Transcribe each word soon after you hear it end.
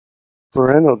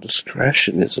Parental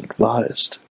discretion is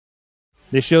advised.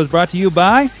 This show is brought to you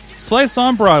by Slice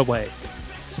on Broadway,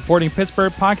 supporting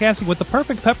Pittsburgh podcasting with the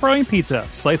perfect pepperoni pizza.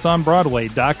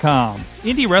 SliceOnBroadway.com,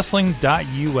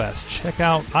 IndieWrestling.us. Check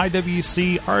out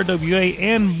IWC, RWA,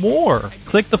 and more.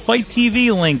 Click the Fight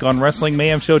TV link on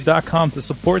WrestlingMayhemShow.com to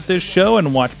support this show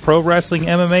and watch pro wrestling,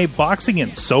 MMA, boxing,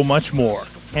 and so much more.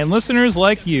 And listeners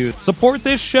like you, support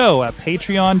this show at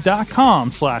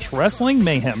Patreon.com/Wrestling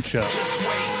Mayhem Show. Just wait,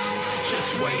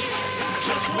 just wait,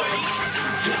 just wait,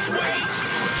 just wait, just wait.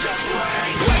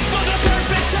 Wait for the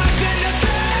perfect time, then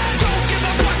attack. Don't give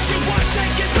up what you want,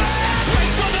 take it back.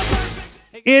 Wait for the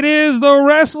perfect... It is the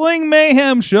Wrestling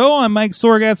Mayhem Show. I'm Mike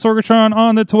Sorg at Sorgatron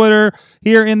on the Twitter,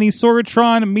 here in the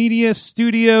Sorgatron Media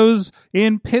Studios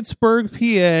in Pittsburgh,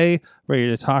 PA. Ready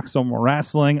to talk some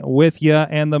wrestling with you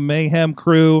and the Mayhem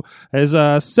crew. As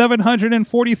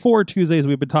 744 Tuesdays,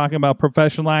 we've been talking about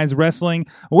professionalized wrestling.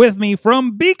 With me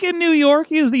from Beacon, New York,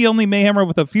 he is the only Mayhemmer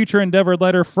with a future endeavor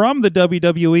letter from the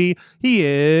WWE. He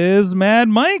is Mad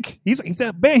Mike. He's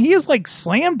man, he is like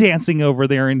slam dancing over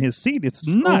there in his seat. It's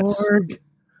nuts. Sorg,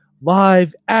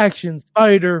 live action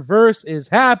Spider-Verse is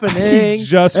happening. He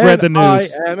just read the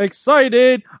news. I am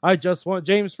excited. I just want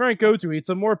James Franco to eat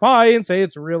some more pie and say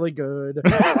it's really good.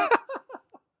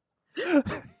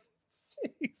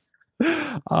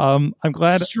 I'm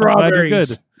glad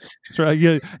Strawberries. you're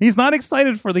good. He's not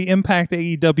excited for the Impact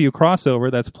AEW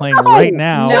crossover that's playing right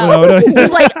now. No.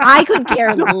 He's like, I could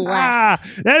care less.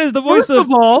 That is the voice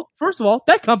First of all,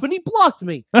 that company blocked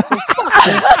me.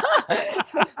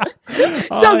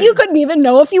 So you couldn't even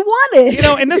know if you wanted. You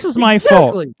know, and this is my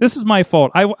fault. This is my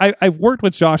fault. I've worked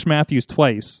with Josh Matthews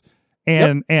twice,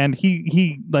 and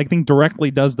he I think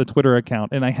directly does the Twitter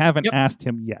account, and I haven't asked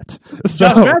him yet.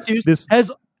 So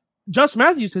Josh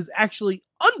Matthews has actually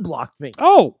unblocked me.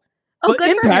 Oh, but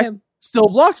good for Impact him. still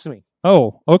blocks me.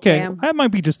 Oh, okay. Damn. That might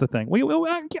be just a thing.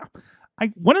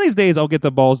 One of these days I'll get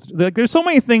the balls. Like, there's so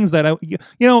many things that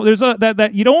there's that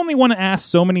you don't only want to ask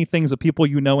so many things of people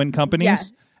you know in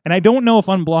companies. Yeah. And I don't know if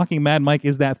unblocking Mad Mike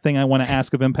is that thing I want to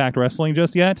ask of Impact Wrestling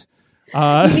just yet.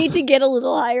 You need to get a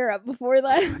little higher up before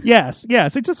that. Yes.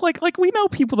 It's just like we know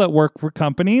people that work for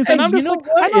companies, and I'm just like,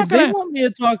 what? I'm not If they gonna... want me to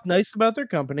talk nice about their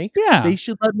company, they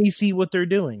should let me see what they're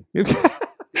doing.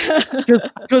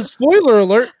 Because spoiler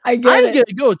alert, I'm gonna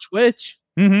go Twitch.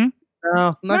 Mm-hmm. No,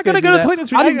 I'm not gonna go to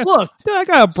Twitch. I looked. Dude, I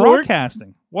got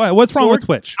broadcasting. What's wrong with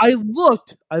Twitch? I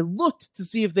looked to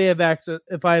see if they have access.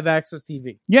 If I have access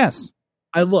TV. Yes.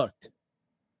 I looked.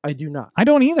 I do not. I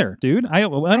don't either, dude. I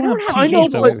don't have TV. I know,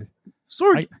 so but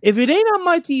Sorg, if it ain't on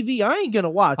my TV, I ain't gonna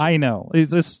watch it. I know.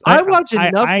 I watch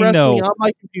enough wrestling on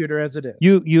my computer as it is.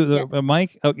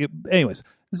 Mike. Anyways,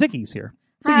 Ziggy's here.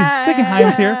 Ziggy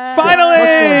Himes here. Finally,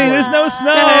 there's no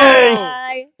snow.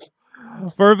 Hi.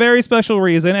 For a very special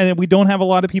reason, and we don't have a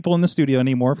lot of people in the studio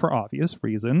anymore for obvious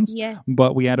reasons. Yeah.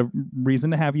 But we had a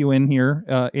reason to have you in here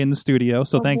in the studio,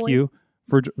 so thank you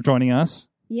for joining us.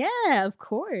 Yeah, of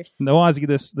course. No Ozzy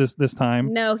this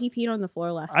time. No, he peed on the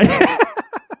floor last night.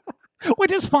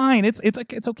 Which is fine. It's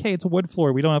okay. It's a wood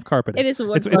floor. We don't have carpet. It is a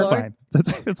wood floor. It's fine.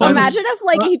 It's fine. Imagine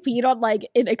if he peed on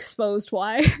an exposed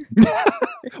wire.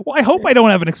 Well, I hope I don't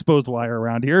have an exposed wire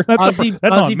around here. That's Ozzy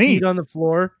on me. Peed on the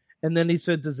floor, and then he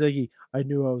said to Ziggy, "I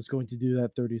knew I was going to do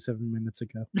that 37 minutes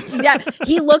ago." Yeah,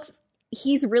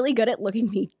 he's really good at looking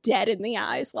me dead in the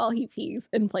eyes while he pees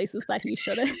in places that he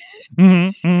shouldn't.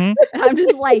 Mm-hmm, mm-hmm. And I'm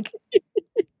just like,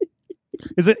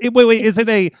 is it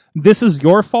a this is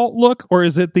your fault look, or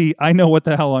is it the I know what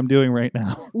the hell I'm doing right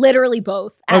now? literally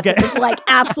both. Okay. It's like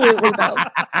absolutely both.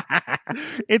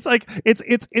 It's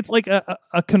like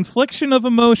a confliction of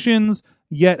emotions,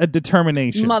 yet a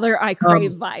determination. Mother, I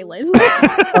crave violence.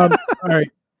 All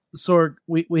right, Sorg,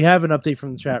 we have an update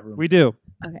from the chat room. We do.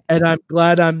 Okay. And I'm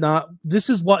glad I'm not. This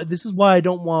is why I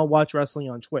don't want to watch wrestling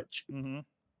on Twitch.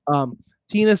 Mm-hmm.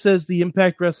 Tina says the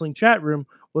Impact Wrestling chat room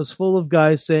was full of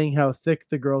guys saying how thick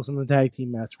the girls in the tag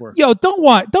team match were. Yo,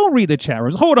 don't read the chat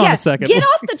rooms. Hold on a second. Get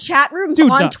off the chat rooms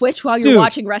on Twitch while you're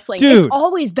watching wrestling. It's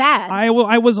always bad. I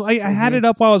had it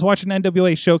up while I was watching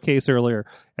NWA Showcase earlier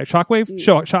at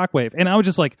Shockwave, and I was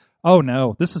just like, oh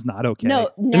no, this is not okay. No,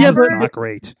 this is not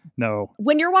great. No.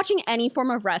 When you're watching any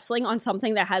form of wrestling on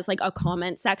something that has a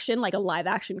comment section, like a live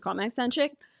action comment section,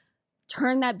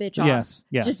 turn that bitch off.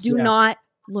 Yes. Just do not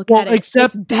look at it.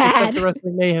 Except bad. the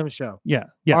Wrestling Mayhem show. Yeah.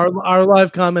 Our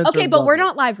live comments. Okay, but we're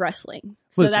not live wrestling,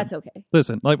 so that's okay.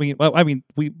 Listen,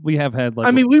 we have had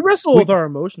we wrestle with our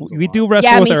emotions. We do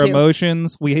wrestle with our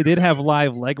emotions. We did have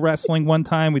live leg wrestling one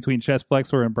time between Chest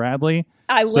Flexor and Bradley.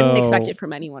 I wouldn't expect it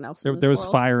from anyone else. There was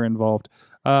fire involved.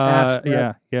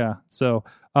 Yeah. So,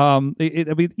 I mean,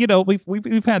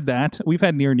 we've had that. We've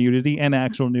had near nudity and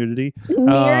actual nudity.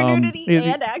 Near nudity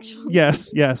and actual.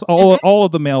 Yes, all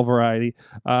of the male variety.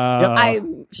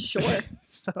 I'm sure.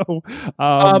 So,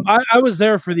 I was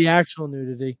there for the actual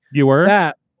nudity. you were?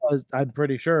 That was, I'm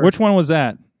pretty sure. Which one was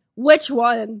that? Which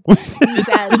one? He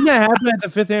says. Didn't that happen at the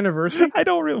 5th anniversary? I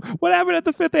don't really. What happened at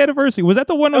the 5th anniversary? Was that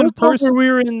the one That on was the one person where we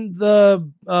were in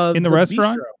the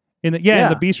restaurant? bistro. In the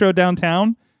bistro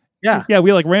downtown? Yeah. Yeah,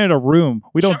 we like rented a room.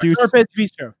 We don't do Sharp Edge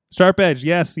Bistro. Sharp Edge.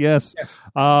 Yes.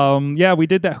 Yeah, we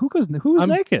did that. Who was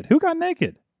naked? Who got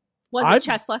naked? Was it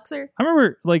chest flexor? I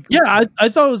remember like Yeah, I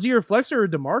thought it was either Flexor or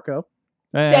DeMarco.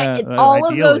 All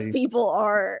of those ideally. people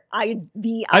are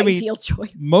the I mean, ideal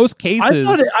choice. Most cases.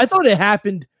 I thought it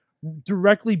happened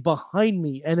directly behind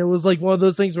me, and it was like one of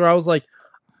those things where I was like,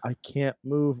 I can't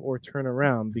move or turn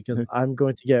around because I'm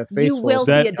going to get a face You full will of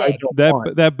see that a dick. I don't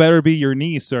want. That better be your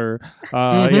knee, sir.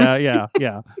 Yeah.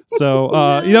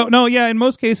 So in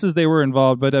most cases they were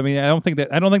involved, but I mean, I don't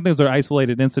think those are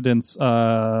isolated incidents.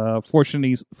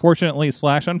 Fortunately /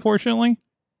 unfortunately,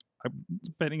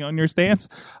 depending on your stance.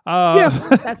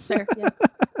 That's fair. Yeah.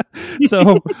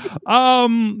 So,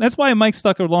 that's why Mike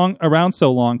stuck around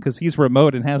so long, because he's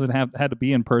remote and hasn't had to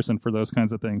be in person for those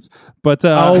kinds of things. But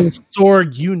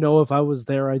Sorg, if I was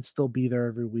there, I'd still be there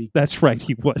every week. that's right,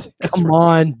 he would. That's Come right.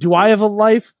 on, do I have a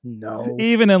life? No.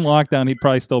 Even in lockdown, he'd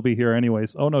probably still be here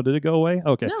anyways. Oh no, did it go away?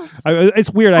 Okay, No. it's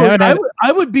weird.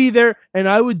 I would be there, and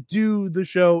I would do the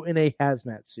show in a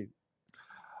hazmat suit,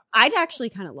 I'd actually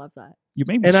kind of love that. You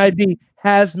maybe and I'd be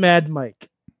Hazmad Mike.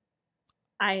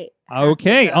 I have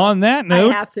okay. to go. On that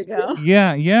note, I have to go.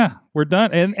 yeah, we're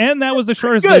done, and that was the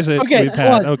shortest Good. visit Okay, we've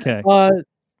had. hold on. Okay,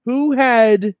 Who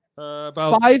had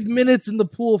about 5 minutes in the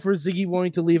pool for Ziggy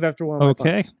wanting to leave after one of my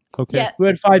okay. fights? Okay. Yeah. Who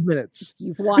had 5 minutes?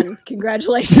 You've won.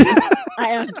 Congratulations. I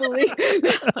have to leave.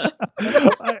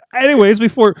 Anyways,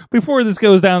 before this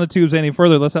goes down the tubes any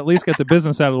further, let's at least get the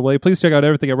business out of the way. Please check out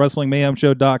everything at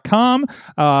WrestlingMayhemShow.com,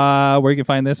 where you can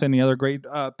find this and the other great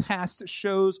past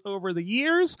shows over the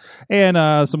years, and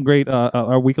some great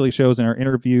our weekly shows and our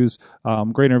interviews.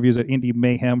 Great interviews at Indie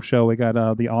Mayhem Show. We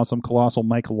got the awesome Colossal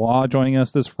Mike Law joining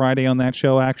us this Friday on that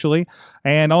show, actually.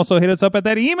 And also hit us up at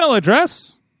that email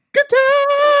address.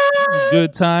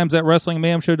 Good times at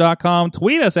WrestlingMayhemShow.com.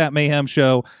 Tweet us at Mayhem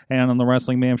Show, and on the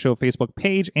Wrestling Mayhem Show Facebook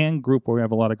page and group, where we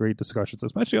have a lot of great discussions,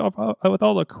 especially with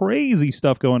all the crazy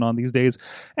stuff going on these days.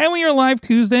 And we are live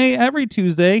every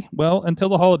Tuesday, well, until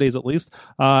the holidays at least,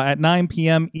 at 9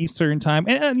 p.m. Eastern time.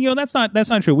 And that's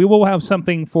not true. We will have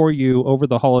something for you over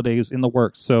the holidays in the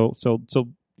works. So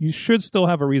you should still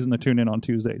have a reason to tune in on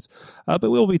Tuesdays.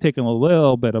 But we'll be taking a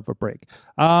little bit of a break.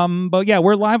 But yeah,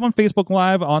 we're live on Facebook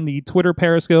Live, on the Twitter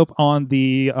Periscope, on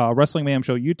the Wrestling Mayhem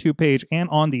Show YouTube page, and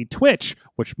on the Twitch,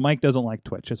 which Mike doesn't like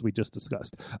Twitch, as we just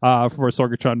discussed, for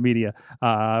Sorgatron Media.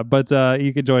 But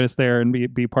you can join us there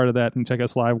and be part of that and check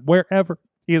us live wherever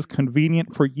is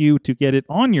convenient for you to get it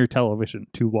on your television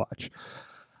to watch.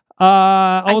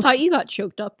 I thought you got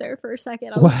choked up there for a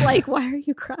second. I was like, why are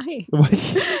you crying? The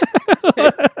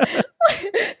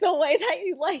way that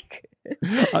you like.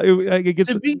 It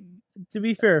gets, To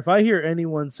be fair, if I hear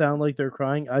anyone sound like they're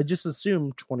crying, I just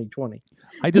assume 2020.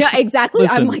 Yeah, exactly.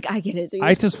 Listen, I'm like, I get it, dude.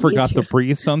 I just forgot to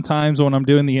breathe sometimes when I'm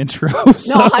doing the intro. No,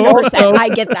 100%. I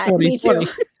get that. Me too.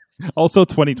 Also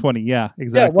 2020. Yeah,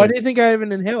 exactly. Yeah, why do you think I have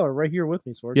an inhaler right here with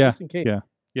me, Sword? Yeah, Just in case. yeah.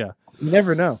 You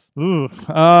never know. Oof.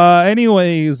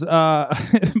 Anyways,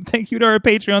 thank you to our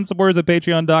Patreon supporters at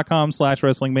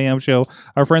patreon.com/Wrestling Mayhem Show.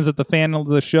 Our friends at the fan of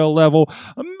the show level,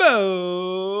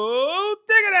 Mo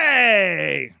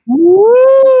Diggity!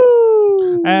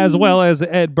 Woo! As well as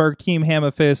Ed Burke, Team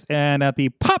Hammerfist, and at the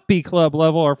Poppy Club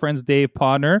level, our friends Dave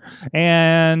Podner,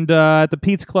 and at the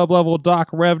Pizza Club level,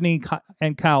 Doc Revney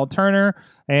and Kyle Turner,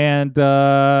 and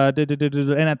at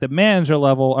the manager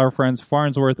level, our friends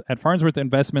Farnsworth at Farnsworth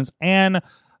Investments, and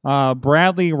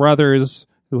Bradley Ruthers,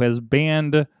 who has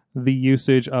banned the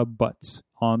usage of butts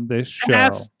on this show.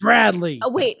 That's Bradley.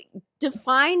 Oh, wait.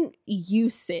 Define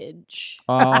usage.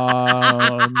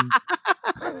 Verbal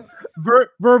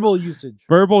usage.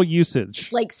 Verbal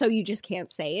usage. Like, so you just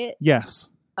can't say it? Yes.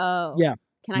 Oh. Yeah.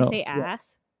 Can I say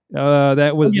ass?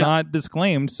 That was not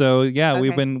disclaimed, so yeah,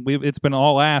 Okay. it's been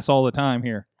all ass all the time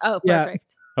here. Oh, Yeah. perfect.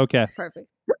 Okay. Perfect.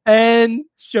 And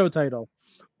show title.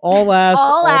 All ass.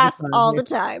 All ass the time. all the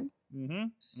time.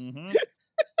 Mm-hmm. Mm-hmm.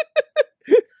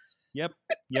 Yep.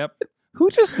 Who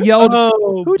just yelled?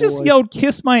 Oh, Who just boy. yelled?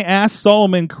 "Kiss my ass,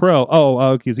 Solomon Crow"?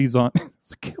 Oh, because he's on.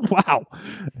 Wow.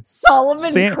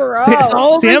 Solomon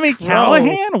Crowe. Sammy Crowe.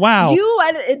 Callahan? Wow. You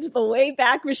went into the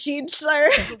Wayback Machine, sir,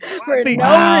 for the,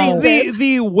 no reason.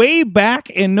 the way back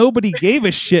and nobody gave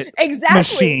a shit Exactly.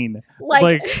 machine.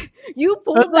 Like you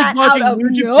pulled That's like that out watching of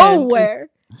New Japan. nowhere.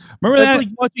 Remember That's that? like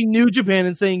watching New Japan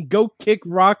and saying, "Go kick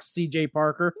rocks, CJ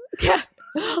Parker."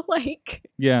 Like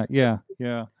Yeah.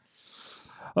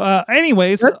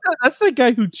 Anyways, That's the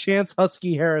guy who chants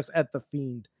Husky Harris at the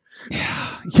Fiend.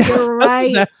 yeah. you're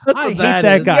right. That's I what hate that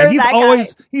that is. guy. You're He's that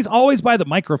always guy. he's always by the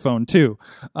microphone too.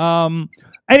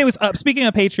 Anyways, speaking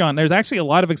of Patreon, there's actually a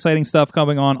lot of exciting stuff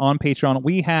coming on Patreon.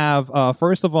 We have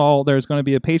first of all, there's going to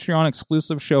be a Patreon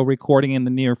exclusive show recording in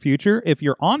the near future. If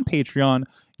you're on Patreon,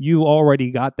 you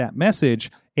already got that message.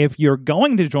 If you're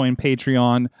going to join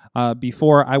Patreon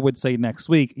before, I would say next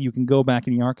week, you can go back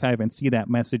in the archive and see that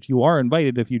message. You are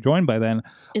invited if you join by then.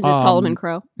 Is it Solomon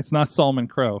Crowe? It's not Solomon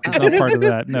Crowe. It's not part of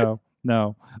that. No.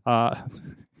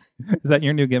 Is that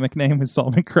your new gimmick name? Is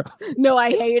Solomon Crowe? No,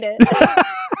 I hate it.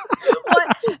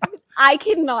 What? I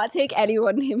cannot take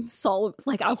anyone named Solomon.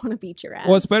 Like, I want to beat your ass.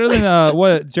 Well, it's better than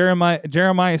what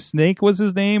Jeremiah Snake was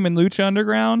his name in Lucha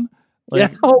Underground.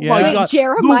 Like, Yeah. Oh my Wait, God.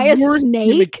 Jeremiah The worst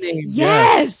Snake? gimmick name.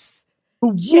 Yes. The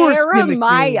worst gimmick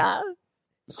Jeremiah. name.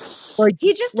 Like,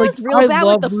 He just like, does real I bad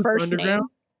love with the Lucha first Underground.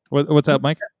 name. What's up,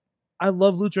 Mike? I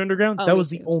love Lucha Underground. Oh, That me was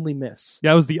the too. only miss.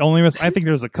 Yeah, that was the only miss. I think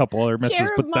there's a couple other misses,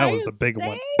 but that Jeremiah was a big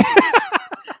one. Snake?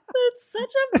 That's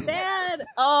such a bad.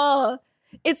 Oh,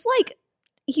 it's like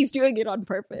he's doing it on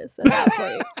purpose at that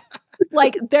point.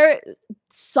 Like they're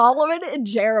Solomon and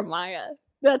Jeremiah.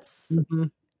 That's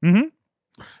Mm-hmm.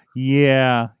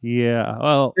 Yeah.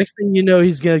 Well, Next thing you know,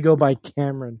 he's gonna go by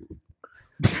Cameron.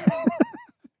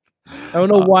 I don't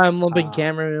know why I'm lumping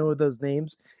Cameron in with those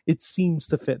names. It seems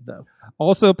to fit though.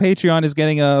 also Patreon is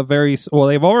getting a very well.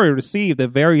 They've already received a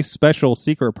very special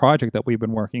secret project that we've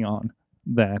been working on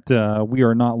that we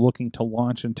are not looking to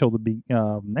launch until the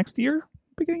next year.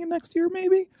 Beginning of next year,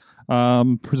 maybe.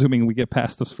 Presuming we get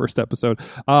past this first episode.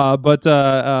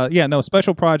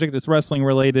 Special project. It's wrestling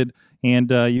related,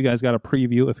 and you guys got a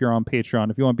preview if you're on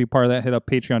Patreon. If you want to be part of that, hit up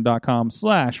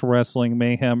patreon.com/wrestling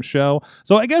mayhem show.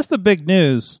 So I guess the big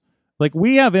news, like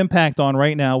we have Impact on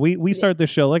right now. We start this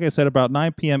show, like I said, about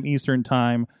 9 p.m. Eastern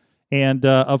time, and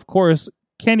of course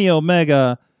Kenny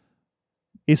Omega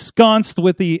is ensconced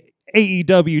with the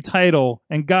AEW title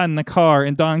and got in the car,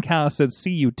 and Don Callis said,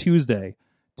 "See you Tuesday."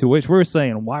 To which we're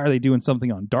saying, why are they doing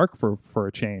something on Dark for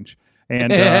a change?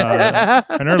 And they're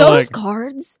those like,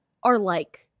 cards are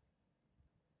like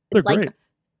they're great.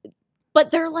 but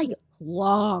they're like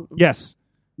long. Yes.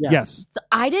 Yeah. Yes.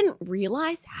 I didn't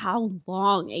realize how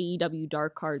long AEW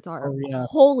Dark cards are. Oh, yeah.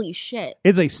 Holy shit.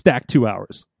 It's a stack 2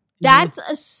 hours. That's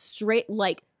a straight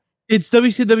like It's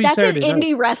WCW that's Saturday an night.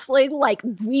 indie wrestling. Like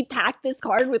we packed this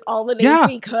card with all the names Yeah.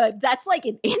 we could. That's like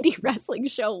an indie wrestling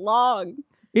show long.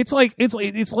 It's like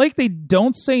they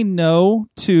don't say no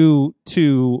to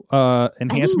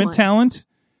enhancement Anyone. talent,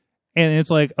 and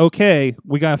it's like, okay,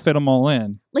 we gotta fit them all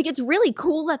in. Like it's really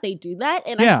cool that they do that,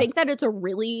 and Yeah. I think that it's a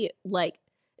really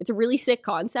sick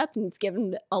concept, and it's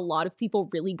given a lot of people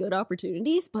really good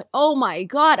opportunities. But oh my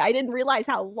god, I didn't realize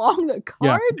how long the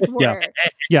cards Yeah. were.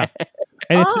 Yeah.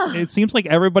 And Ugh. it seems like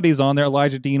everybody's on there.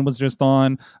 Elijah Dean was just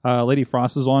on. Lady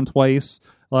Frost is on twice.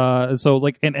 So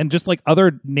like and just like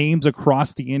other names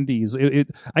across the indies.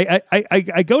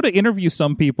 I go to interview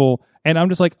some people and I'm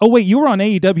just like, oh wait, you were on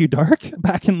AEW Dark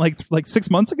back in like 6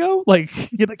 months ago? Like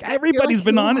everybody's like,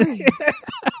 been who on are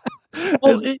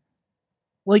it.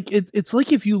 It's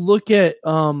like if you look at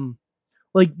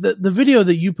like the video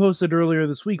that you posted earlier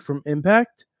this week from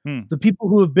Impact, the people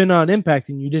who have been on Impact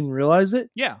and you didn't realize it,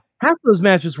 Yeah. half those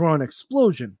matches were on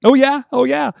Explosion. Oh yeah. When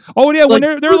they're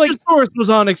like Luchasaurus was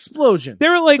on Explosion. they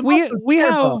were like we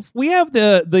Tampa. have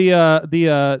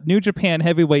the New Japan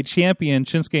heavyweight champion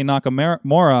Shinsuke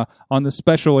Nakamura on the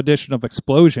special edition of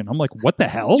Explosion. I'm like, what the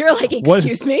hell? You're like, What-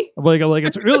 excuse me? Like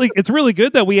it's really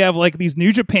good that we have like these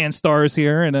New Japan stars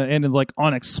here and it's like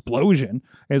on Explosion.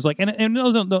 It's like and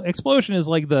no, Explosion is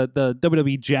like the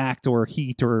WWE Jacked or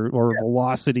Heat or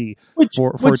Velocity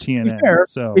for Which, to be TNA. fair,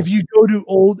 So if you go to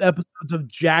old episodes of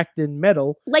Jacked and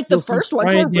Metal, Like the you'll see first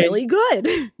ones Bryan were really good.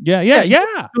 yeah.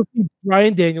 you'll see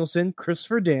Bryan Danielson,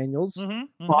 Christopher Daniels, Mhm.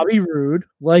 Bobby Roode,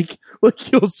 like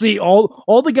you'll see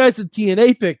all the guys that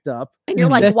TNA picked up. And you're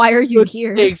Then like, why are you go to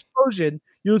here? the Explosion,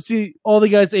 you'll see all the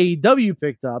guys AEW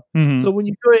picked up. Mhm. So when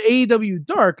you go to AEW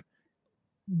Dark,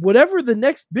 whatever the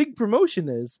next big promotion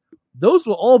is, those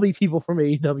will all be people from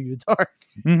AEW Dark.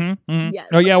 Mhm. Mhm. Yes.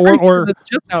 Oh yeah, or That's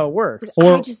just how it works. But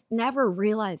Or- I just never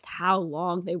realized how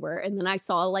long they were. And then I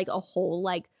saw like a whole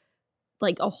like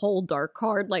like a whole dark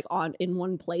card like on in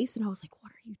one place, and I was like,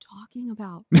 what are you talking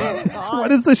about? Oh my God.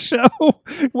 What is the show?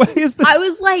 What is this? I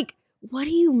was like, what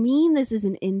do you mean this is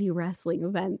an indie wrestling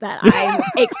event that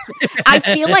I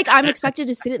feel like I'm expected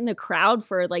to sit in the crowd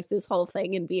for like this whole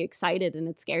thing and be excited, and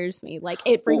it scares me. Like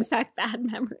it brings back bad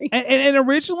memories. And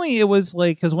originally it was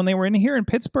like, because when they were in here in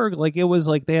Pittsburgh, like it was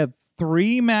like they had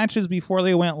 3 matches before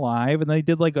they went live, and they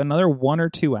did like another 1 or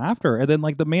 2 after, and then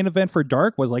like the main event for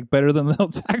Dark was like better than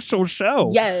the actual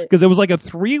show. Yeah, because it was like a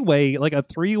three-way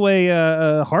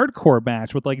hardcore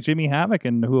match with like Jimmy Havoc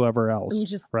and whoever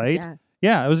else, right?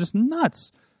 Yeah, it was just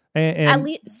nuts. And at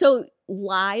least so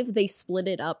live they split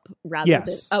it up rather than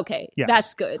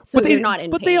that's good. So you're not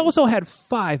in but pain. they also had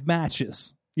 5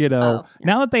 matches. You know,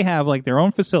 now that they have like their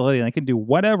own facility, and they can do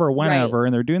whatever, whenever,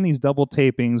 and they're doing these double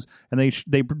tapings, and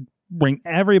they bring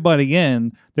everybody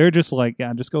in. They're just like,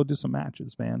 yeah, just go do some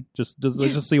matches, man. Just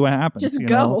see what happens. Just you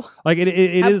go. know? Like it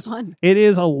is fun. It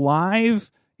is a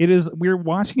live. We're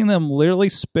watching them literally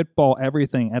spitball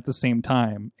everything at the same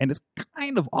time, and it's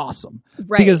kind of awesome.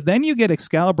 Right. Because then you get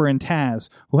Excalibur and Taz,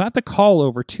 who have to call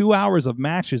over 2 hours of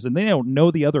matches, and they don't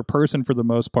know the other person for the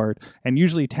most part. And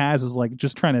usually Taz is like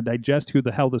just trying to digest who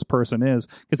the hell this person is,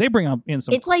 because they bring up in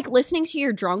some. It's like listening to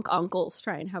your drunk uncles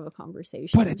try and have a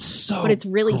conversation. But it's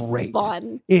really great.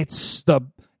 Fun. It's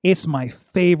my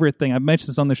favorite thing. I've mentioned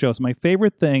this on the show. It's my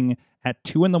favorite thing at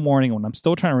 2 a.m. when I'm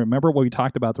still trying to remember what we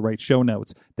talked about, the right show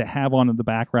notes to have on in the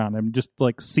background, and just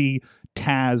like see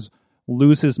Taz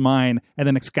lose his mind, and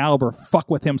then Excalibur fuck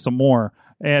with him some more.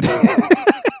 And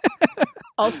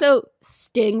also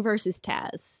Sting versus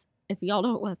Taz. If y'all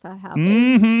don't let that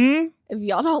happen, if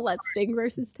y'all don't let Sting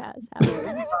versus Taz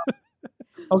happen.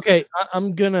 Okay,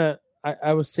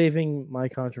 I was saving my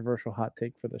controversial hot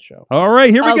take for the show. All right,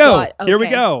 here we go. God. Here we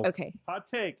go. Okay. Hot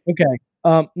take. Okay.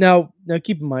 Now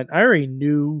keep in mind, I already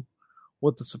knew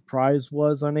what the surprise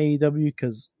was on AEW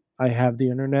because I have the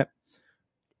internet.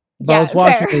 But I was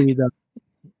watching AEW.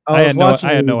 I had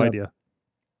no idea.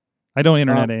 I don't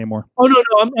internet anymore. Oh no,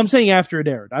 I'm saying after it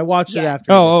aired. I watched it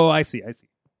after. I see.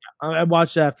 I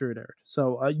watched it after it aired.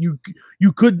 So you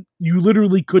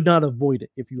literally could not avoid it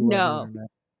if you were on the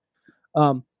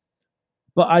internet.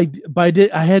 But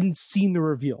I hadn't seen the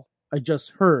reveal. I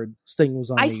just heard Sting was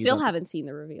on. I AEW. still haven't seen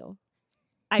the reveal.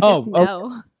 I just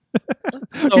know.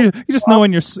 You just know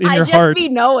in your heart. I just be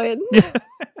knowing.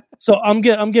 So I'm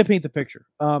gonna paint the picture.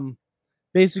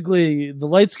 Basically, the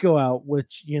lights go out,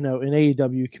 which in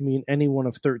AEW can mean any one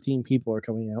of 13 people are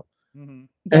coming out,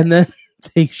 and then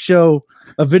they show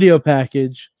a video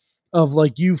package of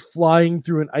like you flying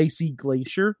through an icy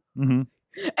glacier.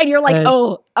 And you're like,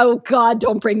 oh God,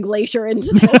 don't bring Glacier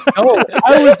into this. No,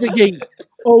 I was thinking,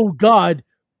 oh God,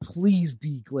 please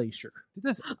be Glacier.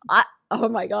 Oh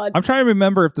my God. I'm trying to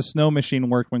remember if the snow machine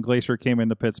worked when Glacier came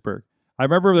into Pittsburgh. I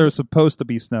remember there was supposed to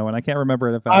be snow, and I can't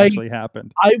remember if it actually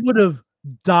happened. I would have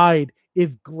died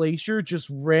if Glacier just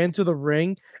ran to the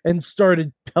ring and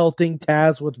started pelting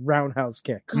Taz with roundhouse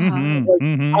kicks.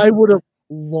 I would have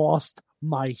lost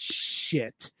my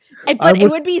shit. But it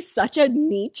would be such a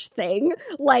niche thing.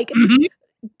 Like,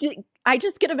 I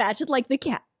just can imagine like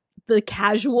the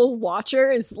casual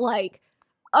watcher is like,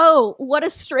 oh, what a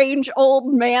strange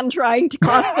old man trying to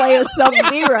cosplay as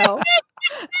Sub-Zero.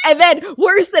 And then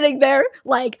we're sitting there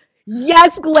like,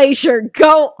 yes, Glacier,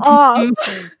 go off.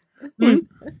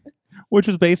 Which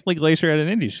is basically Glacier at an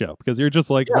indie show, because you're just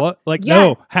like,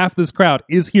 no, half this crowd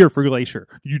is here for Glacier.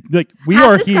 We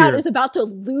are this here. Crowd is about to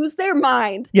lose their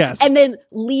mind, and then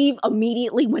leave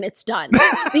immediately when it's done.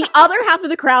 The other half of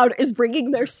the crowd is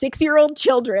bringing their 6-year-old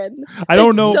children. I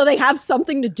don't know, so they have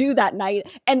something to do that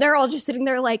night, and they're all just sitting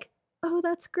there like, "Oh,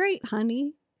 that's great,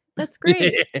 honey. That's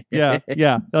great." yeah.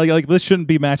 Like this shouldn't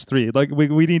be match 3. Like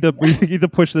we need to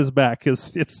push this back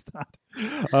because it's not.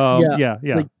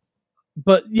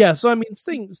 But yeah, so I mean,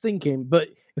 Sting came, but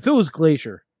if it was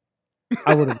Glacier,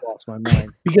 I would have lost my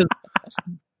mind because,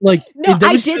 like, no,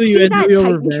 I did see that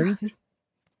Revenge,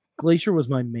 Glacier was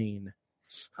my main.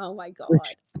 Oh my God,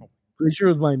 Glacier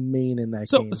was my main in that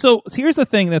game. So here's the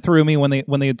thing that threw me when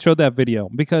they showed that video,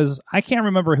 because I can't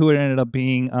remember who it ended up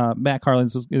being. Matt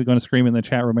Carlin's is going to scream in the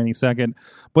chat room any second,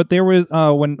 but there was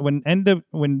when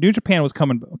New Japan was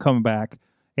coming back.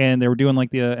 And they were doing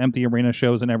like the empty arena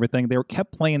shows and everything. They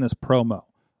kept playing this promo,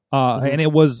 and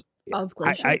it was of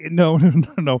Glacier. No.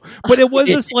 But it was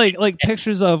just like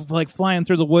pictures of like flying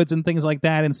through the woods and things like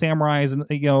that, and samurais,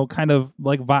 and kind of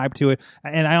like vibe to it.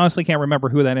 And I honestly can't remember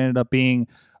who that ended up being.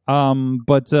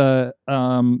 But I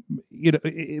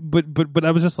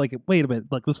was just like, wait a minute,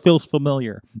 like this feels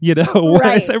familiar,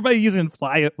 Why is everybody using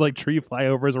tree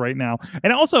flyovers right now?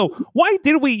 And also, why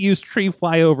did we use tree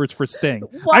flyovers for Sting?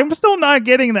 I'm still not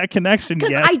getting that connection yet.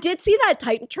 Because I did see that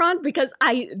Titantron because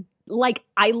I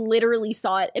literally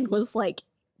saw it and was like,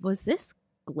 was this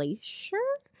Glacier?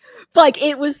 Like,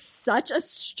 it was such a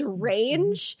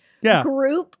strange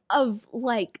group of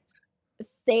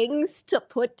things to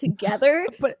put together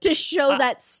to show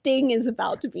that Sting is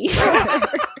about to be here.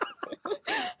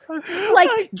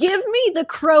 Give me the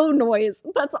crow noise.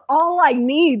 That's all I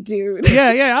need, dude.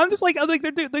 Yeah. I'm just like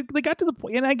they got to the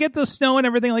point, and I get the snow and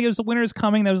everything. Like, it was the winter's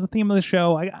coming. That was the theme of the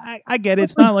show. I get it.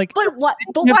 It's not like, but what?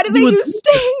 But why do they use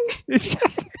Sting?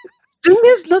 Sting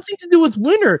has nothing to do with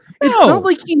winter. It's not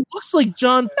like he looks like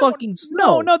John fucking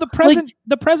Snow. No.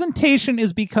 The presentation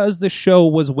is because the show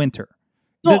was winter.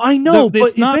 No, I know, but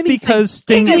it's not because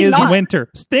Sting is winter.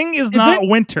 Sting is not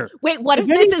winter. Wait, what if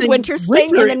this is winter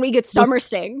Sting and then we get summer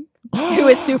Sting, who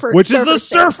is super, which is the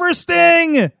surfer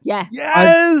Sting? Yeah.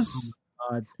 Yes.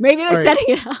 Maybe they're setting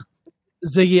it up.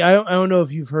 Ziggy, I don't know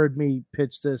if you've heard me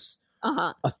pitch this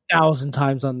 1,000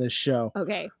 times on this show.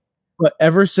 Okay. But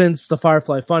ever since the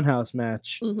Firefly Funhouse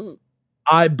match,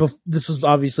 this was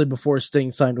obviously before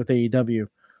Sting signed with AEW,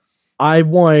 I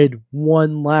wanted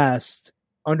one last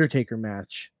Undertaker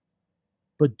match,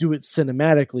 but do it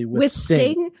cinematically with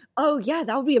Sting. Oh yeah,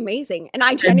 that would be amazing, and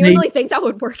I genuinely think that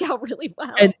would work out really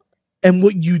well. And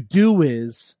what you do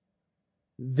is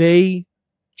they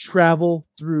travel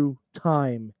through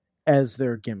time as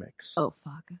their gimmicks. Oh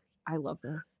fuck, I love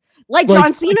this. Like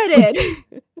John Cena did.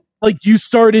 Like you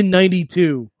start in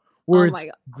 '92, where it's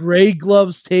Gray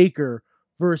Gloves Taker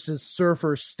versus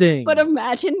Surfer Sting. But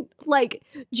imagine,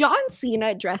 John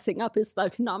Cena dressing up as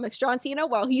Thugonomics John Cena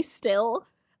while he still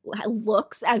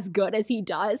looks as good as he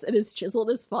does and is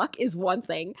chiseled as fuck is one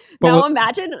thing. Now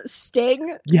imagine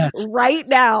Sting right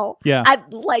now at,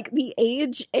 the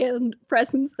age and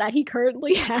presence that he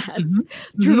currently has,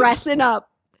 dressing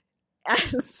up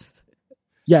as...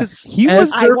 Yes,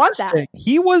 I want that. Sting.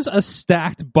 He was a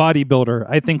stacked bodybuilder.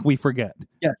 I think we forget.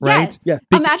 Yeah, right. Yeah.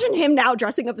 Imagine him now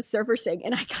dressing up as Surfer Sting,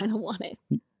 and I kind of want it.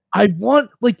 I want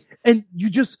and you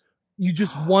just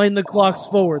wind the clocks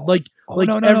forward.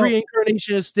 Every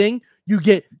incarnation of Sting, you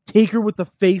get Taker with the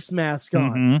face mask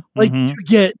on. You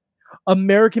get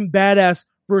American Badass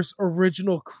versus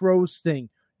original Crow Sting.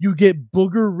 You get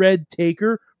Booger Red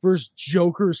Taker versus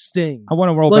Joker Sting. I want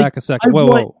to roll back a second.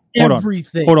 Whoa.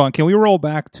 Everything. Hold on. Can we roll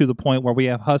back to the point where we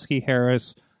have Husky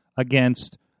Harris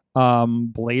against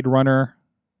Blade Runner,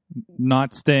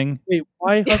 not Sting? Wait,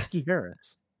 why Husky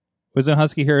Harris? Wasn't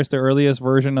Husky Harris the earliest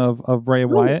version of Bray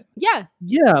Wyatt? Yeah.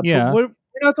 But we're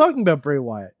not talking about Bray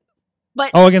Wyatt.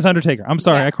 But against Undertaker. I'm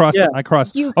sorry, I crossed. I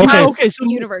crossed.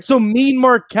 So Mean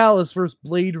Mark Callis versus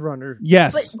Blade Runner.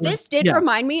 Yes. But this did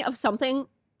remind me of something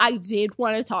I did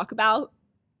want to talk about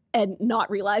and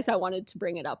not realize I wanted to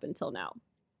bring it up until now.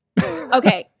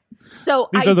 Okay, so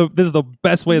this is the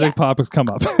best way the topics come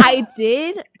up. I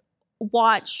did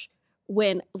watch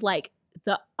when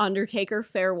the Undertaker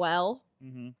farewell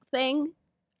thing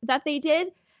that they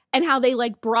did, and how they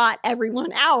brought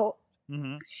everyone out,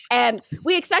 and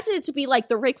we expected it to be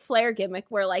the Ric Flair gimmick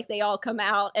where they all come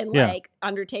out and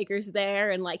Undertaker's there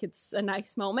and it's a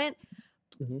nice moment,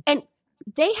 and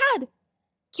they had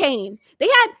Kane, they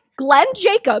had Glenn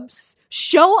Jacobs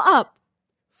show up.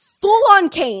 Full on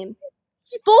Kane.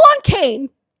 He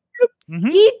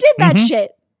did that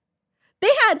shit.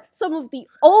 They had some of the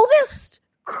oldest,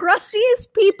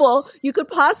 crustiest people you could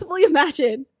possibly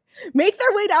imagine make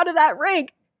their way down to that ring.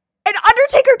 And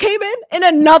Undertaker came in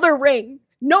another ring.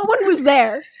 No one was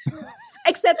there.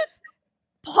 Except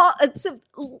hologram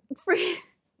Paul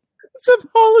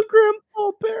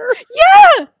Bear.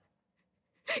 Yeah!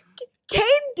 Kane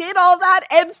did all that,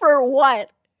 and for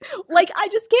what? I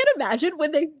just can't imagine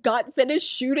when they got finished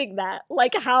shooting that,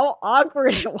 how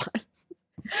awkward it was.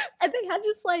 And they had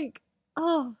just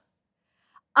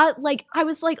I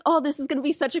was this is going to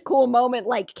be such a cool moment.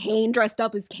 Kane dressed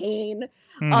up as Kane.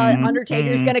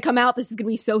 Undertaker's going to come out. This is going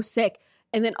to be so sick.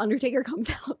 And then Undertaker comes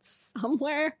out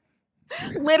somewhere,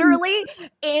 literally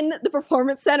in the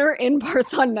Performance Center in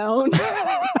Parts Unknown.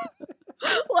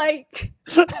 I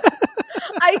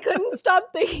couldn't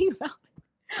stop thinking about it.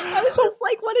 I was just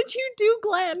what did you do,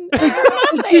 Glenn?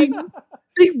 Nothing.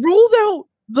 They rolled out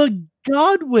the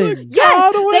Godwins.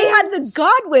 Yes, they had the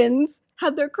Godwins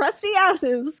have their crusty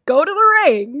asses go to the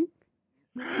ring.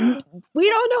 We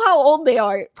don't know how old they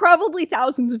are. Probably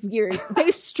thousands of years.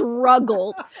 They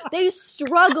struggled.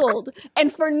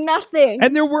 And for nothing.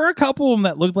 And there were a couple of them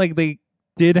that looked like they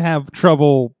did have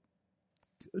trouble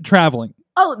traveling.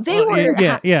 Oh, they were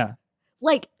Yeah.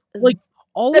 like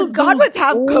all the of Godwins those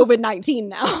have old- COVID-19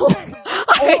 now.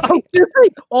 I was gonna say,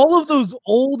 all of those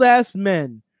old ass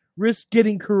men risk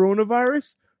getting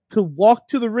coronavirus to walk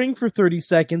to the ring for 30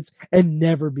 seconds and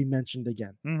never be mentioned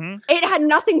again. Mm-hmm. It had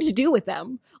nothing to do with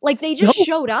them. Like they just No.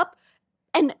 showed up,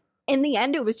 and in the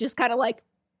end, it was just kind of like,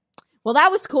 well,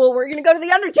 that was cool. We're gonna go to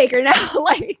the Undertaker now.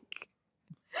 Like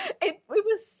it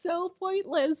was so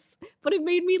pointless, but it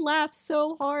made me laugh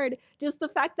so hard. Just the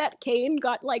fact that Kane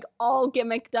got like all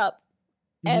gimmicked up,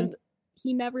 and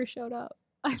he never showed up.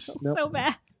 I felt so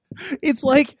bad. It's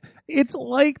like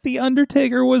the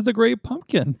Undertaker was the Great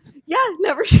Pumpkin. Yeah,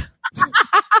 never showed.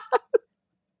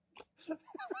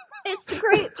 It's the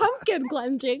Great Pumpkin,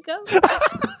 Glenn Jacob.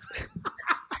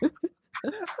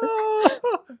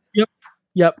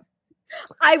 Yep.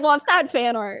 I want that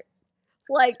fan art.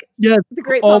 Like, Yes. the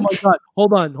Great Oh my Pumpkin. god.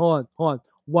 Hold on.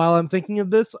 While I'm thinking of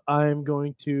this, I'm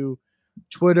going to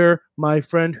Twitter my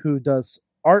friend who does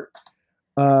art.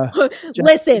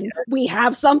 Listen, we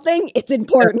have something. It's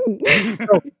important.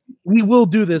 We will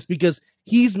do this because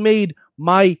he's made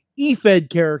my eFed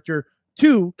character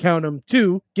two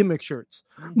gimmick shirts.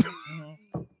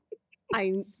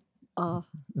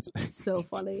 It's so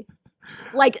funny.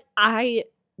 Like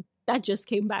that just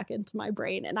came back into my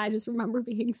brain, and I just remember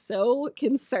being so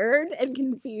concerned and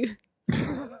confused.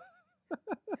 I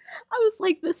was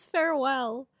like, this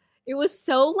farewell. It was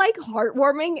so like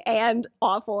heartwarming and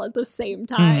awful at the same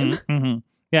time. Mm-hmm.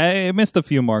 Yeah, it missed a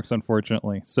few marks,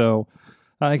 unfortunately. So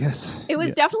I guess It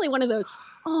was definitely one of those.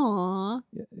 Aww.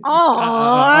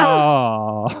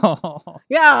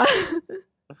 Yeah.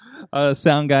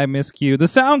 Sound guy miscue. The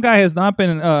sound guy has not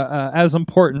been as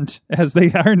important as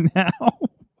they are now.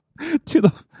 to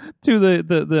the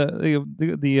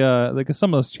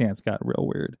some of those chants got real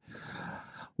weird.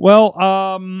 Well,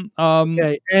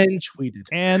 Okay, and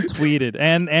tweeted.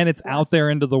 and it's out there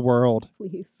into the world.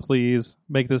 Please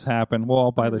make this happen. We'll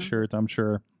all buy the shirt, I'm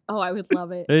sure. Oh, I would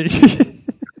love it.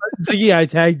 So yeah, I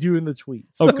tagged you in the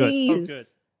tweets. Oh, Please. Good.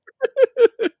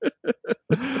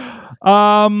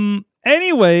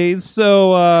 Anyways,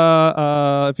 so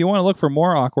if you want to look for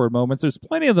more awkward moments, there's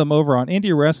plenty of them over on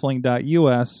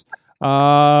indiewrestling.us.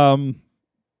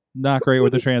 Not great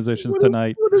with the transitions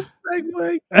tonight. What a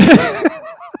segue.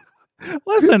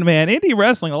 Listen, man, indie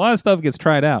wrestling, a lot of stuff gets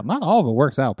tried out. Not all of it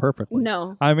works out perfectly.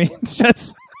 No. I mean,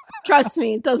 that's... Trust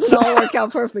me, it doesn't all work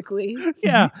out perfectly.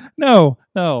 Yeah, no.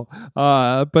 But no,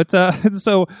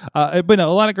 a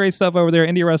lot of great stuff over there.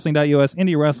 IndieWrestling.us,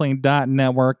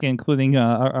 IndieWrestling.network, including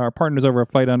our partners over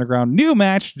at Fight Underground. New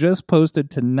match just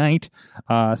posted tonight.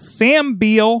 Sam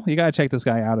Beal, you gotta check this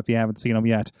guy out if you haven't seen him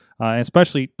yet.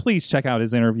 Especially, please check out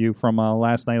his interview from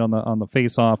last night on the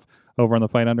Face Off over on the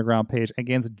Fight Underground page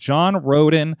against John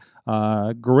Roden.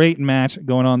 Great match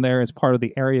going on there as part of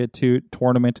the Area 2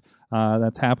 tournament.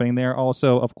 That's happening there.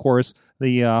 Also, of course,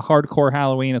 the Hardcore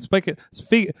Halloween. And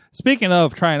speaking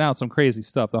of trying out some crazy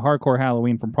stuff, the Hardcore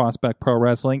Halloween from Prospect Pro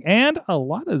Wrestling, and a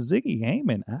lot of Ziggy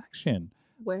Heyman action.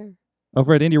 Where?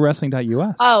 Over at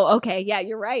IndieWrestling.us. Oh, okay. Yeah,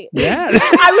 you're right. Yeah.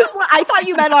 I thought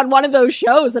you meant on one of those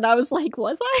shows, and I was like,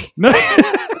 was I? No,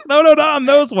 not on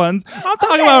those ones. I'm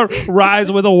talking about Rise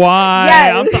with a Y.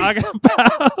 Yes. I'm talking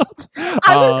about...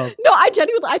 I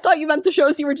genuinely, I thought you meant the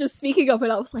shows you were just speaking of,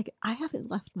 and I was like, I haven't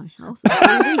left my house in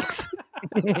 3 weeks.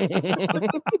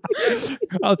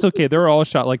 Oh, it's okay. They were all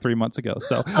shot like 3 months ago.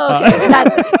 So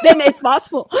Okay, then it's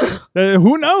possible.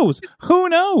 who knows? That's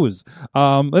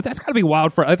got to be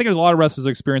wild for. I think there's a lot of wrestlers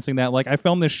experiencing that. Like, I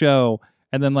filmed this show,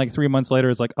 and then like 3 months later,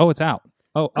 it's like, oh, it's out.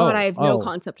 God, I have no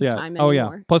concept of time anymore. Oh yeah.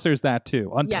 Plus, there's that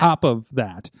too. On top of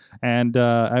that, and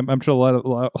I'm sure a lot of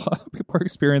people are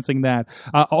experiencing that.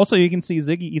 Also, you can see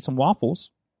Ziggy eat some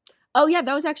waffles. Oh yeah,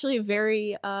 that was actually a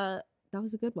very that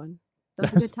was a good one.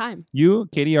 That was a good time. You,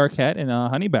 Katie Arquette, and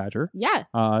Honey Badger. Yeah.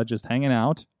 Just hanging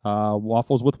out.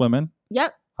 Waffles with women.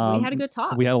 Yep. We had a good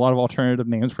talk. We had a lot of alternative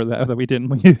names for that we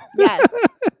didn't use. Yeah.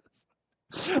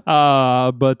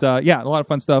 But a lot of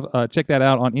fun stuff. Check that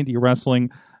out on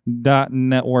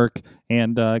IndieWrestling.network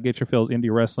and get your fills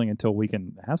indie wrestling until we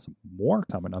can have some more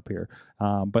coming up here.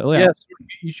 But yeah. Yes,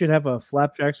 you should have a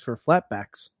flapjacks for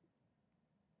flatbacks.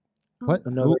 What?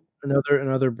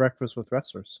 Another breakfast with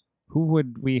wrestlers. Who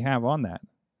would we have on that?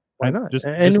 Why not?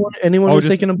 Anyone who's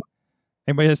taking a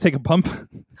anybody that's taking a pump?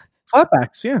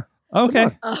 Flatbacks, yeah.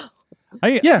 Okay.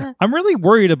 I'm really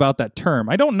worried about that term.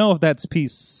 I don't know if that's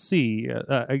PC.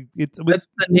 That's the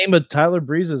name of Tyler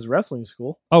Breeze's wrestling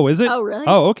school. Oh, is it? Oh, really?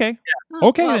 Oh, okay. Yeah.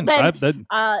 Okay, well, then.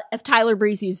 If Tyler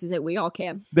Breeze uses it, we all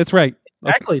can. That's right.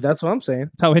 Exactly. That's what I'm saying.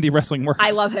 That's how indie wrestling works.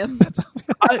 I love him.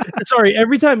 Sorry.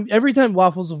 Every time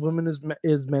Waffles of Women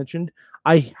is mentioned,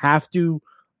 I have to,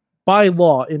 by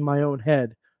law, in my own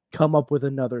head, come up with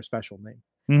another special name.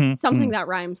 Mhm, Something mhm. that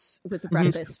rhymes with the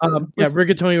breakfast food. Yeah,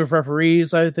 rigatoni with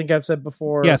referees. I think I've said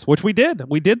before. Yes, which we did.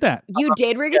 We did that. You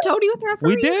did rigatoni with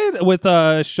referees? We did with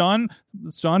Sean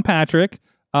Patrick,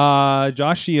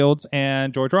 Josh Shields,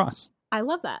 and George Ross. I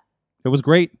love that. It was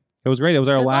great. It was great. It was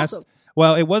our That's last. awesome.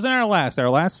 Well, it wasn't our last. Our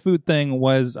last food thing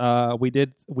was we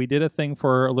did a thing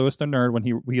for Louis the Nerd when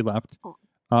he left.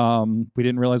 We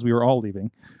didn't realize we were all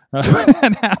leaving.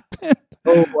 That happened.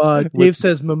 Oh, Dave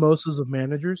says mimosas of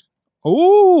managers.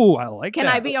 Oh, I like Can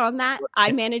that. I be on that?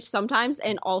 I manage sometimes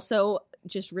and also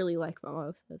just really like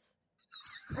mimosas.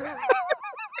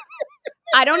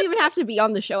 I don't even have to be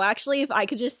on the show, actually. If I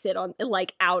could just sit on,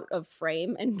 like, out of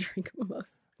frame and drink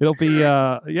mimosas. It'll be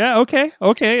yeah, okay.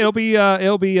 It'll be well,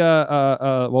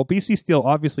 BC Steel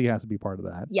obviously has to be part of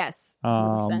that. Yes,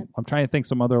 100%. I'm trying to think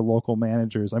some other local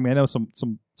managers. I mean, I know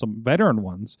some veteran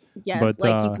ones. Yeah, but,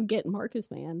 like you can get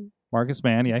Marcus Mann. Marcus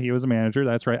Mann, yeah, he was a manager.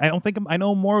 That's right. I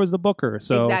know Moore was the booker,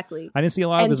 so Exactly. I didn't see a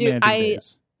lot of his managing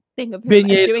days. Think of him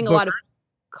Beignets as doing a of lot of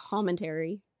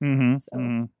commentary. Mm-hmm. So.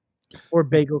 Mm-hmm. Or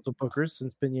bagels of bookers,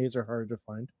 since beignets are hard to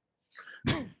find.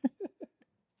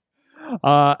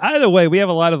 Either way, we have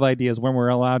a lot of ideas when we're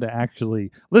allowed to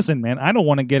actually listen, man. I don't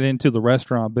want to get into the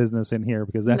restaurant business in here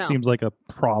because that No. seems like a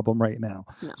problem right now.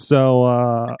 No.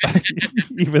 So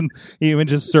even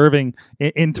just serving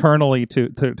internally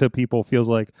to people feels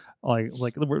like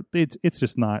it's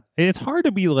just not. It's hard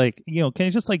to be like, can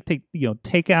you just like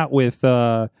take out with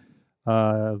I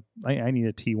need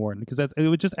a T Warden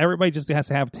because everybody just has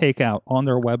to have takeout on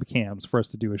their webcams for us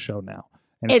to do a show now.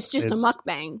 And It's just a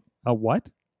mukbang. A what?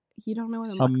 You don't know what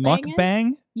a A mukbang is?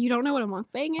 mukbang? You don't know what a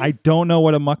mukbang is? I don't know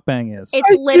what a mukbang is.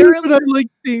 It's literally I like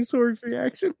seeing Sorg's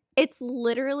reaction. it's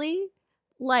literally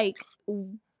like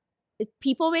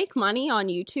people make money on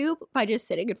YouTube by just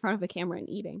sitting in front of a camera and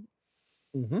eating.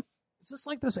 Mm-hmm. Is this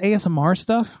like this ASMR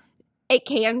stuff? It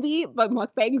can be, but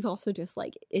mukbang's also just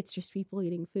like it's just people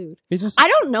eating food. It's just I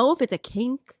don't know if it's a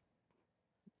kink.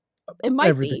 It might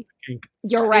Everything's be. a kink.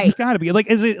 You're right. It's got to be. Like,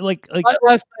 is it like?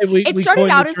 Last night we It we started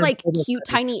coined out the as term like full cute of-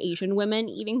 tiny Asian women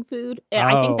eating food. And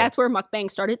I think Oh. that's where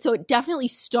mukbang started. So it definitely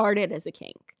started as a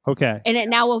kink. Okay. And it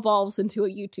now evolves into a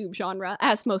YouTube genre,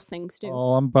 as most things do.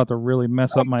 Oh, I'm about to really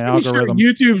mess up my I'm pretty sure algorithm.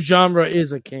 YouTube genre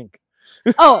is a kink.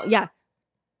 Oh, yeah.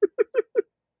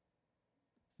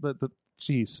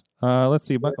 Jeez. Let's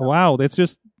see. But wow, it's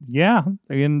just and Yeah.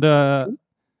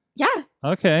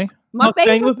 okay.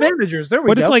 Mukbang with mukbang. managers. There we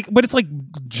But go. it's like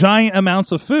giant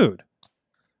amounts of food.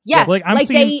 Yes. Like, Like, I'm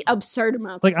seeing- they eat absurd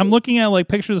amounts. Like of I'm food. looking at like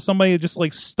pictures of somebody just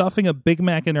like stuffing a Big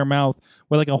Mac in their mouth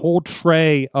with like a whole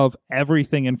tray of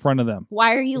everything in front of them.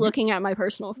 Why are you looking at my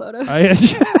personal photos? Thank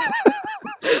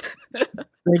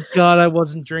God I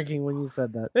wasn't drinking when you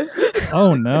said that.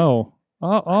 Oh no.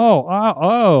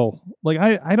 Oh. Like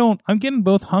I'm getting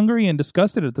both hungry and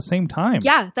disgusted at the same time.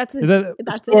 Yeah, that's it. Is that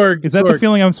That's it. Sorg, is that the Sorg,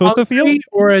 feeling I'm supposed to feel? hungry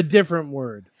or a different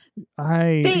word?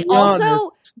 They be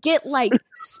also get like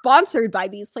sponsored by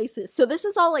these places. So this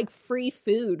is all like free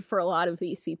food for a lot of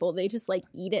these people. They just like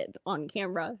eat it on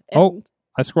camera. And Oh.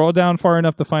 I scrolled down far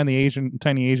enough to find the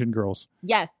tiny Asian girls.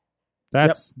 yeah.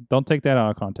 Don't take that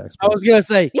out of context. I was please. gonna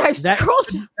say Yeah, I that, scrolled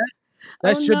down.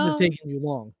 that Oh, shouldn't no. have taken you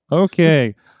long.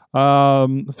 Okay.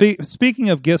 Speaking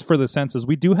of gifts for the senses,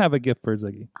 we do have a gift for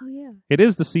Ziggy. Oh yeah, It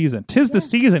is the season. 'Tis Yeah. the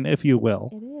season, if you will.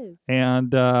 it is.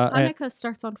 And Hanukkah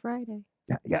starts on Friday.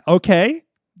 yeah, okay.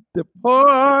 Pour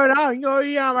on your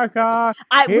yarmulke.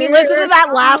 We listened to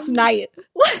that last night.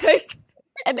 Like,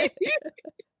 and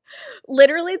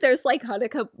literally, there's like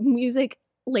Hanukkah music.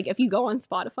 Like, if you go on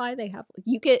Spotify, they have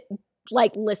you could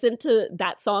like listen to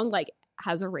that song. Like,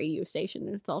 has a radio station,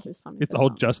 and it's all just Hanukkah. It's all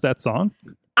songs. just that song.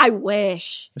 I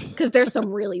wish, because there's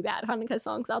some really bad Hanukkah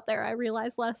songs out there. I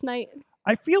realized last night.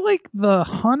 I feel like the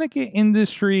Hanukkah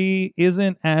industry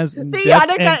isn't as in depth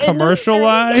Hanukkah and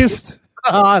commercialized,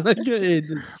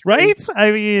 right?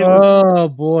 I mean, Oh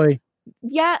boy.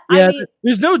 Yeah, Yeah, I mean,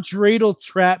 there's no dreidel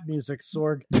trap music,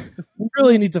 Sorg. We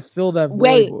really need to fill that void.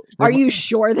 wait, are you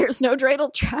sure there's no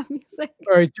dreidel trap music?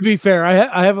 All right, to be fair,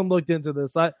 I haven't looked into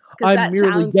this. 'Cause I'm that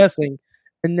merely sounds- guessing.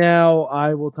 And now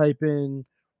I will type in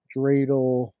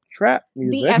dreidel trap The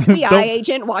music. FBI Don't-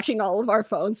 agent watching all of our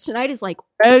phones tonight is like,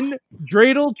 And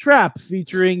dreidel trap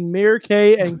featuring Mayor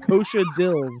K and Kosha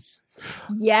Dills.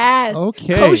 yes,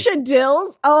 okay. Kosha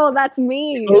Dills. Oh, that's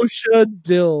me. Kosha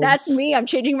Dills. That's me. I'm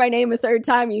changing my name a third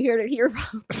time. You heard it here,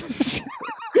 Kosha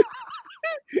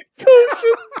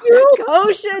Dills.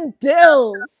 Kosha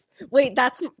Dills. Wait,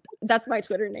 that's my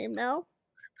Twitter name now.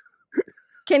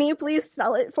 Can you please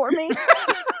spell it for me?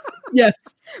 Yes.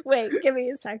 Wait, give me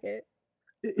a second.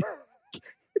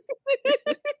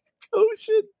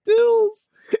 Kosher Dills.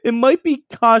 It might be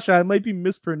Kasha. I might be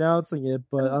mispronouncing it,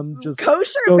 but I'm just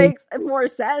Kosher going- makes more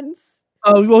sense.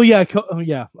 Oh, well, yeah.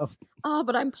 Yeah. Oh,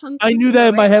 but I'm punk. I knew that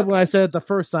in my head when I said it the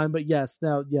first time, but yes,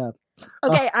 now, yeah.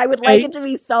 Okay, I would like it to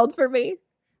be spelled for me.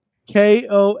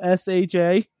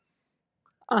 Kosha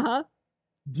Uh-huh.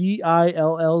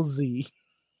 Dillz.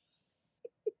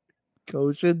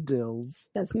 Kosher Dills.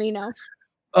 That's me now.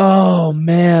 Oh,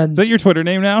 man. Is that your Twitter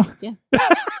name now?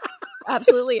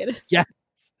 Absolutely it is. Yeah.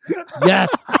 Yes.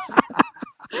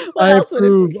 What I else would it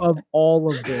approve be? of all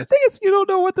of this. thing is, you don't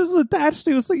know what this is attached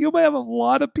to, so you might have a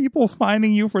lot of people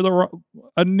finding you for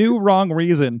a new wrong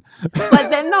reason. But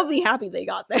then they'll be happy they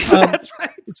got there. That's right.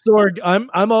 Sorg,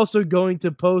 I'm also going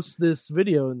to post this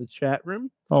video in the chat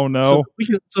room. Oh no!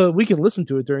 So we can listen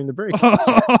to it during the break.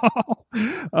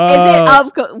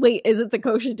 Is it the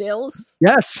Kosher Dills?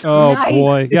 Yes. Oh Nice.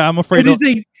 boy, yeah, I'm afraid.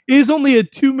 It is only a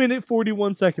 2-minute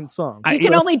 41-second song. You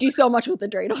can only do so much with the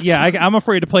dreidel. Yeah, I'm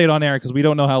afraid to play it on air because we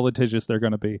don't know how litigious they're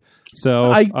going to be. So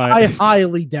I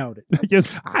highly doubt it.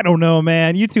 I don't know,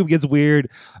 man. YouTube gets weird.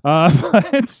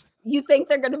 But You think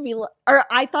they're going to be... Or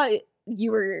I thought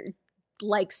you were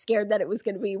like scared that it was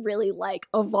going to be really like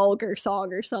a vulgar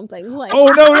song or something. Like,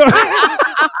 oh no!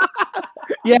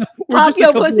 Yeah, Pop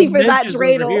your pussy for that mentions over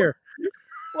dreidel. here.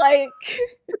 Like,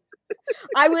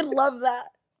 I would love that.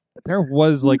 There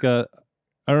was like I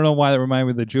don't know why that reminded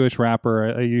me of the Jewish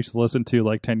rapper I used to listen to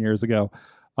like 10 years ago.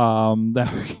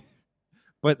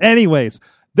 But anyways,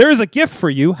 there's a gift for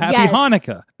you. Happy Yes.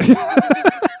 Hanukkah.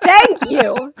 Thank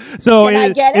you. So Can I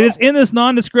get it it? is in this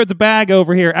nondescript bag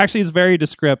over here. Actually, it's very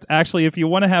descript. Actually, if you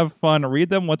want to have fun, read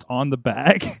them what's on the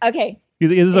bag. Okay.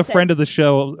 It is a It friend says- of the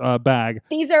show bag.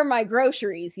 These are my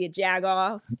groceries, you jag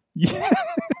off. Yeah.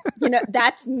 You know,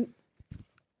 that's...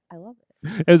 I love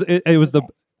it. It was the...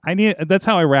 That's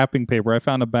how I wrapping paper. I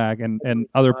found a bag, and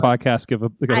other podcasts give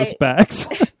us bags.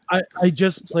 I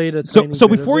just played a So tiny bit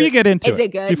before of you it. get into Is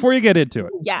it good? before you get into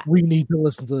it, Yeah. We need to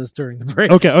listen to this during the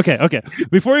break. okay.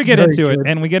 Before you get Very into it, good.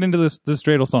 and we get into this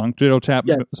dreidel chap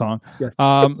Yes. song. Yes. We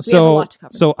have a So lot to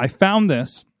cover. so I found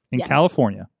this in Yes.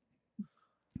 California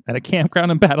at a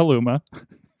campground in Petaluma.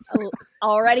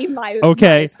 Already my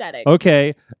Okay. aesthetic.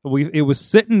 Okay, it was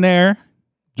sitting there,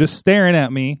 just staring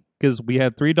at me because we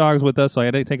had 3 dogs with us, so I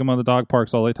had to take them on the dog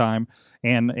parks all the time.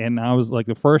 And I was like,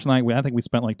 the first night, I think we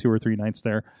spent like 2 or 3 nights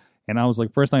there. And I was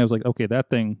like, first night, I was like, okay, that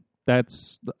thing, I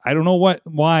don't know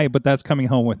why, but that's coming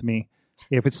home with me.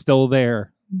 If it's still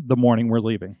there the morning we're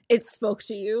leaving. It spoke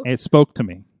to you. And it spoke to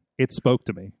me. And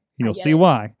you'll get see it.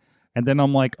 why. And then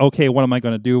I'm like, okay, what am I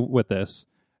going to do with this?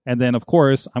 And then, of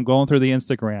course, I'm going through the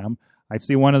Instagram. I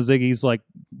see one of Ziggy's like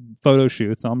photo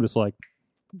shoots. I'm just like,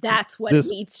 That's what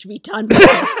This- needs to be done with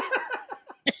this.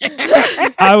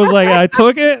 I was like, I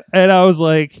took it and I was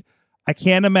like, I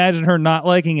can't imagine her not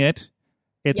liking it.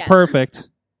 It's Yeah. perfect.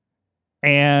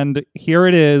 And here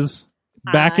it is,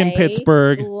 back in I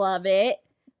Pittsburgh. Love it.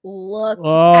 Look at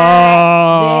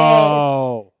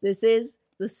Oh, this. This is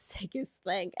the sickest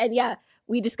thing. And yeah,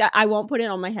 I won't put it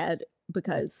on my head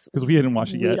because we didn't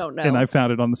watch it we yet, don't know. and I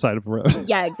found it on the side of the road.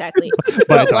 yeah, exactly. By a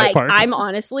But dog like, park. I'm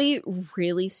honestly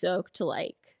really stoked to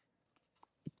like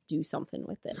do something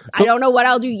with this. So- I don't know what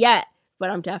I'll do yet, but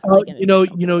I'm definitely gonna. You know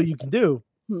do what you can do.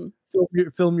 Hmm.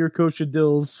 Film your Kosher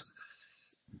Dills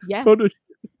something. Yeah, photo.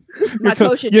 my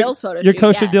Kosher your- Dills photo. Your shoot,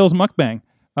 Kosher yeah. Dills mukbang.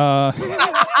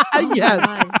 Yes,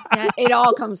 God, yeah, it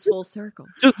all comes full circle.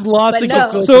 just lots But of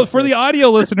no. good So for the audio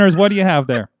listeners, what do you have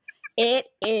there? It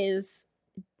is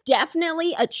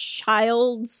definitely a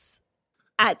child's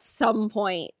at some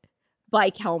point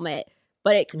bike helmet,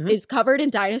 but it is Mhm. covered in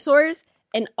dinosaurs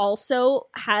and also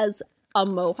has a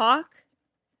mohawk.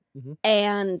 Mhm.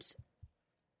 And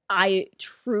I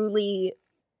truly,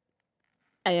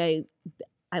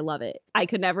 I love it. I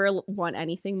could never want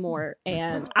anything more.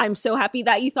 And I'm so happy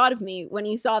that you thought of me when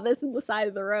you saw this in the side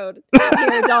of the road here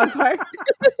at Dog Park.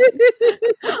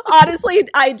 Honestly,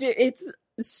 I do. It's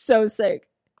so sick.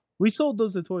 We sold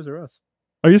those at Toys R Us.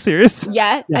 Are you serious?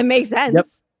 Yeah, Yeah. it makes sense. Yep.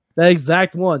 That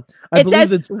exact one. It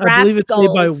says I believe it's made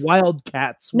by Rascals.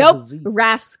 Wildcats. With Nope, a Z.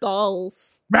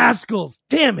 Rascals. Rascals.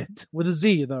 Damn it, with a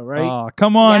Z though, right? Oh,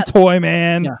 come on, Yep. toy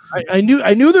man. Yeah, I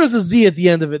knew there was a Z at the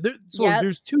end of it. Yep,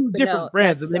 There's 2 But different no,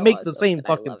 brands, that's and they so make the awesome, same and I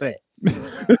fucking love thing.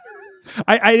 it.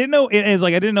 I didn't know. It's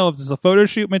like I didn't know if this is a photo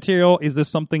shoot material. Is this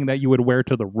something that you would wear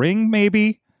to the ring?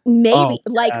 Maybe. Maybe, Oh,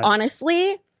 like, yes.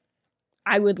 honestly,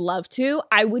 I would love to.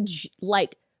 I would,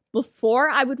 like, before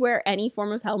I would wear any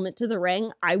form of helmet to the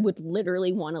ring, I would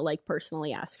literally want to, like,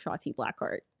 personally ask Shotzi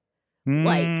Blackheart.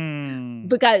 Like, Mm.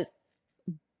 Because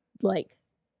like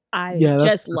I Yeah, that's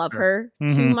just for love sure. her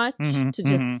too Mhm, much mhm, to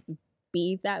just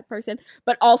be that person.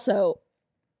 But also,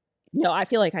 no, I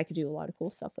feel like I could do a lot of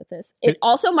cool stuff with this. It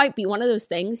also might be one of those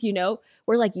things,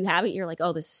 where like you have it, you're like,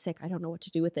 oh, this is sick. I don't know what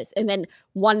to do with this. And then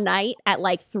one night at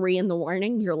like 3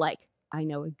 a.m, you're like, I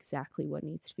know exactly what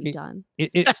needs to be done.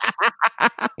 It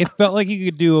felt like you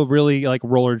could do a really like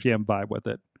roller jam vibe with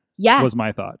it. Yeah. Was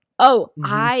my thought. Oh, Mhm.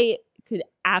 I could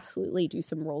absolutely do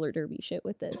some roller derby shit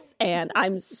with this. And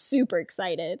I'm super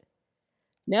excited.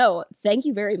 No, thank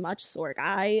you very much, Sorg.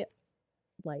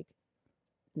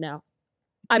 No.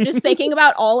 I'm just thinking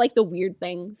about all like the weird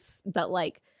things that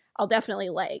like I'll definitely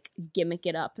like gimmick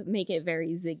it up, make it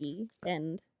very Ziggy,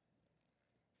 and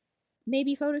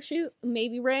maybe photo shoot,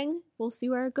 maybe ring. We'll see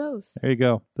where it goes. There you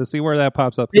go. To see where that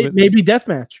pops up. Maybe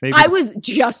deathmatch. Maybe, I was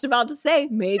just about to say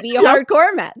maybe a Yep.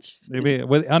 hardcore match. maybe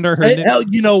with under her. Hell,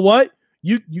 you know what?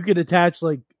 You could attach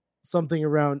like something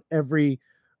around every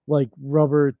like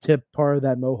rubber tip part of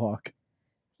that mohawk,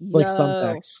 like Yo,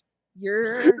 thumbtacks.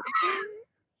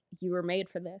 you were made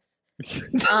for this.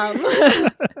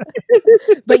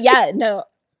 But yeah, no,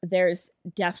 there's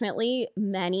definitely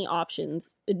many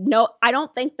options. No, I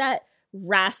don't think that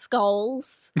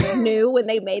Rascals knew when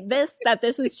they made this that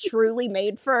this was truly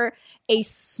made for a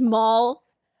small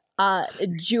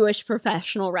Jewish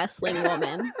professional wrestling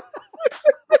woman.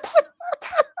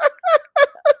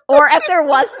 Or if there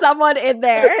was someone in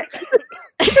there,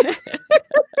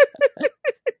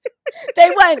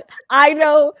 they went, I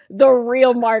know the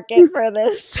real market for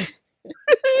this.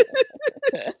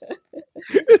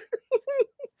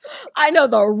 I know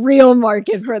the real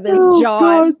market for this, John.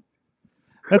 God.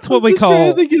 That's what we I'm just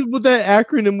trying call. to think of what that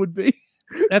acronym would be.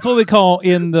 That's what we call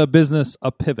in the business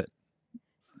a pivot.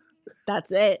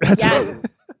 That's it. That's Yeah.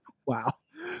 Wow.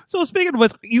 So speaking of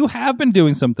which, you have been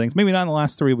doing some things. Maybe not in the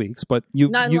last 3 weeks, but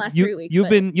Not in the last 3 weeks, You've but-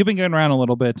 been getting around a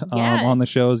little bit Yeah. on the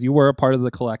shows. You were a part of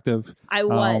the collective, I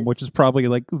was. which is probably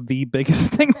like the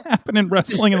biggest thing that happened in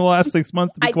wrestling in the last 6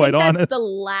 months. To be I quite think honest, that's the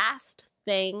last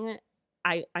thing.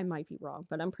 I might be wrong,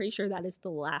 but I'm pretty sure that is the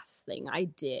last thing I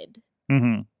did.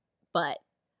 Mhm. But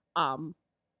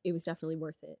it was definitely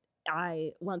worth it.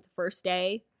 I went the first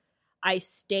day. I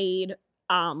stayed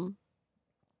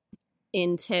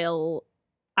until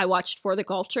I watched For the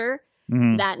Culture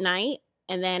Mhm. that night,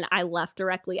 and then I left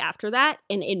directly after that.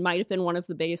 And it might have been one of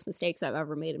the biggest mistakes I've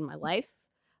ever made in my life,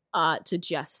 to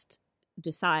just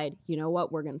decide, you know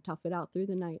what, we're going to tough it out through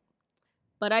the night.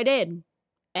 But I did,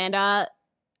 and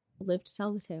lived to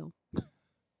tell the tale.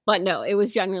 But no, it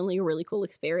was genuinely a really cool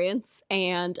experience,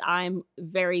 and I'm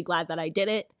very glad that I did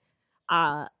it.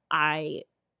 I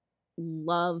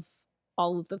love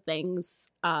all of the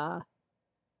things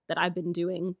that I've been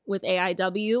doing with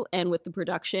AIW and with the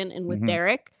production and with Mhm.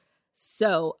 Derek.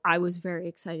 So I was very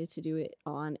excited to do it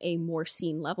on a more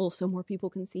scene level so more people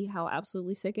can see how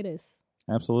absolutely sick it is.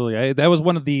 Absolutely. That was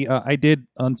one of the I did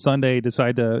on Sunday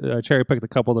decide to cherry pick a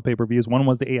couple of the pay-per-views. One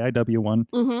was the AIW one,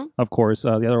 Mm-hmm. of course.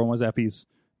 The other one was Effie's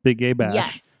Big Gay Bash,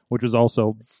 Yes. which was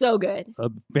also So good.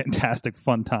 a fantastic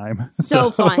fun time.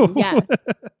 So fun, yeah.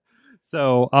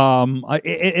 So,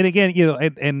 and again,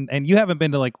 and you haven't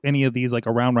been to like any of these like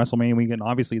around WrestleMania weekend.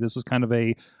 Obviously, this was kind of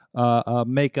a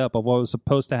makeup of what was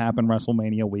supposed to happen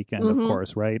WrestleMania weekend, of Mhm.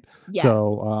 course, right? Yeah.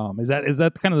 So, is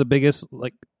that kind of the biggest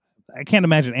like? I can't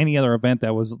imagine any other event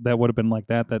that would have been like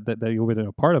that you would have been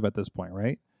a part of at this point,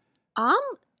 right?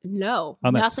 No.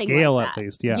 On that nothing scale, like at that.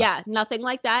 least, yeah. Yeah, nothing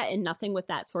like that, and nothing with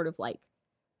that sort of like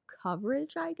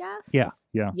coverage, I guess. Yeah.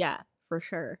 Yeah, for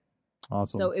sure.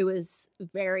 Awesome. So it was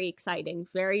very exciting,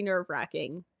 very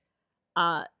nerve-wracking,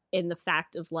 in the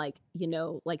fact of like,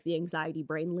 like the anxiety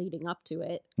brain leading up to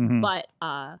it. Mhm. But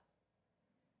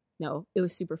no, it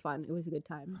was super fun. It was a good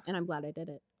time, and I'm glad I did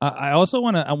it. I also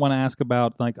want to ask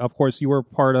about, like, of course you were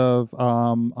part of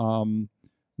I'm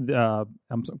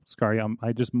sorry,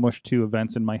 I just mushed 2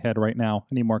 events in my head right now.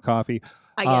 I need more coffee.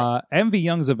 I get it. MV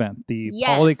Young's event, the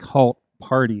Yes. Polycult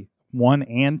Party 1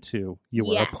 and 2, you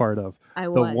were Yes, a part of. I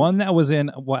The was. one that was in,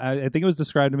 I think it was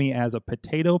described to me as a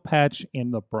potato patch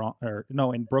in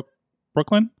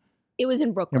Brooklyn. It was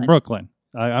in Brooklyn. In Brooklyn,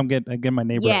 I'm getting my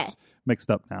neighborhoods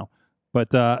mixed up now.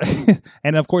 But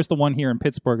and of course the one here in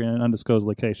Pittsburgh in an undisclosed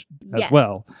location as Yes.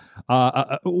 well.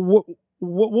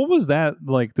 What was that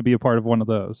like to be a part of one of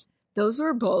those? Those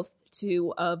were both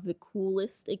 2 of the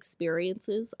coolest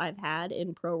experiences I've had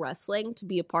in pro wrestling to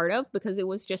be a part of, because it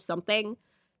was just something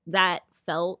that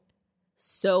felt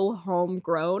so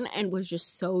homegrown and was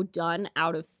just so done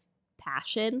out of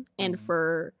passion and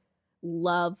for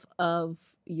love of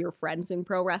your friends in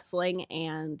pro wrestling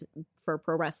and for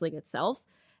pro wrestling itself.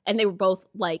 And they were both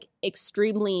like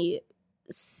extremely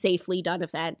safely done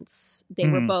events. They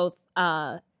were both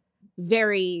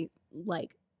very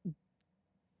like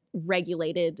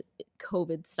regulated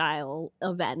COVID style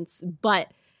events,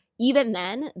 but even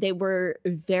then they were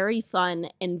very fun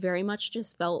and very much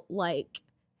just felt like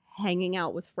hanging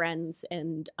out with friends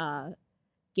and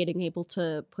getting able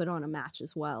to put on a match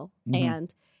as well.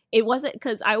 And it wasn't,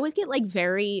 because I always get like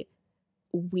very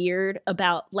weird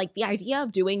about like the idea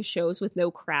of doing shows with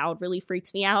no crowd really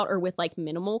freaks me out, or with like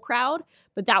minimal crowd,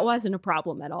 but that wasn't a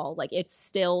problem at all. Like it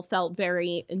still felt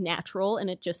very natural and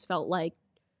it just felt like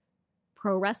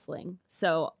pro wrestling.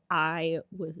 So I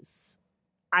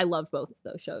loved both of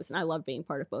those shows and I loved being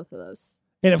part of both of those.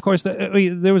 And of course,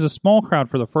 there was a small crowd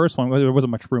for the first one. There wasn't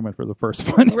much room for the first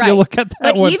one. If Right. you look at that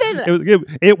But one, even-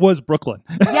 it was Brooklyn.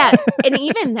 Yeah, and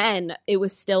even then it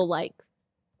was still like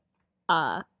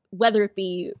whether it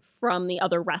be from the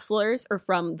other wrestlers or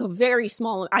from the very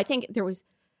small, I think there was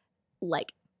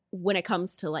like, when it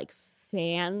comes to like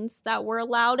fans that were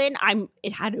allowed in,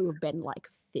 it had to have been like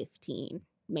 15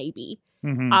 maybe.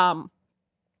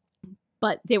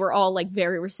 But they were all like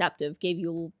very receptive, gave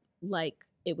you like,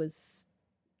 it was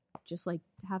just like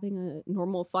having a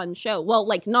normal fun show. Well,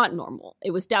 like not normal,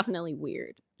 it was definitely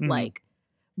weird, like,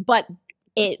 but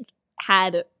it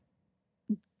had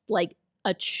like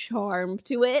a charm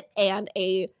to it and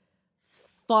a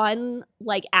fun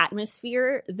like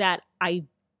atmosphere that I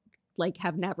like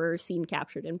have never seen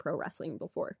captured in pro wrestling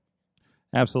before.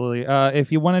 Absolutely.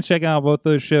 If you want to check out both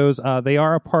those shows, they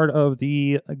are a part of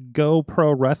the Go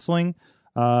Pro Wrestling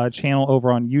channel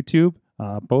over on YouTube.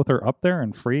 Both are up there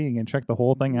and free. You can check the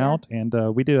whole thing out. And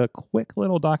we did a quick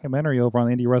little documentary over on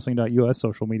the IndieWrestling.us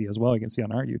social media as well. You can see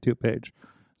on our YouTube page.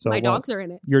 So My dogs are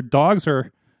in it. Your dogs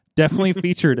are definitely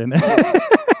featured in it.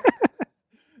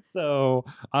 So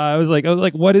I was like,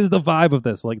 what is the vibe of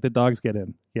this? Like, the dogs get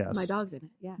in. Yes. My dog's in it.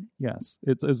 Yeah. Yes.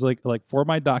 It's like for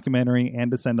my documentary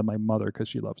and to send to my mother because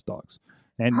she loves dogs.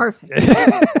 And Perfect.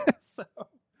 So,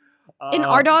 And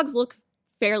our dogs look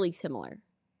fairly similar.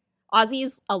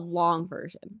 Ozzy's a long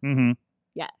version. Mm-hmm.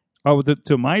 Yeah. Oh,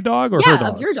 to my dog or Yeah, her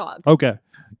dog? of your dog. Okay.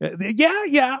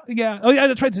 Yeah. Oh, yeah,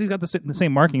 that's right. He's got the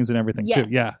same markings and everything, Yeah. too.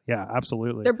 Yeah,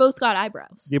 absolutely. They're both got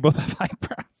eyebrows. They both have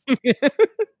eyebrows.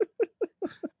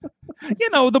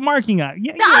 The marking eye.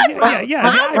 Yeah, eyebrows. the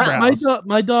Eyebrows. eyebrows.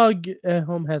 My dog at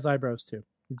home has eyebrows too.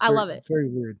 I love it. It's very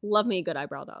weird. Love me a good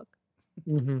eyebrow dog.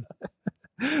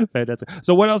 Fantastic.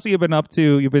 So what else have you been up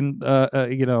to? You've been,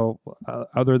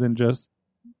 other than just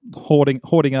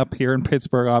holding up here in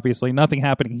Pittsburgh, obviously. Nothing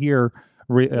happening here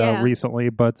recently,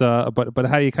 but how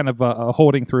are you kind of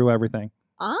holding through everything?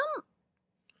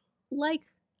 Like,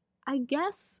 I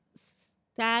guess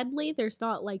sadly there's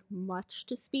not like much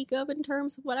to speak of in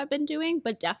terms of what I've been doing,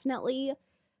 but definitely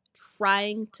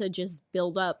trying to just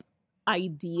build up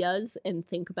ideas and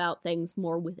think about things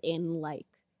more within like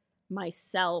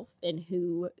myself and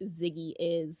who Ziggy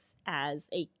is as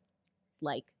a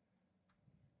like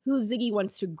who Ziggy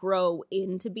wants to grow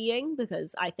into being,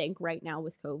 because I think right now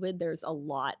with COVID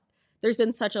there's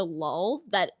been such a lull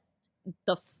that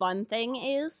the fun thing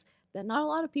is that not a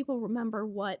lot of people remember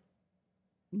what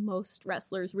most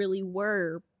wrestlers really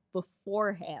were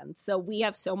beforehand. So we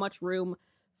have so much room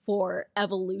for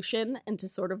evolution and to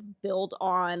sort of build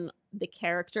on the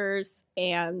characters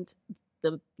and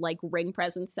the like ring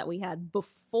presence that we had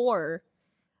before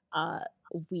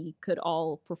we could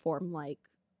all perform like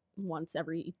once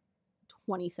every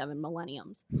 27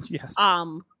 millenniums. Yes.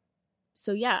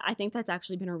 So yeah, I think that's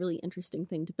actually been a really interesting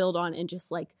thing to build on, and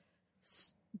just like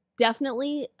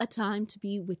definitely a time to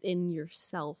be within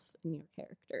yourself and your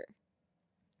character.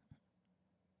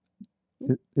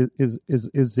 Is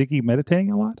Ziggy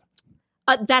meditating a lot?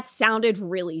 That sounded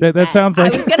really That zen. sounds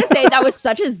like- I was gonna say that was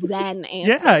such a zen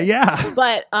answer. Yeah.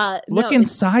 But Look no,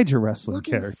 inside your wrestling look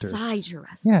characters. inside your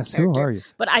wrestling Yes, character. who are you?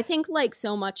 But I think like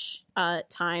so much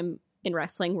time in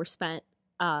wrestling were spent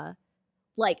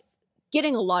like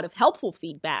getting a lot of helpful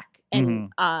feedback,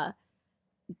 and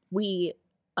we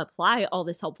apply all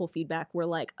this helpful feedback. We're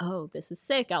like, oh, this is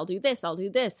sick, I'll do this.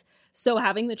 So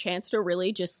having the chance to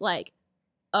really just like,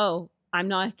 oh, I'm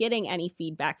not getting any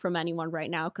feedback from anyone right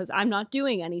now because I'm not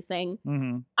doing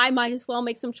anything. I might as well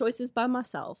make some choices by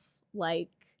myself, like,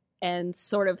 and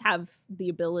sort of have the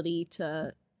ability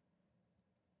to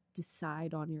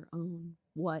decide on your own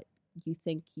what you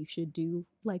think you should do,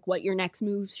 like what your next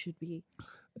moves should be.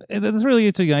 And that's really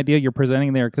the idea you're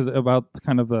presenting there, because about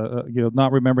kind of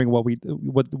not remembering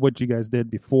what you guys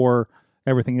did before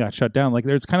everything got shut down. Like,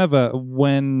 there's kind of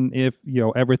if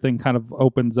everything kind of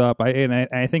opens up.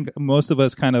 I think most of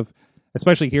us kind of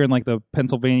especially here in like the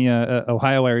Pennsylvania,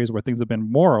 Ohio areas where things have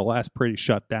been more or less pretty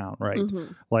shut down, right?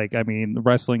 Mhm. Like, I mean,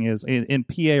 wrestling is in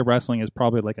PA, wrestling is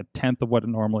probably like a tenth of what it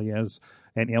normally is,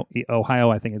 and Ohio,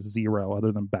 I think, is 0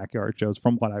 other than backyard shows,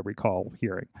 from what I recall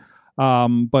hearing.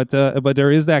 But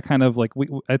there is that kind of like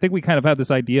I think we kind of had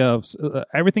this idea of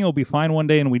everything will be fine one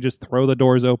day, and we just throw the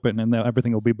doors open, and then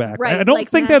everything will be back. Right, I don't like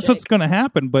think that's magic. what's going to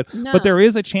happen, but No. but there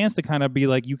is a chance to kind of be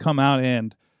like, you come out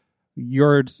and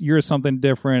you're something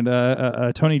different.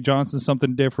 Tony Johnson's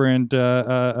something different.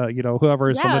 Whoever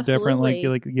is Yeah, something different.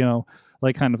 absolutely.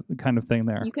 Like kind of thing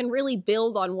there. You can really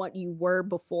build on what you were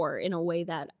before in a way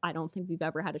that I don't think we've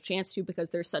ever had a chance to, because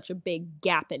there's such a big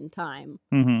gap in time.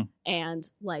 Mm-hmm. And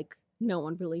like no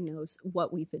one really knows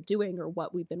what we've been doing or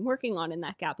what we've been working on in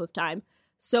that gap of time.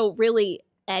 So really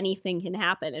anything can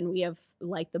happen, and we have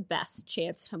like the best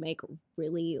chance to make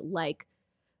really like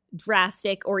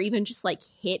drastic or even just like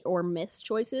hit or miss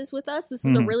choices with us. This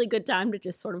is a Mhm. really good time to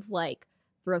just sort of like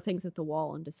throw things at the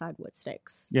wall and decide what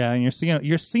sticks. Yeah, and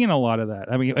you're seeing a lot of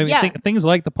that. I mean, Yeah. things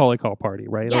like the polycall party,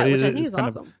 right? Yeah, which I It's think is kind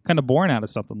awesome. kind of born out of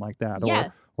something like that, Yeah.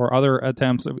 or other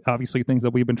attempts. Obviously, things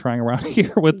that we've been trying around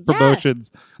here with promotions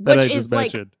that Which I just is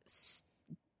like mentioned.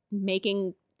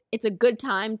 making it's a good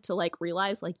time to like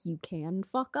realize like you can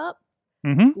fuck up,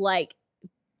 Mm-hmm. like,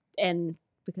 and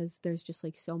because there's just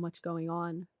like so much going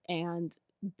on and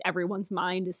everyone's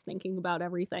mind is thinking about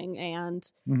everything, and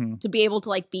Mm-hmm. to be able to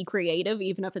like be creative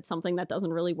even if it's something that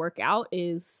doesn't really work out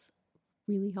is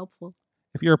really helpful.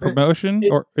 If you're a promotion, It-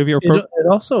 or if you're It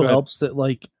Go also ahead. helps that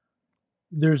like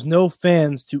there's no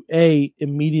fans to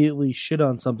immediately shit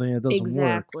on something that doesn't work,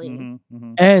 Exactly.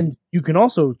 Mm-hmm. and you can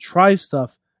also try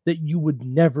stuff that you would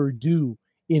never do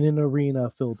in an arena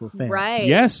filled with fans. Right.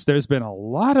 Yes, there's been a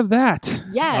lot of that.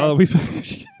 Yeah. We've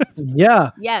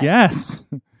Yeah, Yeah. yes.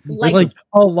 like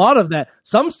a lot of that.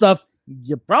 Some stuff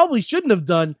you probably shouldn't have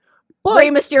done, but Rey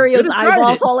Mysterio's could've tried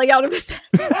eyeball it. falling out of his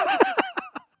head.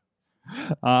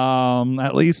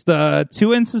 At least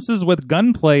 2 instances with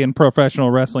gunplay in professional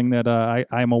wrestling that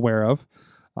I'm aware of.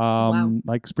 Wow.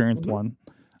 I experienced one.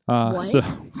 What? So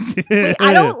Wait,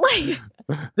 I don't like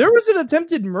There was an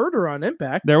attempted murder on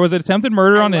Impact. there was an attempted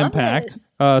murder I on love Impact.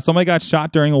 this. Somebody got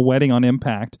shot during a wedding on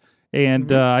Impact, and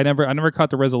Mhm. I never caught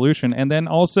the resolution. And then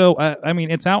also, I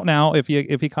mean, it's out now. If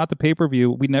you caught the pay per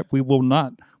view, we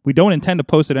don't intend to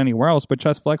post it anywhere else. But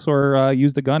Chess Flexor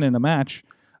used a gun in a match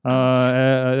at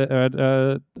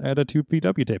a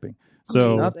 2PW taping.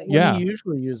 So Not the one yeah, he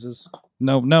usually uses.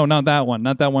 no, not that one.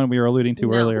 Not that one we were alluding to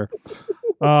No. earlier.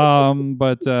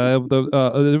 But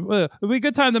it'll be a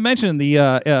good time to mention the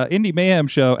Indie Mayhem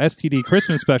Show STD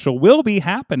Christmas Special will be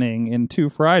happening in 2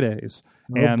 Fridays,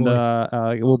 Oh, and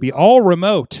boy. it will be all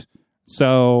remote.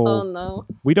 So Oh no.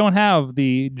 we don't have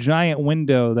the giant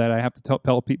window that I have to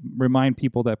remind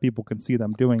people that people can see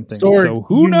them doing things. Sorg, so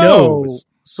who you knows?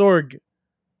 Sorg,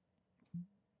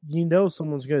 you know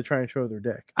someone's going to try and show their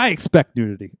dick. I expect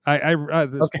nudity. I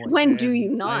at this Okay. point, When and- do you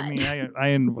not? I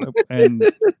mean,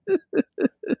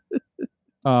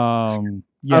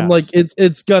 yes. I'm like,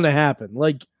 it's gonna happen.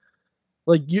 Like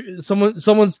you're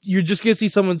just gonna see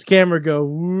someone's camera go,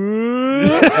 and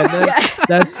then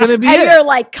that's gonna be And it. you're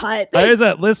like, cut. There's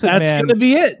that. Listen, That's man. gonna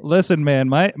be it. Listen, man.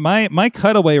 My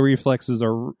cutaway reflexes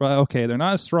are okay. They're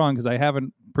not as strong because I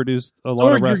haven't produced a lot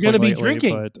Sorg, of you're wrestling gonna be lately,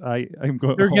 drinking. But I'm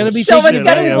going. You're gonna be Someone's shit,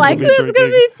 gonna I be am like, gonna this is gonna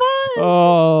be fun.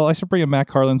 Oh, I should bring a Matt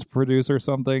Carlin's produce or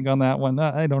something on that one.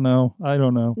 I don't know.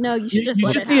 No, you should You just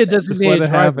let just it need a happen. Just let designated it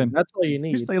driver. happen. That's all you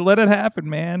need. Just say, let it happen,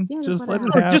 man. Yeah, just let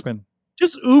it happen. Just- happen.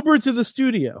 Just Uber to the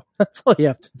studio. That's all you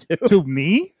have to do. To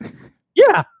me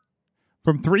Yeah.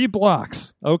 from 3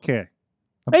 blocks. Okay,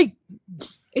 Hey,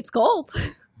 It's cold.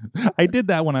 I did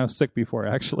that when I was sick before,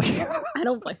 actually. I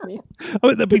don't blame you.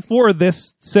 Before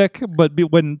this sick, but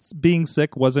when being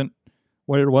sick wasn't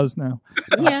what it was now.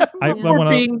 Yeah. I yeah.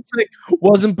 wanna- being sick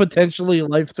wasn't potentially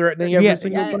life threatening every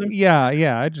single yeah. time.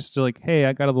 Yeah. I just like, hey,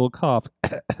 I got a little cough.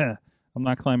 I'm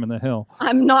not climbing the hill.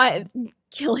 I'm not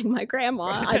killing my grandma.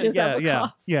 I just have a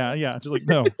cough. Yeah. Just like,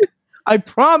 no. I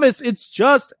promise it's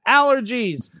just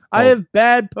allergies. I Oh. have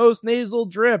bad post-nasal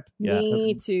drip. Yeah.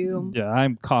 Me too. Yeah,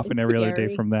 I'm coughing It's every other day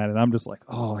scary. from that, and I'm just like,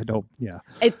 oh, I don't. Yeah.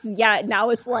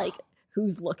 Now it's like,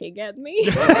 who's looking at me?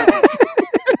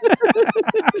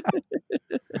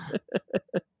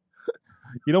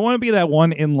 You don't want to be that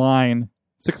one in line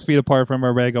 6 feet apart from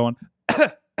everybody going,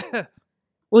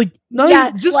 Like, not Yeah,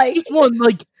 even- just like- just one,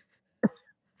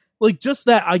 like just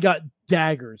that. I got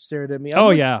daggers stared at me. I'm oh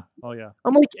like, yeah.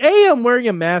 I'm like, hey, I'm wearing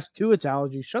a mask too. It's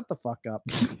allergy. Shut the fuck up.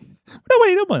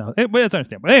 No, that's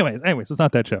understandable. Anyways, it's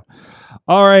not that show.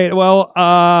 All right. Well,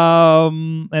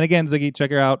 and again, Ziggy,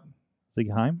 check her out.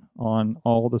 Ziggy Heim on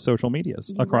all the social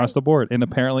medias You're across right. the board. And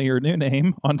apparently your new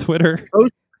name on Twitter.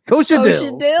 Kosher Kosher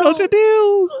Dills. Dills. Kosher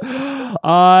Deals.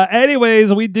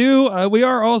 Anyways, we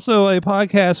are also a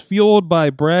podcast fueled by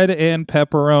bread and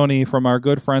pepperoni from our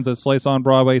good friends at Slice on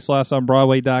Broadway,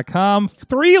 sliceonbroadway.com.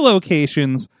 3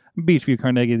 locations. Beachview,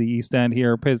 Carnegie, the East End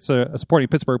here, supporting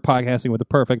Pittsburgh podcasting with the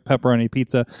perfect pepperoni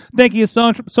pizza. Thank you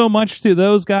so much to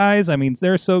those guys. I mean,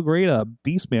 they're so great.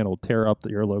 Beastman will tear up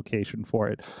your location for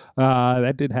it.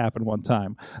 That did happen one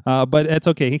time, but it's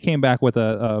okay. He came back with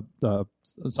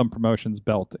some promotions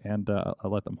belt, and I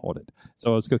let them hold it,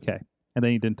 so it was okay. And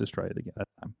then he didn't destroy it again that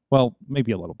time. Well,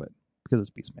 maybe a little bit because it's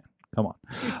Beastman. Come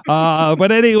on.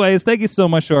 But anyways, thank you so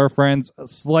much to our friends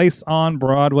Slice on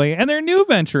Broadway and their new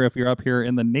venture if you're up here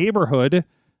in the neighborhood.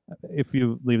 If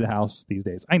you leave the house these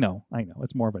days. I know.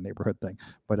 It's more of a neighborhood thing.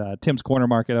 But Tim's Corner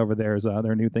Market over there is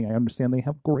their new thing. I understand they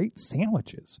have great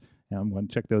sandwiches. And I'm going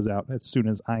to check those out as soon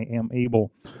as I am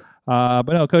able. But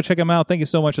no, go check them out. Thank you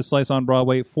so much to Slice on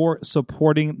Broadway for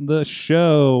supporting the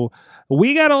show.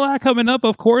 We got a lot coming up,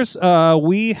 of course.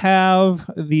 We have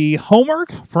the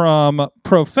homework from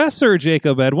Professor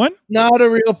Jacob Edwin. Not a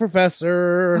real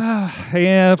professor.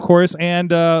 Yeah, of course. And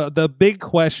the big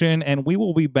question, and we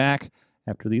will be back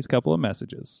after these couple of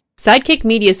messages. Sidekick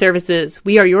Media Services.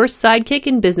 We are your sidekick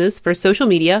in business for social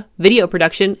media, video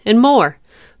production, and more.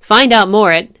 Find out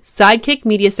more at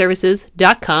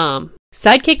sidekickmediaservices.com.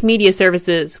 Sidekick Media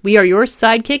Services. We are your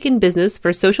sidekick in business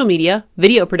for social media,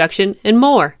 video production, and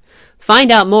more.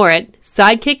 Find out more at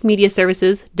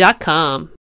sidekickmediaservices.com.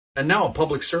 And now a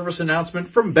public service announcement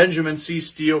from Benjamin C.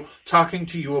 Steele talking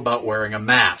to you about wearing a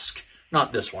mask.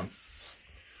 Not this one,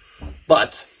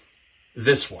 but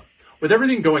this one. With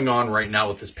everything going on right now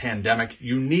with this pandemic,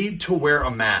 you need to wear a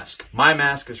mask. My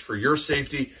mask is for your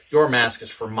safety. Your mask is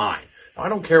for mine. Now, I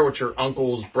don't care what your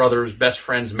uncles, brothers, best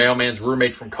friends, mailman's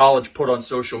roommate from college put on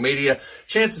social media.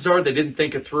 Chances are they didn't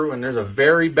think it through, and there's a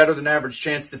very better than average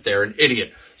chance that they're an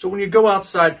idiot. So when you go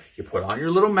outside, you put on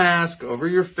your little mask over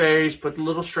your face, put the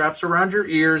little straps around your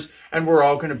ears, and we're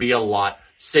all going to be a lot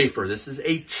safer. This is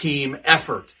a team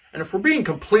effort. And if we're being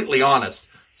completely honest,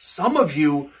 some of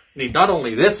you need not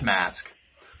only this mask,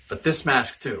 but this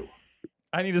mask too.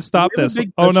 I need to stop this.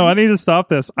 Oh no, I need to stop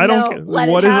this. I No, don't. let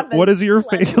it What is? happen. What is your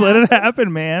Let face? it Let it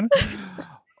happen, man.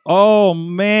 Oh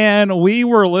man, we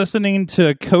were listening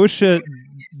to Kosha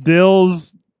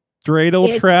Dill's dreidel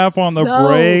It's trap on the so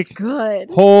break. good.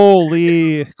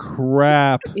 Holy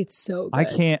crap! It's so good. I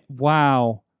can't.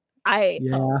 Wow. Oh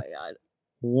Yeah. my god.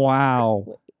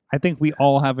 Wow. I think we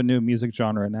all have a new music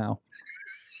genre now.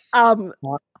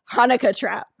 Hanukkah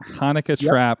trap. Hanukkah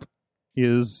trap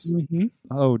is. Mm-hmm.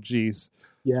 Oh geez.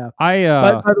 Yeah. I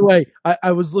By the way,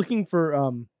 I was looking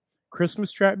for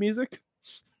Christmas trap music.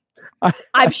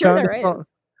 I'm sure found there a song- is.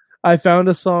 I found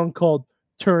a song called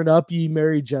 "Turn Up, Ye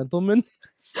Merry Gentlemen."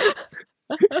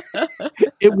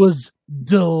 It was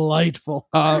delightful.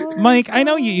 Mike, I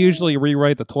know you usually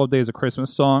rewrite the 12 Days of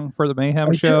Christmas song for the Mayhem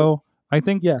I do. show. I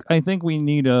think Yeah. we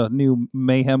need a new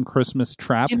Mayhem Christmas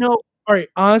trap. You know, all right,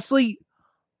 honestly,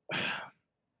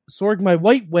 Sorg, my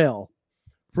white whale,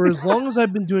 for as long as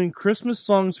I've been doing Christmas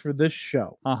songs for this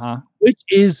show, which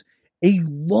is a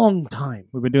long time,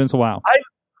 We've been doing this a while.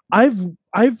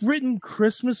 I've written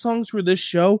Christmas songs for this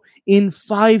show in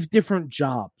 5 different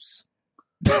jobs.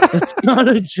 That's not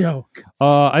a joke.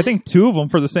 I think 2 of them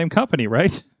for the same company,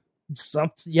 right?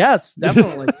 Yes,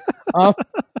 definitely.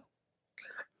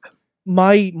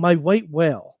 My white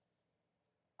whale.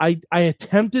 I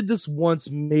attempted this once,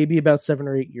 maybe about 7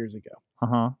 or 8 years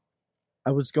ago.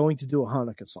 I was going to do a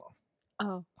Hanukkah song.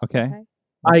 Oh. Okay.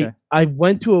 Okay. I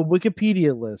went to a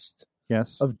Wikipedia list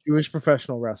Yes. of Jewish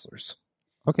professional wrestlers.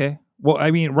 Okay. Well,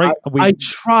 I mean, right. I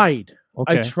tried.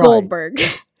 Okay. I tried. Goldberg.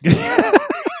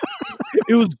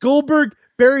 It was Goldberg,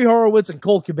 Barry Horowitz, and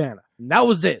Colt Cabana. And that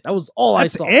was it. That was all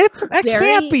That's I saw. it? That Very-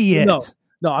 can't be it.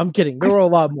 No, I'm kidding. There were a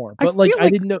lot more, I but like feel I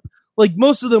like- didn't know. Like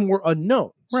most of them were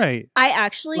unknowns. Right. I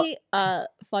actually,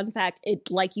 fun fact, it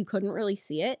like you couldn't really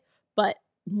see it, but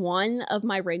one of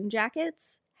my ring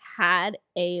jackets had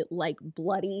a like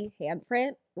bloody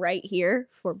handprint right here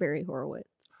for Barry Horowitz.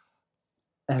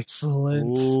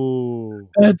 Excellent. Ooh.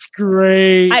 That's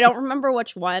great. I don't remember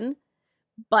which one,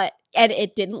 but and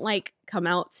it didn't like come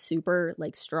out super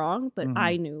like strong, but Mhm.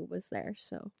 I knew it was there.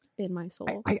 So in my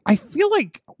soul, I feel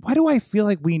like, why do I feel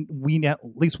like we know, at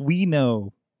least we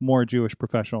know more Jewish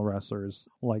professional wrestlers?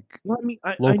 Like, Well, I mean,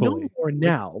 I know locally. more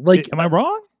now. Like, am I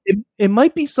wrong? it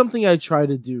might be something I try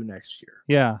to do next year.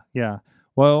 Yeah.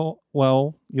 Well,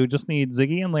 you just need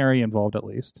Ziggy and Larry involved at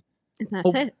least. and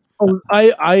that's it. Oh,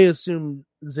 I assume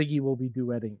Ziggy will be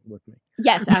duetting with me.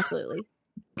 Yes, absolutely.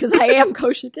 because I am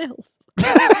Kosha Dills.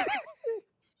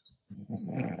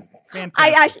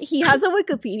 Fantastic. He has a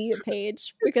Wikipedia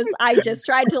page because I just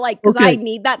tried to because I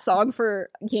need that song for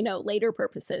later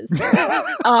purposes.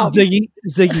 Ziggy,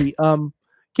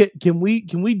 can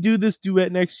we do this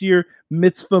duet next year?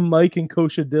 Mitzvah Mike and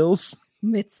Kosha Dills.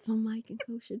 Mitzvah Mike and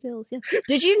Kosha Dills. Yeah.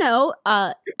 Did you know?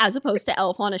 As opposed to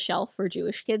Elf on a Shelf for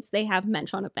Jewish kids, they have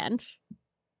Mensch on a Bench.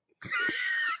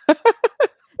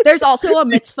 There's also a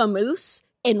Mitzvah Moose,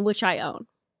 in which I own.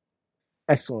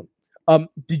 Excellent.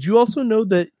 Did you also know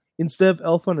that instead of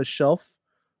Elf on a Shelf,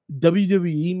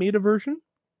 WWE made a version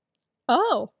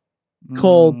called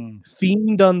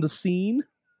Fiend on the Scene?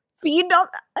 Fiend on.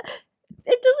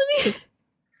 It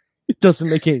doesn't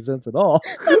make any sense at all.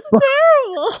 That's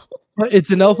terrible. But it's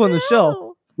an Elf on the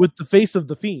Shelf with the face of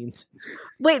the Fiend.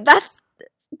 Wait, that's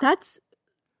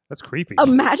creepy.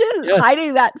 Imagine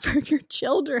hiding that for your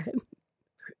children.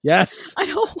 Yes. I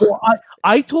don't. Well,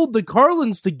 I told the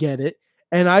Carlins to get it,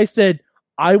 and I said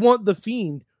I want the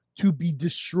Fiend to be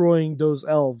destroying those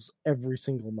elves every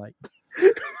single night.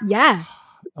 Yeah.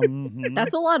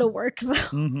 That's a lot of work, though.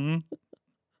 Mm-hmm.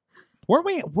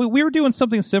 Weren't we were doing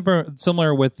something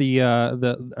similar with the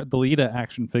Lita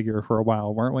action figure for a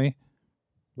while, weren't we?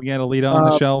 We had a Lita on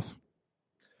the shelf.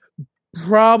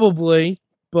 Probably,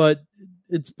 but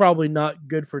it's probably not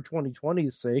good for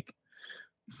 2020's sake.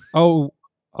 Oh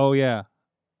yeah.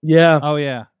 Yeah. Oh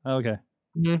yeah. Okay.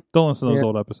 Mm-hmm. Don't listen to those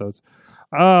old episodes.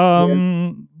 But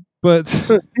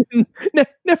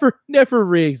never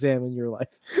re-examine your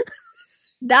life.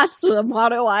 That's the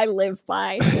motto I live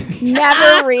by.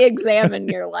 Never re-examine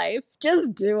your life.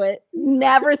 Just do it.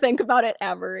 Never think about it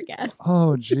ever again.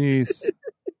 Oh, jeez.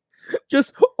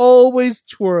 Just always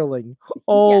twirling.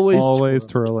 Always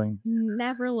twirling.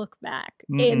 Never look back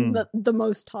in the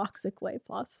most toxic way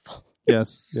possible.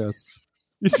 Yes.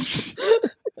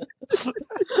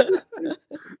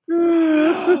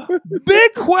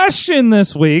 Big question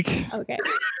this week. Okay.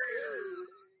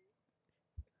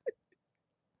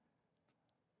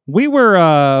 We were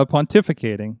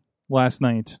pontificating last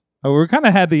night. We kind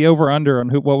of had the over-under on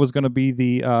what was going to be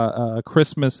the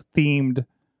Christmas-themed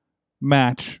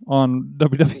match on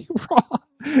WWE Raw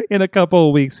in a couple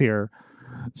of weeks here.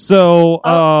 So,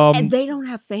 and they don't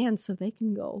have fans, so they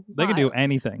can go. They can do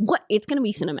anything. What? It's going to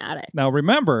be cinematic. Now,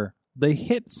 remember, they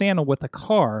hit Santa with a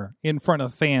car in front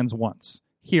of fans once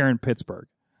here in Pittsburgh.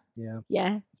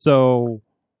 Yeah. So,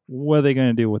 what are they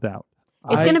going to do without?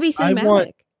 It's going to be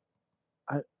cinematic.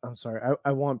 I'm sorry.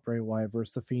 I want Bray Wyatt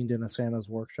versus The Fiend in a Santa's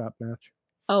Workshop match.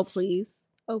 Oh, please.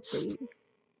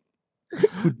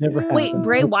 Never Wait,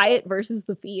 Bray Wyatt versus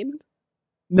The Fiend?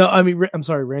 No, I mean, I'm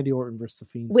sorry, Randy Orton versus The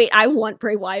Fiend. Wait, I want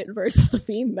Bray Wyatt versus The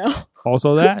Fiend, though.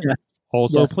 Also that? Yes.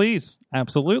 Also, Yes. Please.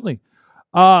 Absolutely.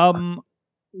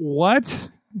 What?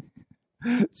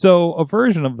 So, a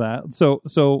version of that. So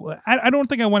I don't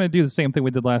think I want to do the same thing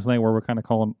we did last night where we're kind of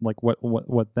calling like what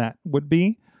that would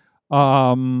be.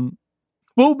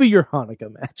 What will be your Hanukkah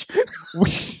match?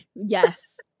 Yes.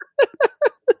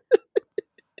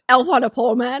 Elf on a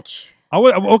pole match.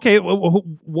 Okay,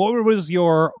 what was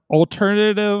your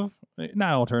alternative?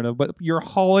 Not alternative, but your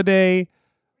holiday.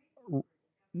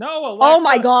 No, Alexa. Oh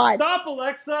my God! Stop,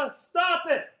 Alexa! Stop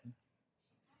it!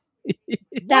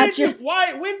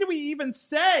 When do we even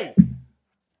say?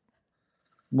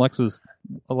 Alexa's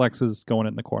going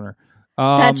in the corner.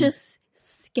 That just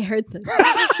scared the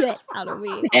shit out of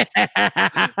me.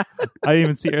 I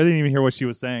didn't even hear what she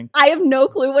was saying. I have no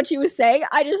clue what she was saying.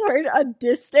 I just heard a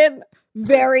distant,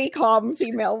 very calm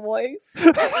female voice.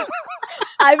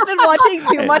 I've been watching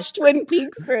too much Twin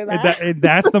Peaks for that.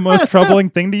 That's the most troubling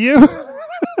thing to you?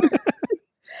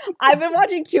 I've been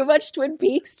watching too much Twin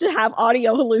Peaks to have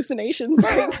audio hallucinations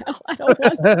right now. I don't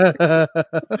want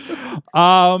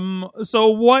to. So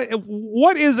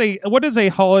what is a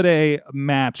holiday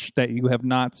match that you have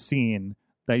not seen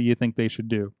that you think they should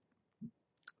do?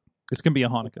 This can be a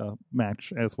Hanukkah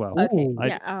match as well. Okay. Ooh.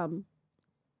 Yeah.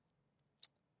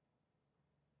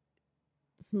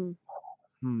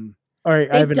 All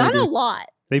right, They've done a lot.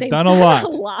 They've done a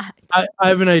lot. I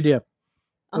have an idea.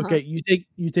 Uh-huh. Okay,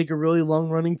 you take a really long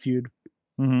running feud.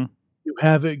 Mm-hmm. You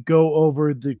have it go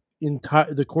over the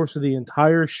course of the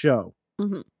entire show.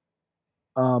 Mm-hmm.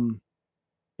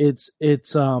 It's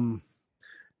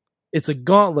a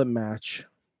gauntlet match.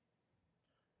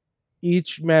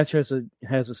 Each match has a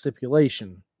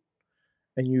stipulation,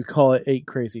 and you call it 8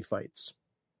 crazy fights.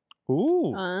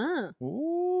 Ooh.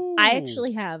 Ooh. I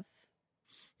actually have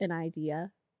an idea.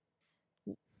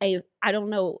 I don't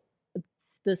know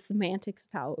the semantics of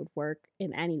how it would work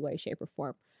in any way, shape, or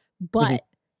form, but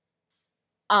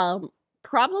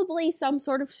probably some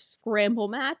sort of scramble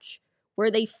match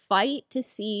where they fight to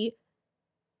see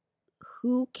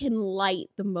who can light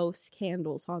the most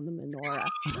candles on the menorah.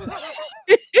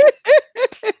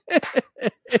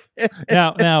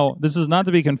 Now, this is not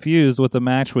to be confused with the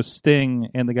match with Sting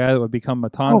and the guy that would become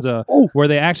Matanza, where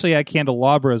they actually had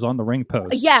candelabras on the ring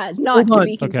post. Yeah, not to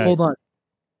be confused. Okay. Hold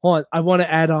on. I want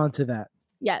to add on to that.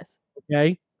 Yes.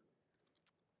 Okay.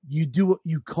 You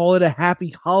call it a happy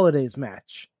holidays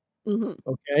match. Mm-hmm.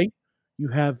 Okay. You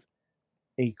have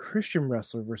a Christian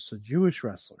wrestler versus a Jewish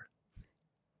wrestler.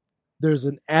 There's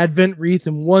an Advent wreath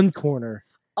in one corner.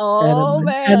 Oh,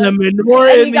 man. And a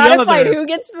menorah And in you the gotta other. fight who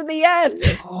gets to the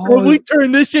end. Well, we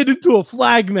turn this shit into a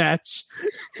flag match.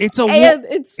 It's a And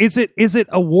is it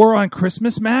a War on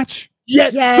Christmas match?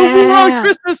 Yes. Yeah. The War on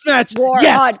Christmas match. War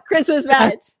yes. on Christmas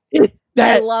match.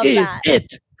 That I love is that.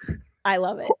 it. I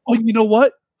love it. Oh, you know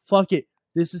what? Fuck it.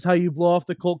 This is how you blow off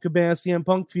the Colt Cabana CM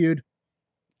Punk feud.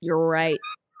 You're right.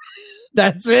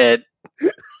 That's it.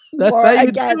 That's War how you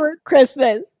against do it.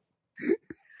 Christmas.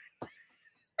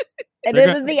 And They're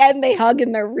then in the end, they hug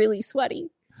and they're really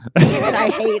sweaty. And I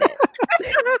hate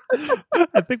it.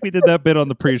 I think we did that bit on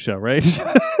the pre-show, right?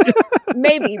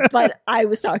 Maybe, but I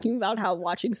was talking about how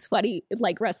watching sweaty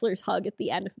like wrestlers hug at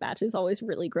the end of matches always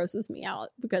really grosses me out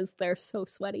because they're so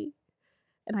sweaty.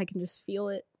 And I can just feel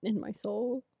it in my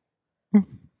soul. I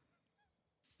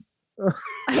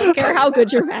don't care how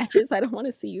good your match is. I don't want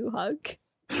to see you hug.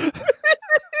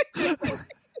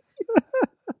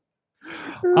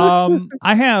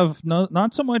 I have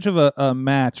not so much of a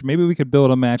match. Maybe we could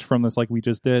build a match from this like we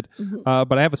just did. Mm-hmm.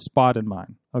 But I have a spot in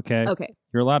mind. Okay. Okay.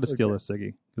 You're allowed to steal this,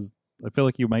 Siggy, because I feel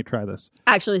like you might try this.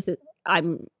 Actually,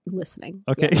 I'm listening.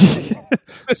 Okay. Yeah.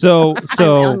 so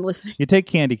I'm listening. you take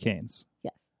candy canes.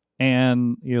 Yes.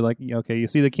 And you're like, okay, you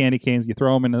see the candy canes, you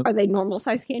throw them in. Are they normal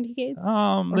size candy canes?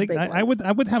 Like, big I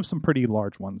would have some pretty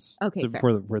large ones. Okay,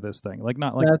 for this thing, like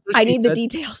not like. I need the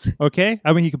details. Okay,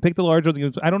 I mean you can pick the large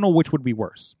one. I don't know which would be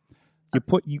worse. You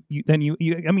put you I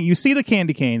mean you see the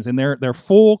candy canes and they're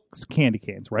full candy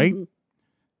canes, right? Mm-hmm.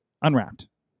 Unwrapped.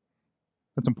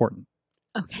 That's important.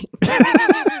 Okay.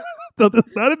 So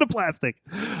not in the plastic.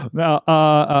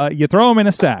 Now, you throw them in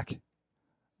a sack.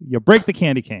 You break the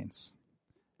candy canes,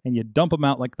 and you dump them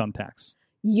out like thumbtacks.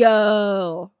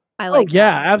 Yo, I like. Oh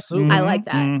yeah, absolutely. I like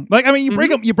that. Mm-hmm. Like I mean,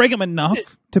 you break them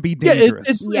enough to be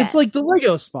dangerous. It's like the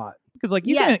Lego spot. Because like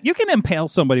you can impale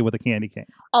somebody with a candy cane.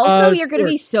 Also, you're going to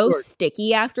be so sure.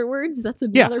 sticky afterwards. That's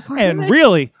another part and of it.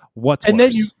 really, what's And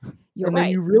worse? then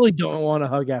Right. you really don't want to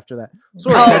hug after that.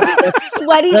 Oh,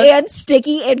 sweaty and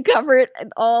sticky and covered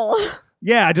and all.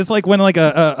 Yeah, just like when like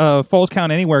a Falls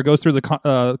Count Anywhere goes through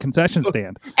the concession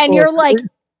stand. And you're like,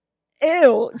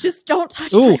 ew, just don't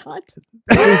touch my hot.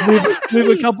 we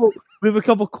have a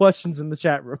couple questions in the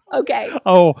chat room. Okay.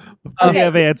 Oh, we Okay.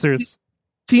 have answers.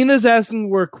 Tina's asking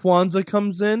where Kwanzaa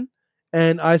comes in,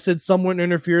 and I said someone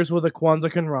interferes with a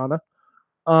Kwanzaa Kanrana.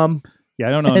 Yeah,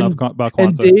 I don't know enough about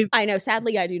And Kwanzaa. Dave, I know,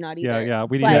 sadly, I do not either. Yeah,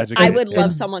 we need But educate. I would love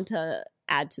And- someone to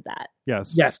add to that,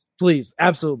 Yes, please,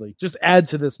 absolutely, just add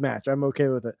to this match. I'm okay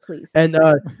with it. please. And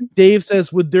Dave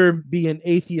says, would there be an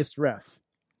atheist ref?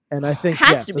 And I think Has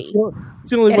yes. to be. It's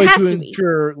the only It way has to to be.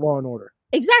 ensure law and order.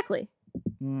 Exactly.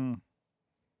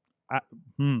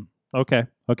 Okay.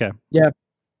 Yeah.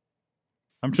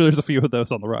 I'm sure there's a few of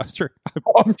those on the roster.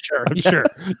 I'm sure. I'm sure.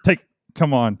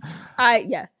 Come on.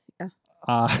 Yeah.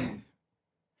 Was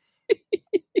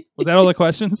that all the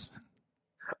questions?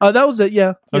 That was it.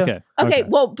 Yeah. Okay. Okay,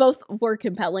 well, both were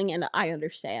compelling, and I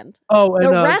understand. Oh, and The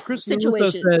ref Chris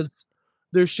situation. Naruto says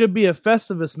there should be a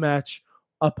Festivus match,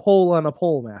 a pole on a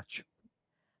pole match.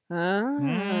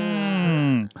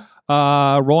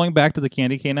 Rolling back to the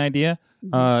candy cane idea,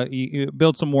 you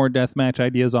build some more deathmatch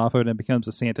ideas off of it, and it becomes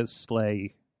a Santa's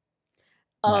sleigh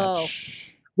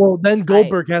match. Well, then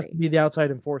Goldberg has agree. to be the outside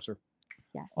enforcer.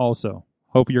 Yes. Also,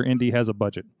 hope your indie has a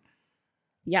budget.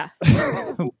 Yeah.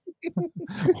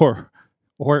 or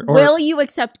Will you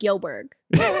accept Gilbert?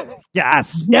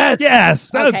 yes.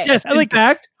 Yes. Okay. Yes. I like In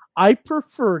fact, I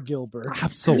prefer Gilbert.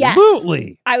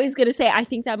 absolutely. I was going to say, I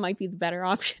think that might be the better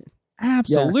option.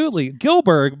 Absolutely.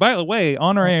 Gilbert, by the way,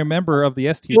 honorary member of the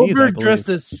STDs, I Gilbert believe. dressed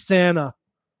as Santa.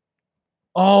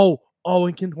 Oh,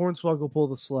 and can Hornswoggle pull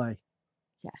the sleigh?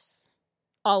 Yes.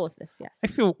 All of this, yes.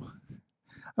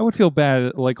 I would feel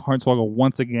bad like Hornswoggle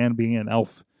once again being an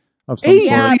elf of some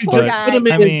Yeah, sort. poor But, guy.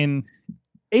 I mean,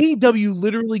 AEW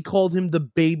literally called him the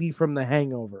baby from The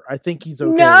Hangover. I think he's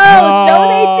okay. No,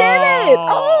 they didn't.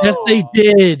 Oh, Yes, they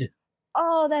did.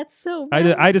 Oh, that's so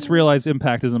I just bad. realized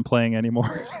Impact isn't playing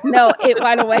anymore. No, it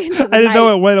went away into the I didn't night.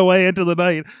 know it went away into the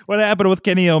night. What happened with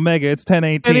Kenny Omega? It's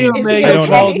 10:18. Kenny Is he Omega okay?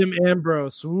 called him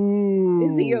Ambrose. Ooh.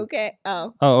 Is he okay?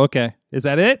 Oh. Oh, okay. Is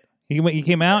that it? He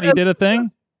came out. He did a thing.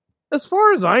 As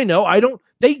far as I know, I don't.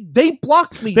 They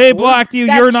blocked me. They George. blocked you.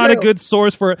 That's You're not a true. good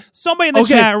source for it. Somebody in the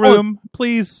Okay, chat room,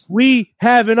 please. We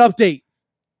have an update.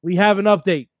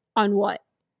 On what?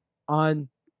 On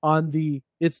the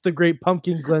It's the Great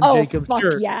Pumpkin Glenn Oh, Jacobs fuck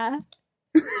shirt. yeah.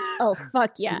 Oh,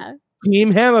 fuck yeah.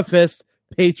 Team Hammerfist,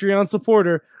 Patreon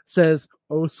supporter, says,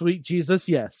 "Oh sweet Jesus,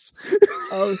 yes."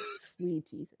 Oh, sweet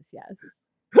Jesus, yes.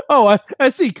 Oh, I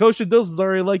see. Kosha Dills has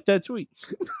already liked that tweet.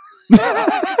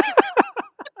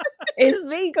 It's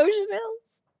me, Kosha Bill.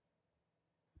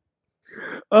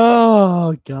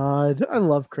 Oh God, I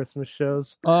love Christmas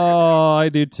shows. Oh, I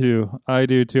do too.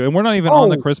 And we're not even on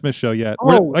the Oh. Christmas show yet.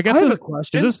 Oh, I guess have this- a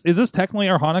question. is this technically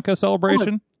our Hanukkah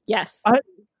celebration? Yes.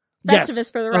 Yes.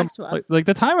 Festivus for the rest of us. Like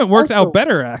the timing worked Also- out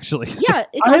better actually. Yeah,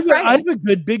 it's I on have, Friday. I have a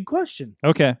good big question.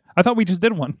 Okay. I thought we just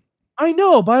did one. I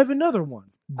know, but I have another one.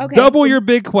 Okay. Double your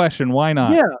big question. Why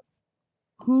not? Yeah.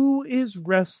 Who is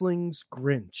wrestling's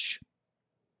Grinch?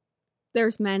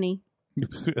 There's many. Like,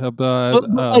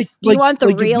 Do you want the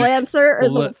real you- answer or the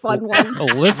Li- fun one?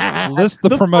 list the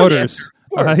The fun promoters.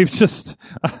 answer,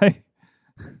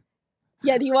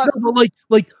 Yeah, do you want... No, but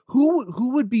like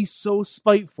who would be so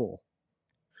spiteful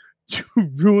to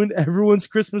ruin everyone's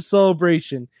Christmas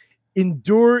celebration,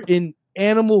 endure in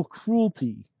animal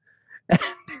cruelty?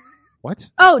 what?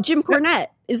 Oh, Jim Cornette.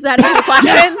 Is that even a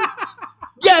question?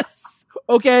 Yes.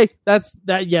 Okay, that's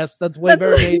yes, that's way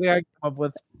better than anything I can come up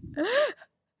with.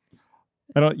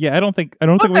 I don't think What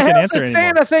we the can hell's answer the anymore.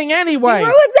 Santa thing He anyway?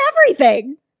 ruins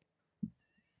everything.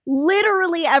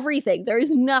 Literally everything. There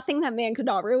is nothing that man could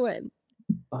not ruin.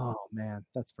 Oh man,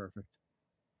 that's perfect.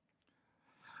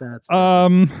 That's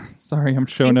perfect. Sorry, I'm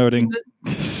show noting.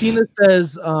 Tina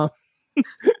says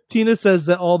Tina says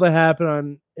that all that happened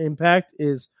on Impact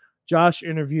is Josh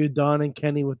interviewed Don and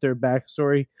Kenny with their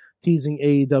backstory, teasing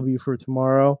AEW for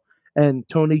tomorrow, and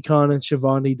Tony Khan and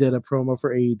Shivani did a promo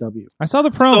for AEW. I saw the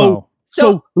promo.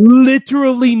 So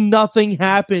literally nothing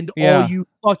happened. Yeah. All you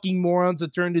fucking morons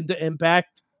that turned into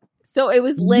Impact. So it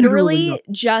was Literally literally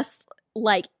nothing. just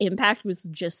like Impact was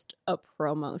just a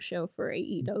promo show for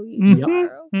AEW Mhm.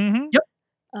 tomorrow. Mm-hmm.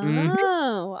 Mhm.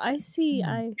 Oh, I see.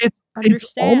 I It's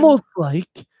understand. almost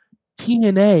like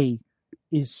TNA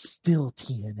is still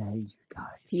TNA, you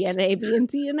guys. TNA being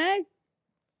TNA.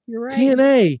 You're right.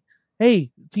 TNA.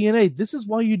 Hey, TNA, this is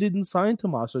why you didn't sign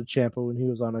Tommaso Ciampa when he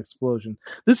was on Explosion.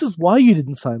 This is why you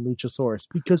didn't sign Luchasaurus,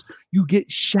 because you get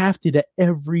shafted at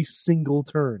every single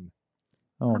turn.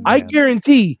 Oh, man. I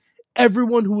guarantee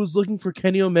everyone who was looking for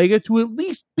Kenny Omega to at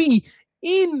least be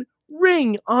in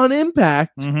ring on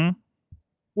Impact Mhm.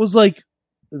 was like,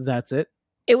 that's it.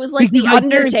 It was like Because the I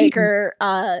guarantee Undertaker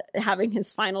having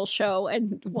his final show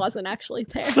and wasn't actually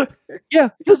there. Yeah,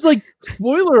 because like,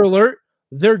 spoiler alert,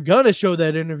 they're gonna show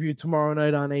that interview tomorrow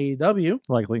night on AEW.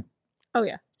 Likely. Oh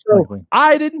yeah. So Likely.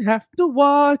 I didn't have to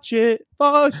watch it.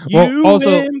 Fuck you, Well, also,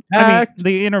 I mean, Impact.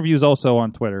 the interview's also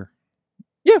on Twitter.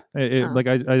 Yeah. Oh. Like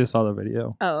I just saw the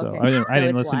video. Oh, So okay. I didn't So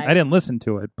it's listen. I didn't listen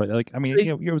to it, but like I mean, See-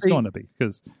 it was see- going to be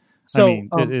because So, I mean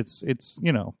it's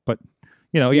but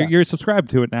you're subscribed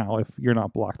to it now if you're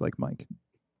not blocked like Mike.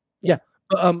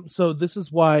 so this is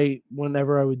why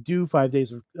whenever I would do 5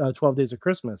 days of 12 days of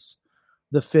Christmas,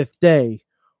 the 5th day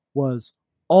was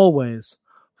always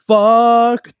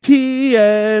fuck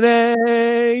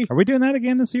TNA. Are we doing that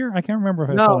again this year? I can't remember if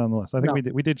I No. saw it on the list. I think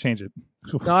No. we did change it.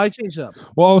 No, I changed it up.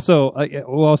 Well,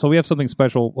 also we have something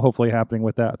special hopefully happening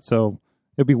with that. So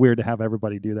it'd be weird to have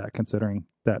everybody do that, considering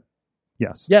that.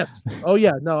 Yes. Yes. Oh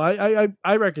yeah. No,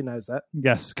 I recognize that.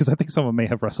 Yes, because I think someone may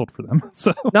have wrestled for them.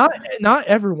 So Not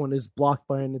everyone is blocked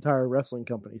by an entire wrestling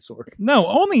company, Sorg. no,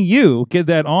 only you get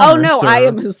that honor. Oh no, sir. I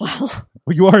am as well.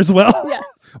 You are as well. Yeah.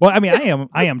 Well, I mean,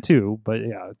 I am too. But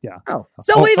yeah. Oh.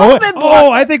 So we've all been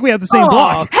blocked. I think we have the same Oh,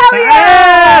 block. Hell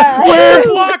yeah! We're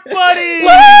block buddies.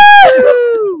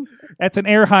 Woo! That's an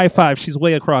air high five. She's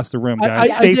way across the room, I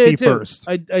guys. Safety did too. first.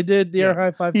 I did the air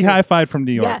high five. He too. high fived from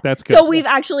New York. Yeah. That's good. So we've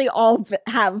actually all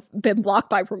have been blocked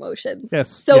by promotions. Yes.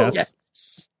 So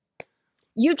yes.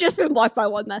 you've just been blocked by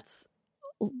one that's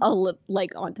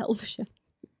like on television.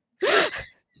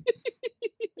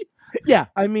 Yeah,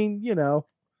 I mean,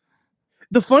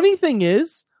 the funny thing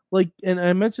is, like, and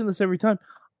I mention this every time,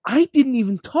 I didn't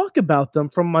even talk about them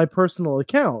from my personal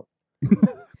account.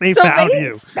 They So found they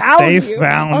you. found They you.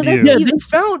 found Oh, that's you. Yeah, even- they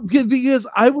found because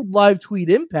I would live tweet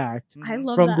Impact I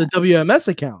love from that. the WMS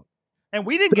account. And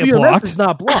we didn't get WMS blocked. is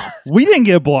not blocked. We didn't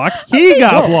get blocked. He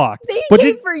got No. blocked. They But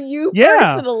came did- for you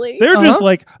Yeah. personally. They're Uh-huh. just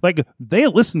like they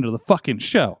listen to the fucking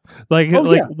show. Like Oh,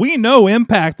 like yeah. we know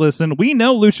Impact listen. We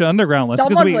know Lucha Underground listen.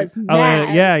 'cause Someone we, was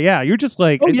mad. yeah. You're just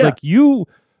like Oh, yeah. like you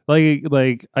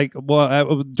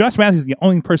Josh Matthews is the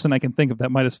only person I can think of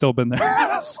that might have still been there.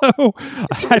 So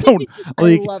I don't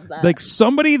like. I love that. Like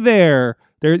somebody there,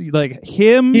 like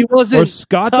him He wasn't or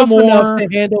Scott tough enough D'Amore to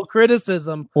handle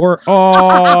criticism. or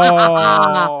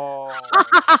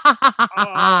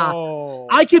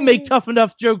I can make tough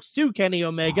enough jokes too, Kenny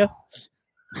Omega.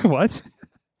 what?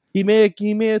 He made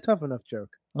a tough enough joke.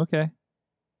 Okay,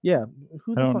 Yeah,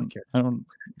 who the fuck cares? I don't.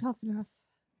 Tough enough.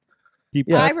 Deep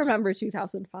Yeah, I cuts. remember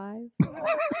 2005.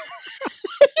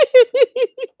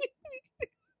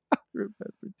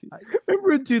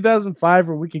 Remember in 2005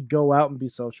 where we could go out and be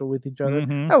social with each other?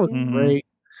 Mhm, That was mhm. great.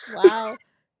 Wow.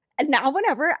 And now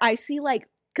whenever I see like,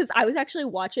 because I was actually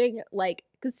watching like,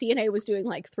 because CNA was doing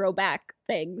like throwback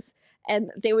things,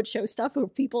 and they would show stuff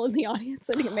of people in the audience,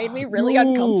 and it made me really Ooh,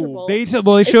 uncomfortable. They It showed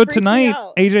freaks me tonight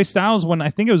out. AJ Styles when I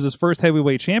think it was his first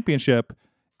heavyweight championship,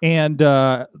 and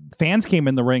fans came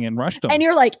in the ring and rushed him. And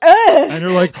you're like, ugh. And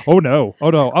you're like, oh no,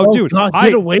 dude, God,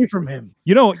 get away from him.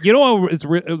 you know what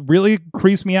it really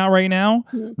creeps me out right now?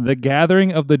 Hmm. The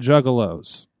Gathering of the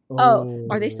Juggalos. Oh,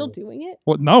 are they still doing it?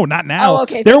 Well, no, not now. Oh,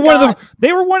 okay, They were thank one of God.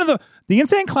 they were one of the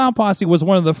Insane Clown Posse was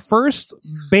one of the first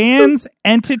bands,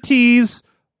 entities,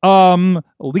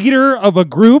 leader of a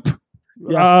group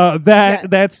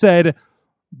that said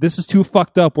this is too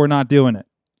fucked up. We're not doing it.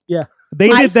 Yeah. They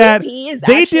did that. ICP is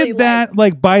They actually, did that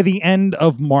like by the end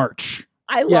of March.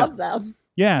 I love them.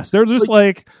 Yes, they're just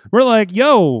like we're like,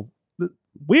 yo,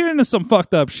 we're into some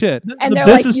fucked up shit. And they're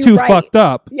This like, is "You too right." fucked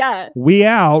up. Yeah. We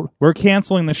out. We're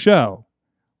canceling the show.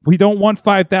 We don't want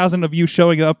 5,000 of you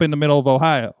showing up in the middle of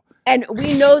Ohio. And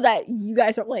we know that you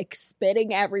guys are like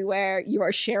spitting everywhere. You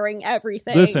are sharing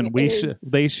everything. Listen, It is-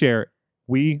 they share.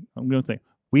 I'm going to say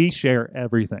we share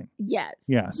everything. Yes.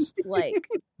 Yes, Like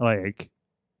like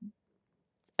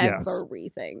yes.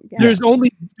 everything. Yes.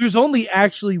 There's only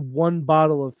actually one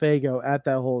bottle of Fago at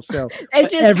that whole show.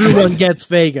 It's just Everyone gets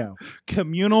Fago.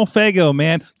 Communal Fago,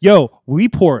 man. Yo, we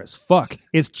pour as fuck.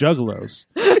 It's Juggalos.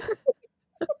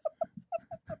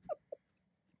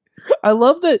 I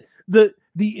love that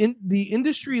the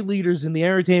industry leaders in the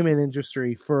entertainment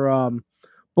industry for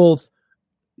both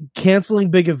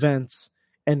canceling big events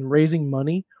and raising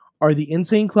money are the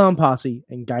Insane Clown Posse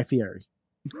and Guy Fieri.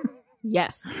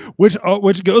 Yes. Which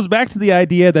goes back to the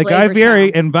idea that Guy Flavor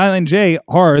Fieri Town. and Violent J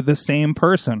are the same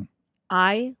person.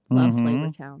 I love Mhm.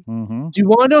 Flavortown. Mm-hmm. Do you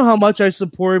want to know how much I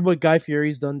supported what Guy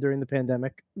Fieri's done during the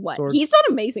pandemic? What? Sword? He's done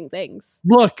amazing things.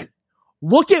 Look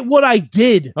at what I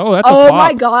did. Oh, that's a Oh pop.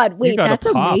 my god. Wait, You got that's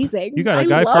a pop. amazing. You got I a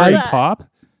Guy love Fieri that. pop.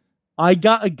 I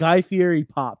got a Guy Fieri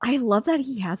pop. I love that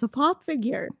he has a pop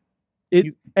figure.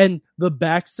 And the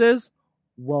back says,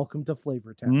 "Welcome to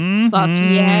Flavortown." Mhm. Fuck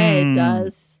yeah, it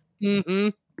does. Mm-hmm.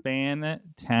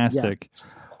 Fantastic.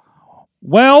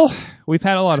 Well, we've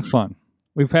had a lot of fun.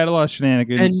 We've had a lot of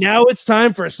shenanigans. And now it's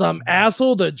time for some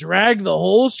asshole to drag the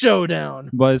whole show down.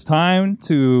 But it's time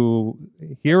to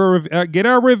get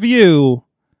our review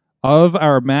of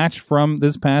our match from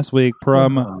this past week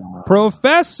from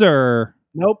Professor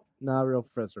Nope, not a real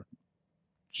professor.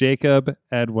 Jacob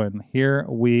Edwin. Here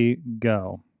we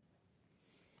go.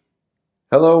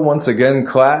 Hello once again,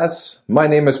 class. My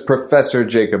name is Professor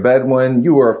Jacob Edwin.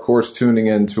 You are, of course, tuning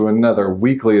in to another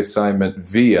weekly assignment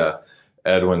via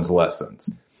Edwin's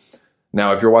Lessons.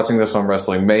 Now, if you're watching this on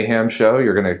Wrestling Mayhem Show,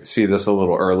 you're going to see this a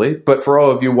little early. But for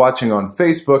all of you watching on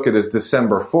Facebook, it is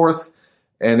December 4th,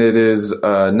 and it is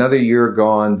another year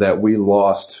gone that we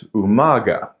lost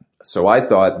Umaga. So I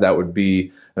thought that would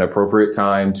be an appropriate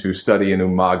time to study an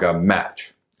Umaga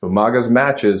match. Umaga's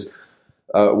matches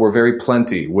were very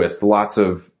plenty, with lots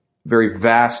of very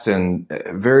vast and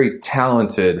very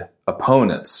talented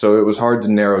opponents. So it was hard to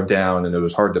narrow down, and it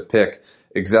was hard to pick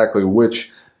exactly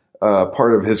which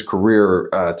part of his career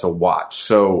to watch.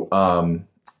 So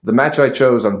the match I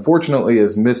chose, unfortunately,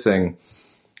 is missing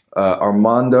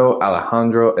Armando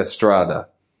Alejandro Estrada.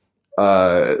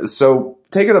 So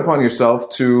take it upon yourself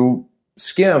to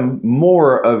skim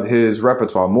more of his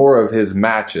repertoire, more of his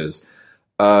matches,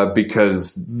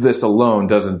 because this alone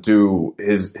doesn't do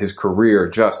his career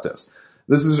justice.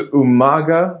 This is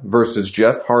Umaga versus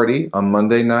Jeff Hardy on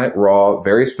Monday Night Raw.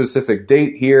 Very specific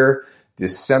date here,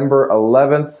 December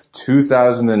 11th,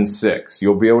 2006.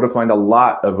 You'll be able to find a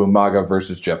lot of Umaga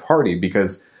versus Jeff Hardy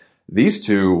because these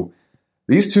two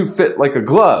fit like a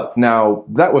glove. Now,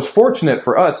 that was fortunate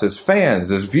for us as fans,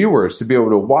 as viewers, to be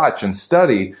able to watch and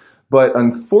study. But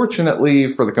unfortunately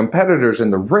for the competitors in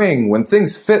the ring, when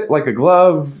things fit like a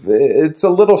glove, it's a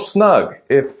little snug,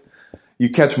 if you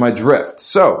catch my drift.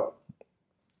 So,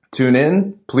 tune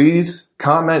in, please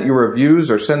comment your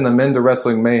reviews or send them into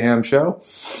Wrestling Mayhem Show.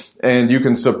 And you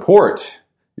can support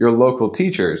your local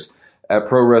teachers at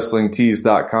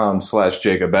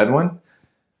prowrestlingtees.com/Jacob Edwin.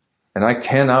 And I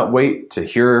cannot wait to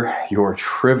hear your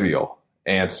trivial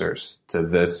answers to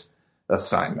this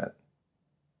assignment.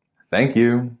 Thank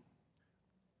you.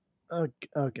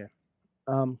 Okay.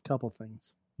 Couple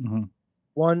things. Mhm.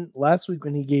 One, last week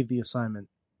when he gave the assignment,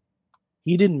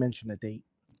 he didn't mention a date.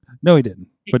 No, he didn't.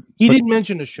 But He didn't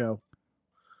mention a show.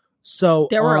 So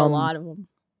There were a lot of them.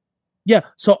 Yeah,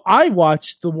 so I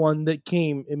watched the one that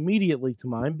came immediately to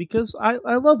mind because I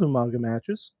love Umaga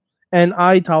matches and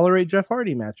I tolerate Jeff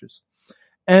Hardy matches.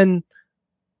 And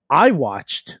I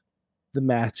watched the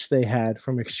match they had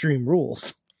from Extreme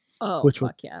Rules, Oh, which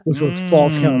fuck yeah. which was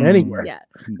Falls Count Anywhere. Yeah.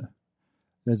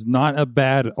 It's not a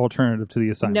bad alternative to the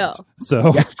assignment. No.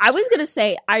 So Yes. I was gonna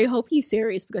say, I hope he's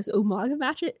serious because Umaga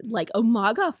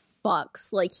Umaga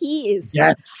fucks. Like, he is.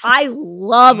 Yes. I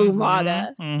love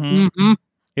Umaga. Mhm. Mhm.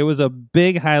 It was a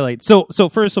big highlight. So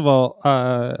first of all,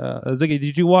 Ziggy,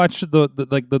 did you watch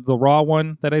the Raw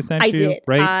one that I sent I you? did.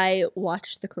 Right. I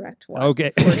watched the correct one.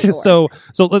 Okay, for sure.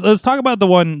 so let's talk about the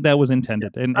one that was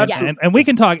intended, and Yes. and we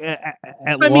can talk at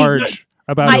mean, large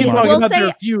about I We can Umaga. talk will about say-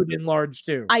 their feud in large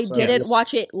too. I So, didn't yes.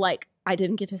 watch it, I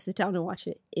didn't get to sit down and watch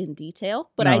it in detail,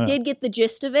 but No, I no. did get the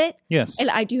gist of it, Yes. and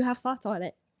I do have thoughts on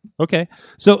it. Okay.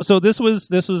 So this was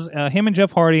him and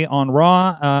Jeff Hardy on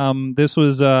Raw. This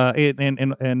was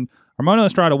and Ramona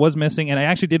Estrada was missing, and I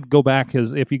actually did go back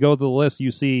because if you go to the list, you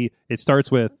see it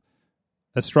starts with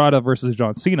Estrada versus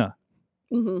John Cena.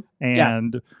 Hmm.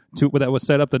 And that was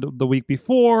set up the week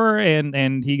before,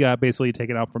 and he got basically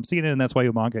taken out from Cena, and that's why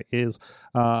Umaga is.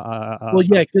 Well,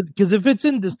 yeah, because if it's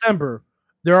in December,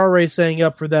 they're already setting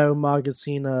up for that Umaga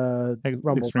Cena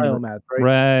Rumble Extreme title Ru- match,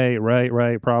 right?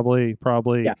 Right. Probably.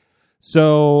 Yeah.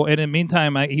 So, and in the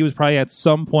meantime, he was probably at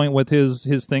some point with his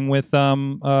thing with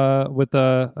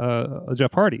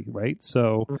Jeff Hardy, right?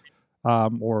 So,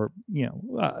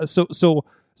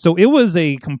 so it was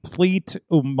a complete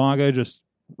Umaga just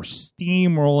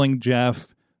steamrolling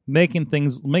Jeff,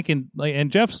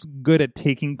 and Jeff's good at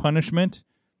taking punishment.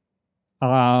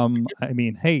 I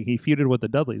mean, hey, he feuded with the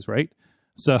Dudleys, right?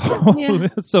 So, Yeah.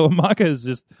 so Umaga is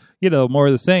just more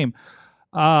of the same.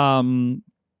 But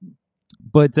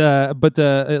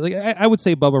like I would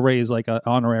say Bubba Ray is like an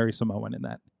honorary Samoan in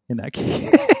that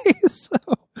case.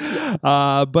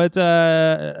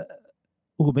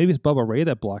 Maybe it's Bubba Ray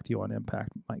that blocked you on Impact,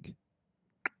 Mike.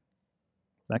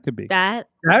 That could be. That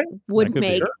Right? would That could be.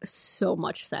 make so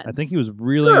much sense. I think he was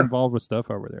really Sure. involved with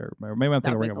stuff over there. Or maybe I'm That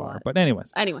thinking would Ring make of a lot Honor. of But sense.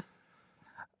 anyways, Anyway,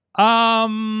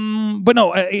 but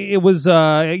no, it was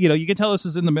you can tell this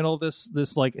is in the middle of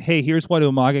this like, hey, here's what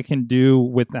Umaga can do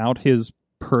without his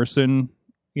person.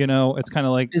 It's kind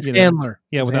of like His handler.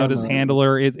 Yeah, without his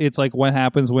handler, it's like what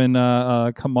happens when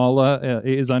Kamala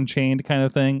is unchained, kind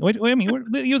of thing. Which, I mean,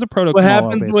 he was a proto. What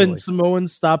Kamala, happens when basically.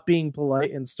 Samoans stop being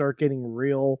polite and start getting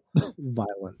real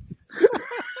violent?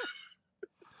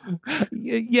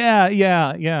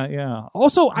 Yeah.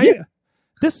 Also,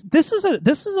 this is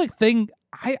a thing.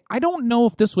 I don't know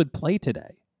if this would play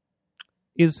today.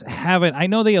 I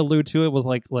know they allude to it with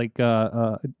like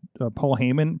Paul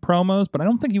Heyman promos, but I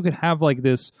don't think you could have like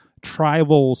this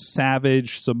tribal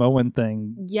savage Samoan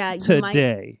thing yeah, you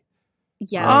today. might.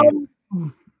 Yeah.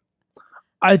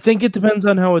 I think it depends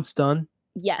on how it's done.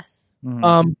 Yes.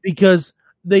 Mhm. Because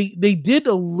they did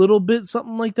a little bit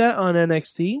something like that on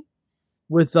NXT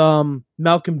with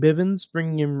Malcolm Bivens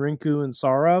bringing in Rinku and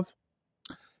Sarov.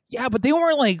 Yeah, but they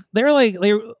weren't like they were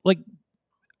like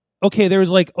okay, there was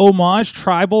like homage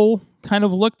tribal kind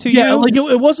of look to Yeah, you. like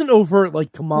it wasn't overt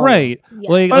like Kamala. Right. Yeah.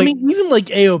 Like, I mean, even like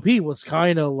AOP was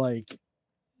kind of like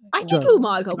I think just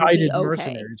Umaga would be guided okay.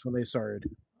 mercenaries when they started.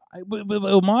 but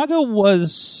Umaga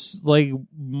was like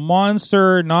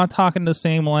monster, not talking the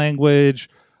same language.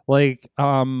 Like,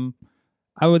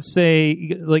 I would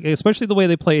say, like, especially the way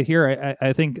they play it here,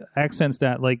 I think accents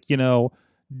that, like,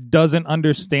 doesn't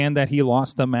understand that he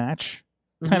lost the match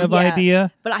kind of Yeah.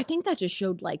 idea. But I think that just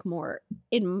showed like more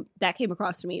that came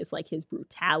across to me as like his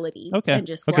brutality. Okay, And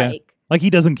just okay. Like, he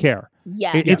doesn't care.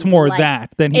 yeah. It's more like,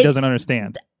 that than he it- doesn't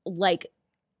understand. Like,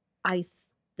 I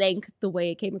think the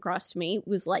way it came across to me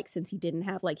was like, since he didn't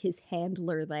have like his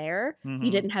handler there, Mhm. he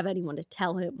didn't have anyone to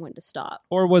tell him when to stop.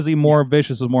 Or was he more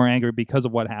vicious or more angry because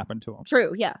of what happened to him?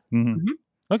 True. Yeah. Mhm. Mhm.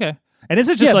 Okay. And is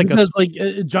it just like because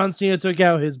John Cena took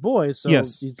out his boy, so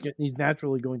Yes. he's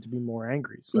naturally going to be more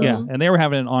angry. So. Yeah, Mhm. and they were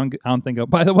having an on thing go.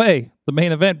 By the way, the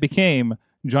main event became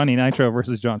Johnny Nitro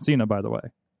versus John Cena. By the way,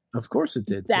 Of course it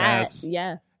did. That. Yes.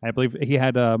 Yeah. I believe he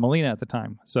had Melina at the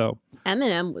time. So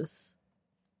Eminem was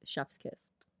chef's kiss.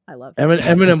 I love it.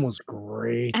 Eminem was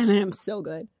great. Eminem's so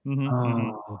good. mhm,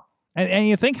 mhm. Oh. And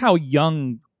you think how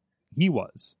young he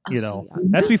was. Oh, You so know,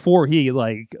 young. that's before he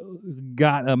like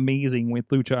got amazing with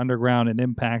Lucha Underground and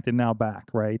Impact, and now back,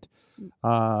 right?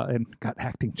 And got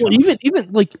acting chops. Well,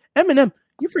 even like Eminem,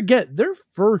 you forget their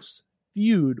first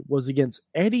feud was against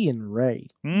Eddie and Ray.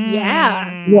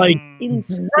 Yeah. Like,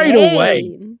 Insane. right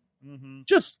away. Mhm.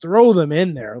 Just throw them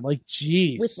in there, like,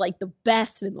 jeez. With like the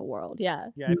best in the world. Yeah.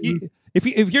 Yeah, if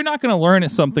you're not going to learn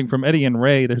something from Eddie and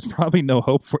Ray, there's probably no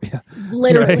hope for you.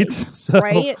 Literally. Right? So,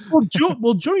 Right?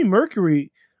 well, Joey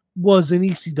Mercury was an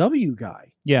ECW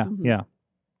guy, Yeah, Mhm. yeah.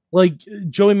 like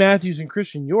Joey Matthews and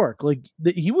Christian York. Like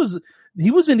he was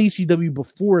in ECW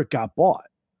before it got bought.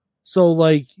 So,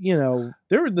 like, you know,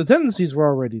 the tendencies were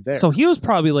already there. So he was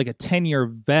probably like a 10-year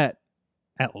vet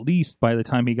at least by the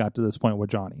time he got to this point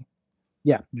with Johnny.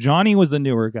 Yeah. Johnny was the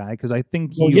newer guy because I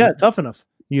think Tough Enough.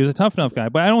 he was a tough enough guy,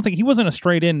 but I don't think he wasn't a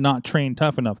straight in, not trained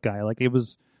tough enough guy. Like it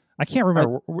was, I can't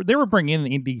remember. They were bringing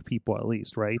in indie people at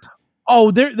least, right?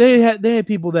 Oh, they had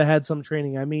people that had some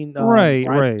training. I mean,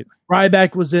 Right.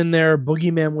 Ryback was in there.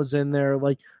 Boogeyman was in there.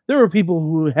 Like, there were people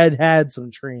who had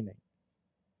some training.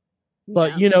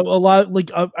 But, Yeah. you know, a lot, like,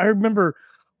 I remember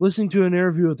listening to an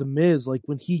interview with The Miz, like,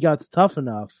 when he got to Tough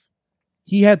Enough,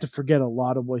 he had to forget a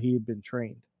lot of what he had been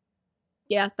trained.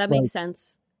 Yeah, that Like, makes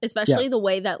sense. Especially the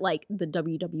way that like the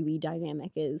WWE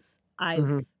dynamic is.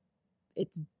 Mhm.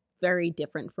 It's very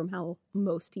different from how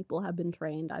most people have been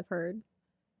trained, I've heard.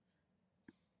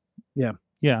 Yeah.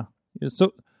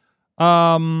 So,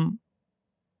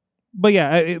 but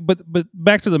yeah, but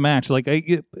back to the match. Like,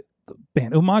 man,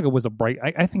 Umaga was a bright.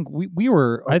 I think we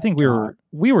were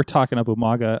talking up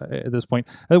Umaga at this point.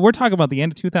 We're talking about the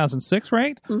end of 2006,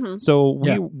 right? Mm-hmm. So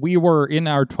we were in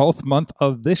our 12th month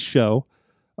of this show.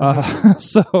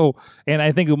 So, and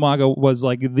I think Umaga was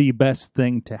like the best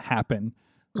thing to happen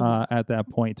at that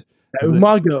point.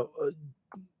 Umaga,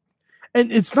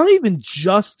 and it's not even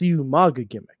just the Umaga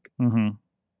gimmick. Mm-hmm.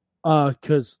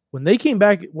 Because when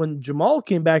Jamal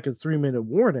came back at 3-minute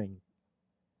warning,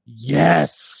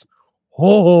 yes,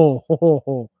 so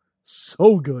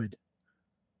good,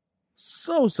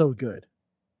 so good.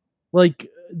 Like,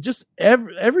 just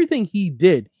everything he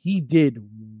did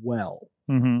well.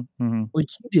 Mm-hmm. Mm-hmm. Like,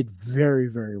 he did very,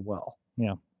 very well.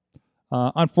 Yeah.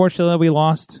 Unfortunately, we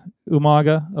lost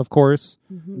Umaga, of course.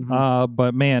 Mm-hmm.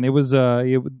 But man, it was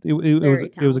it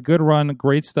was a good run.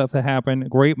 Great stuff that happened.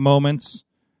 Great moments.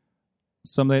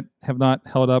 Some that have not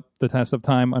held up the test of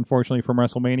time, unfortunately, from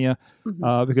WrestleMania,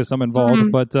 because some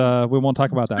involved. But we won't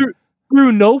talk about that.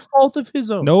 Through no fault of his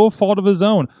own. No fault of his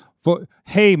own.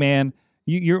 Hey, man,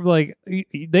 you're like,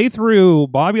 they threw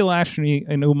Bobby Lashley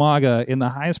and Umaga in the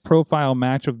highest profile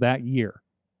match of that year.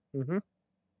 Mm-hmm.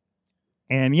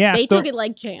 And yeah, they took it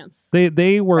like champs.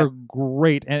 They were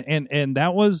great, and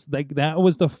that was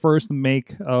the first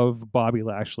make of Bobby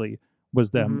Lashley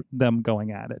was them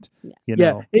going at it. Yeah. You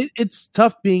know, it's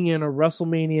tough being in a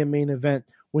WrestleMania main event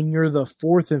when you're the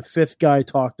fourth and fifth guy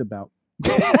talked about.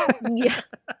 Yeah.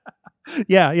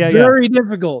 Very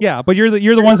difficult. Yeah, but you're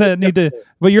the ones that need to.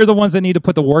 But you're the ones that need to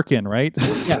put the work in, right?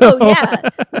 Oh yeah,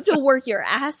 you have to work your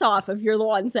ass off if you're the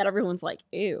ones that everyone's like,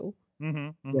 ew.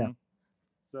 Yeah.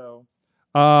 So,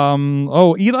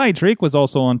 Eli Drake was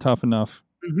also on Tough Enough.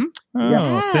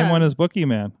 Yeah. Same one as Bookie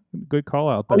Man. Good call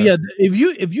out there. Oh yeah, if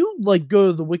you like go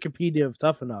to the Wikipedia of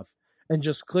Tough Enough and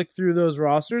just click through those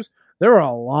rosters, there are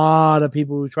a lot of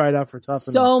people who tried out for Tough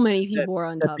Enough. So many people were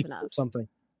on Tough Enough. Something.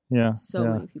 Yeah. So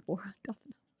many people were on Tough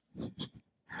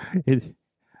Enough.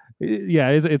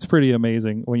 It's pretty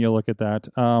amazing when you look at that.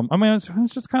 I mean,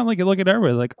 it's just kind of like you look at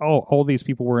everybody, like, oh, all these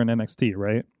people were in NXT,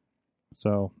 right?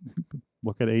 So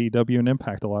look at AEW and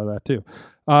Impact, a lot of that too.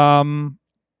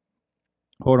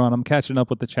 Hold on, I'm catching up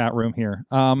with the chat room here.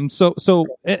 So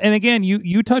and again,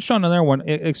 you touched on another one,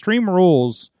 Extreme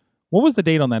Rules. What was the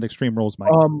date on that Extreme Rules,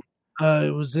 Mike?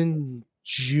 It was in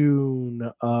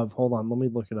June of. Hold on, let me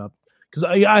look it up because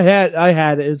I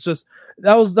had it. It's just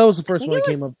that was the first one that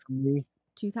came up for me.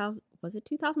 2000 was it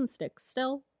 2006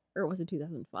 still, or was it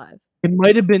 2005? It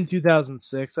might have been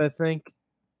 2006, I think.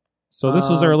 So this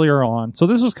was earlier on. So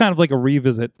this was kind of like a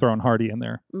revisit, throwing Hardy in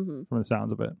there from the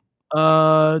sounds of it.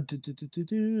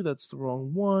 That's the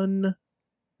wrong one.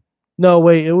 No,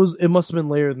 wait, it must have been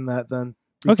later than that then.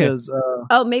 Because,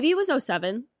 okay. Maybe it was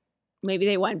 07. Maybe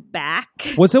they went back.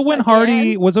 Was it when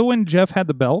Hardy? Was it when Jeff had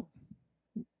the belt?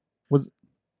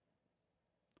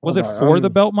 Was it for the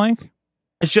belt, Mike?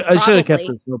 I should have kept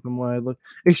this open when I look.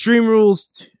 Extreme Rules.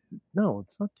 No,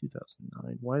 it's not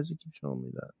 2009. Why does it keep showing me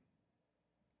that?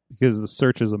 Because the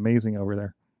search is amazing over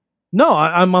there. No,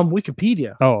 I'm on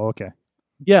Wikipedia. Oh, okay.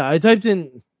 Yeah, I typed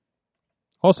in.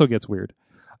 Also gets weird.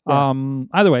 Yeah.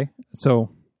 Either way, so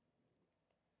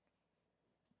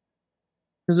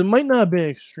because it might not have been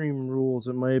Extreme Rules.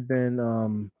 It might have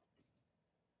been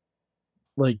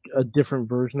like a different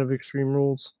version of Extreme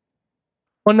Rules.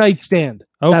 One Night Stand.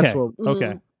 Okay. That's what,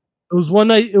 Okay. it was one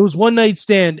night. It was One Night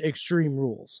Stand Extreme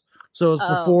Rules. So it was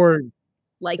Oh. before.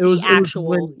 Like It was- the it was actual,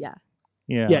 when- yeah.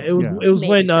 Yeah. Yeah, it was. yeah. It was Makes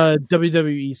when sense.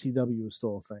 WWE ECW was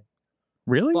still a thing.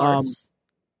 Really? Barfs.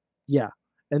 Yeah,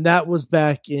 and that was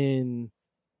back in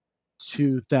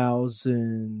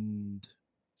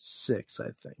 2006, I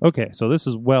think. Okay, so this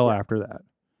is well after that.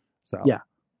 So Yeah.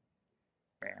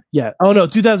 Yeah. Oh no,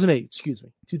 2008. Excuse me,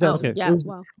 2008. Okay. Yeah, It was,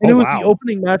 wow. and it Oh, was wow. the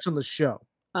opening match on the show.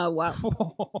 Oh, wow.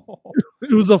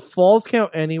 It was a Falls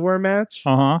Count Anywhere match.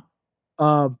 uh-huh.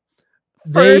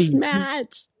 First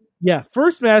match. Yeah,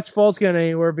 first match Falls Count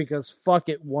Anywhere because fuck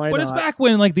it, why But not? it's back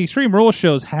when like the Extreme Rules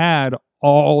shows had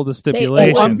all the They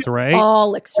stipulations, right?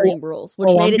 All Extreme Rules, which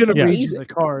I'm made it gonna read Yes. you the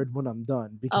card when I'm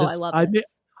done because Oh, I love I this.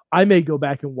 I may go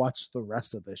back and watch the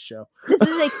rest of this show.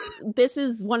 This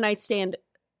is One Night Stand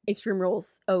Extreme Rules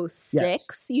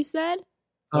 06, you said?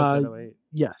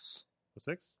 Yes.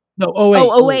 06? No, 08.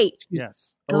 Oh, 08.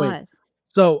 Yes. Oh, wait.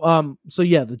 God. So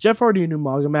yeah, the Jeff Hardy and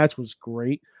Umaga match was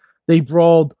great. They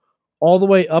brawled all the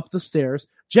way up the stairs.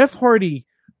 Jeff Hardy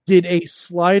did a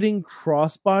sliding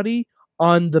crossbody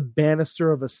on the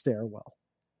banister of a stairwell.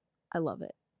 I love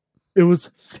it. It was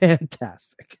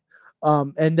fantastic.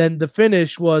 And then the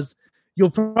finish was, you'll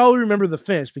probably remember the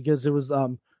finish because it was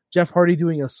Jeff Hardy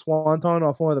doing a swanton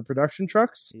off one of the production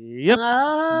trucks. Yep.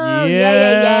 Oh,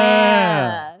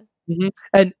 Yeah.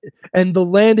 And the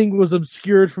landing was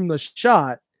obscured from the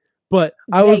shot, but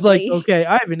I was like, Vaguely. okay,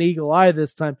 I have an eagle eye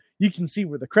this time. You can see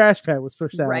where the crash pad was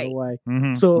pushed out of Right. the way.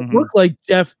 Mhm, So it mhm. looked like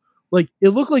Jeff, it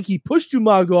looked like he pushed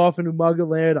Umaga off and Umaga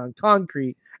landed on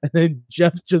concrete, and then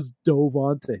Jeff just dove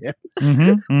onto him.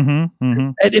 Mhm, mhm,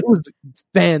 mhm. And it was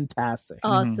fantastic.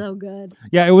 Oh, Mhm. so good.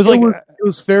 Yeah, it was It like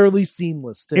was fairly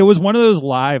seamless, too. it was one of those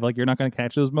live, like you're not going to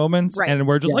catch those moments, Right. and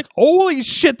we're just Yeah. like, holy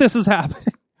shit, this is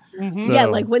happening. Mhm. So- Yeah,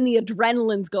 like when the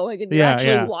adrenaline's going and you're Yeah, actually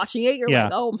yeah. watching it, you're Yeah.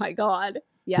 like, oh my God.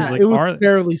 Yeah. He's like, It was are-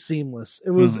 fairly seamless.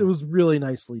 It was Mhm. it was really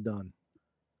nicely done.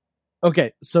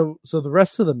 Okay, so the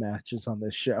rest of the matches on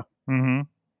this show, Mhm.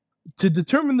 to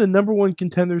determine the number one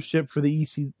contendership for the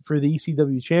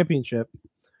ECW championship,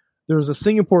 there was a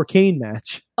Singapore Cane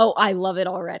match. Oh, I love it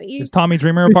already. Is Tommy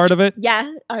Dreamer a part of it?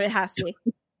 Yeah, it has to be.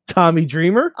 Tommy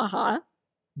Dreamer, Uh-huh.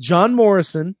 John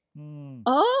Morrison, Mm.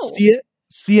 Oh,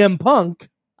 CM Punk,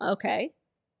 okay.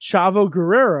 Chavo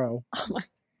Guerrero, Oh my,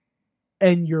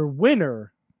 and your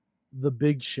winner, The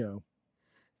Big Show.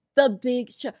 the Big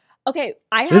Show. Okay,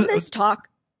 I have Is- this talk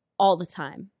all the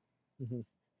time. Mhm.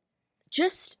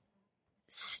 Just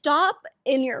stop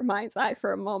in your mind's eye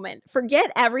for a moment.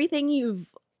 Forget everything you've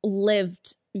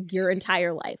lived your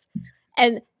entire life.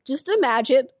 And just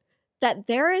imagine that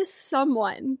there is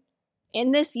someone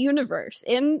in this universe,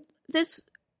 in this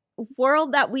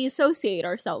world that we associate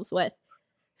ourselves with,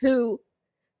 who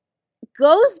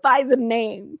goes by the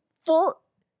name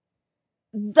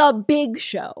The Big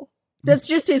Show. That's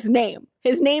just his name.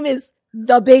 His name is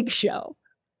The Big Show.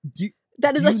 Do you,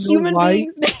 That is Do a you know human why?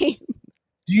 being's name.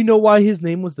 do you know why his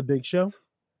name was The Big Show?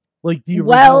 Like the original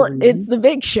Well, reason? it's The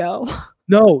Big Show.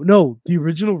 No. The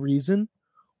original reason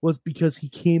was because he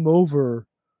came over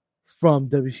from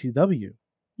WCW.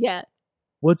 Yeah.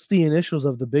 What's the initials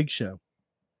of The Big Show?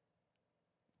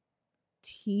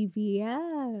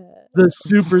 TBS. The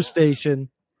Superstation.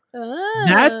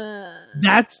 Ah.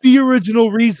 That's the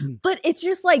original reason. But it's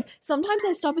just like, sometimes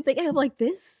I stop and think, I'm like,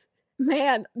 this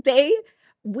man,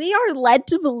 we are led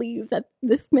to believe that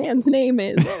this man's name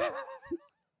is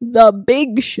The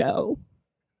Big Show.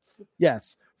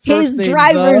 Yes. His First name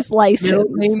driver's The, middle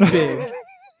license. name Big.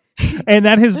 And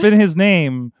that has been his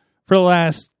name for the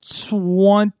last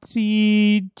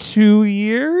 22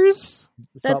 years.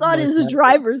 That's Something on like his that.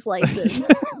 driver's license.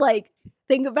 Like,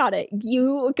 think about it.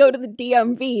 You go to the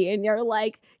DMV and you're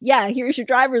like, yeah, here's your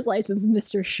driver's license,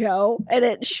 Mr. Show. And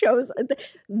it shows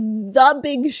the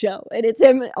Big Show. And it's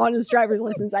him on his driver's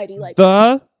license ID. Like,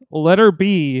 The letter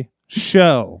B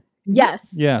show. yes.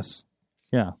 Yes.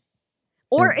 Yeah.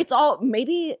 Or it's all,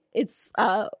 maybe it's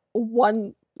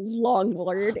one long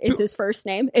word is his first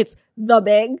name. It's The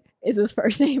Big is his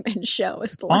first name and Show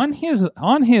is the last.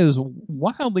 On his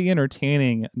wildly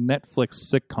entertaining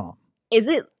Netflix sitcom. Is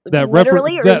it That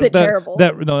literally or is it terrible?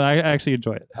 No, I actually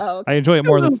enjoy it. Oh, okay. I enjoy it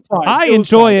more It than was fine. I It was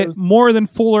enjoy fine. It it was- more than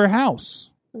Fuller House.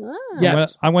 Ah.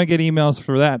 Yes. I'm going to get emails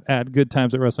for that at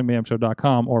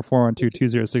goodtimes@wrestlingmayhemshow.com or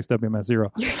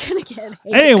 412-206-WMS0. You're going to get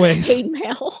Anyways. hate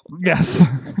mail. Yes.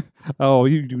 Oh,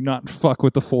 you do not fuck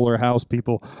with the Fuller House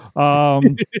people. What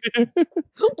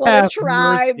a Have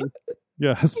tribe. mercy.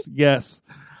 Yes, yes.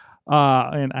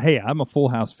 And hey, I'm a Full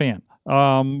House fan.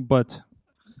 But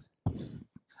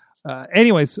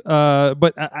anyways,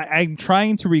 but I'm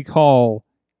trying to recall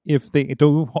if they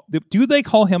do they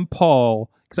call him Paul?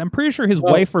 Because I'm pretty sure his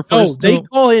wife refers to they him.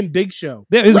 call him Big Show.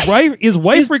 His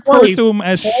wife refers to him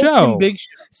as calls Show. him Big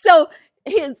Show.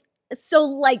 So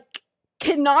like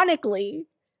canonically,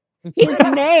 his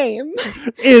name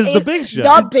is the Big Show.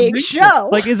 The Big Show.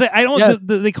 Like, is it? I don't. Yeah.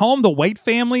 Do they call him the White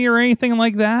Family or anything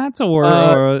like that? Or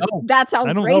No. That sounds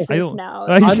I don't know. racist now.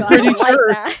 I'm So I pretty don't like sure.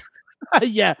 that.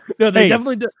 Yeah, no, they Hey.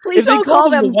 definitely do. Please If they don't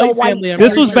called call them the White Family, I'm This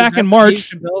pretty was sure back in that's a March.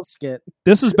 Dave Chappelle skit.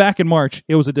 this is back in March.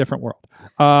 It was a different world.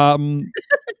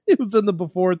 It was in the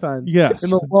before times. Yes. in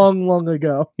the long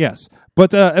ago. Yes,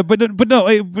 but no,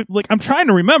 but, like I'm trying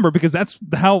to remember because that's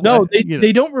how. No, you know.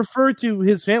 they don't refer to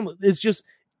his family. It's just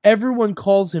everyone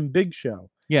calls him Big Show.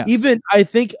 Yes. Even I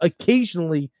think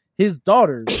occasionally his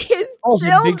daughters. His Oh, the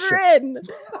Big Show. children.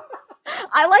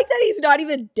 I like that he's not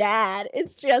even dad.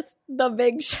 It's just the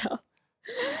Big Show.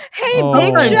 Hey, Oh. Big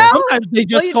Sometimes- Show. Sometimes they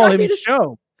just you call trying him me to-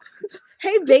 Show.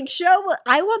 Hey, Big Show.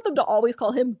 I want them to always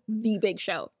call him the Big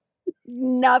Show.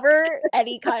 Never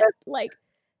any kind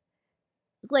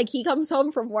like he comes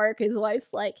home from work. His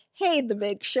wife's like, "Hey, the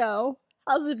Big Show.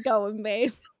 How's it going,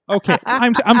 babe?" Okay,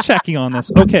 I'm checking on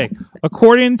this. Okay,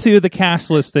 according to the cast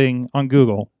listing on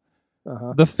Google,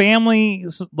 Uh-huh. the family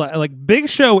like Big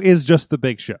Show is just the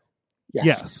Big Show.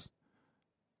 Yes.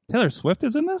 Taylor Swift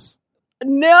is in this?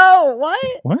 No, what?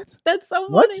 What? That's so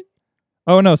What? funny.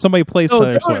 Oh no, somebody plays No,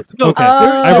 Taylor no, Swift. no, Okay, there-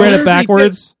 I read there's- it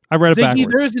backwards. I read it Ziggy,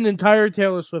 backwards. there's an entire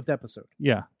Taylor Swift episode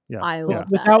Yeah. I love that.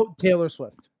 without Taylor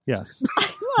Swift. Yes.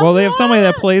 Well, they have somebody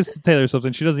that plays Taylor Swift,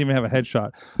 and she doesn't even have a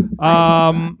headshot.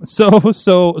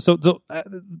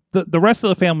 The rest of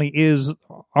the family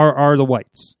are the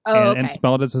Whites, Oh, and okay.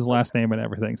 spelled as his last name and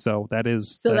everything. So that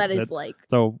is that is like.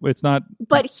 so it's not.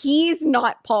 But he's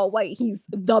not Paul White. He's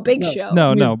the Big No. Show.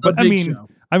 No, He's no. the But Big Show.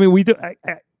 I mean, we do.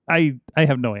 I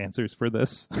have no answers for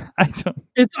this. I don't.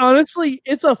 It's honestly,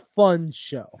 it's a fun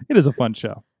show. It is a fun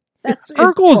show. That's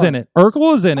Urkel's fun. in it.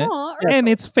 Urkel is in it, Aw, and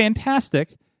it's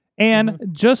fantastic. And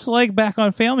Mm-hmm. just like back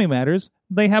on Family Matters,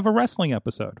 they have a wrestling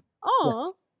episode Aw,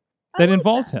 Yes. I that like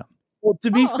involves that. him. Well, to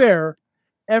be Oh. fair,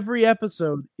 every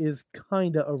episode is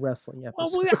kind of a wrestling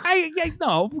episode.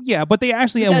 Yeah, but they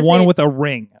actually have Because one it with a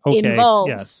ring. Okay, involves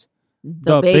yes,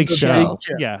 The Big Big Show.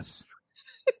 Show. Yes,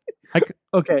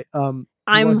 Okay, you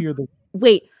wanna hear the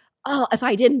Wait. Oh, if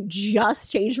I didn't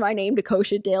just change my name to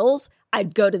Kosha Dills,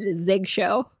 I'd go to the Zig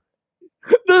Show.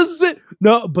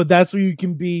 No, but that's where you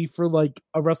can be for like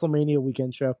a WrestleMania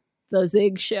weekend show. The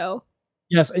Zig Show.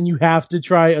 Yes, and you have to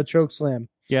try a choke slam.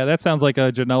 yeah, that sounds like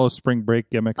a Janela Spring Break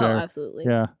gimmick Oh, there. absolutely.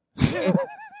 Yeah,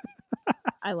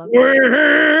 I love it.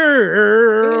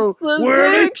 It's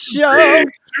the Zig Show.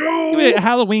 Give me a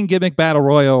Halloween gimmick battle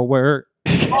royal where.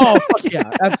 Oh, fuck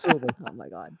yeah, absolutely. Oh my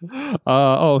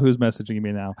god. Who's messaging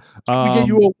me now? We get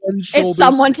you a one shoulder. It's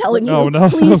someone telling you, Oh, no.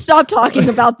 please stop talking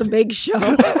about the Big Show.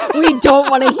 We don't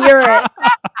want to hear it.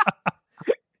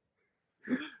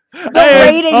 The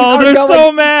ratings are they're going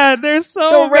so mad. They're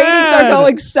so The ratings mad. are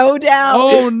going so down.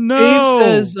 Oh no!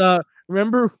 Dave says,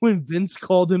 remember when Vince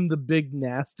called him the Big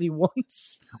Nasty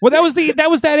once? Well, that was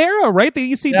that era, right?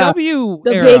 The ECW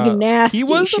The era. Big Nasty He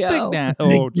was Show. the Big Nasty.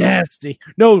 Big Oh, Nasty.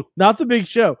 No, not the Big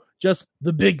Show. Just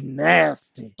the Big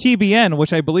Nasty. TBN,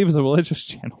 which I believe is a religious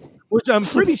channel. Which I'm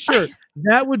pretty sure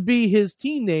that would be his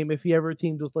team name if he ever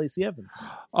teamed with Lacey Evans.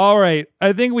 All right,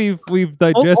 I think we've Hold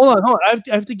digested. on. I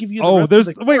have to give you. The rest there's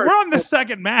of the wait, card. we're on the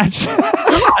second match.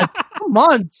 Come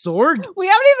on, Sorg. We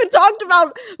haven't even talked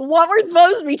about what we're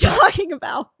supposed to be talking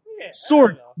about.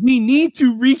 Sorg, we need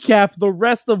to recap the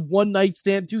rest of One Night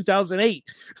Stand 2008.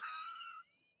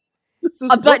 This is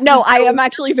But no, I am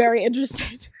actually very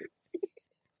interested.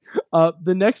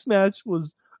 The next match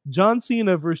was John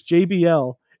Cena versus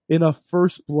JBL in a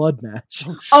First Blood match.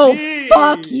 Oh,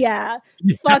 fuck yeah.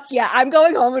 Fuck yeah. I'm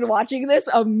going home and watching this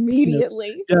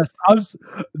immediately. Yes,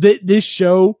 this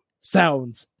show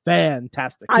sounds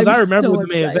fantastic. Because I'm I remember so the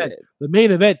main event. excited. The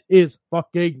main event is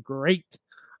fucking great.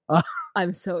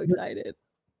 I'm so excited.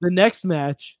 The next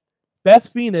match, Beth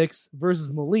Phoenix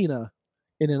versus Melina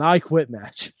in an I Quit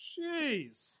match.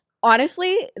 Jeez.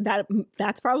 Honestly,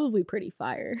 that's probably pretty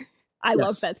fire. I love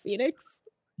Yes. Beth Phoenix.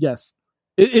 Yes.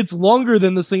 It's longer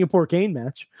than the Singapore Cane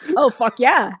match. Oh, fuck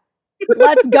yeah.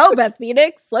 Let's go, Beth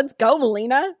Phoenix. Let's go,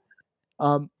 Melina.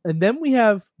 And then we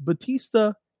have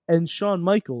Batista and Shawn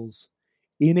Michaels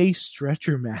in a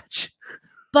stretcher match.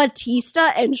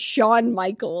 Batista and Shawn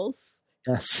Michaels.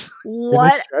 Yes. In a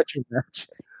What? stretcher match.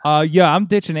 Yeah, I'm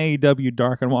ditching AEW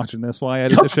Dark and watching this while I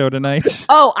edit the show tonight.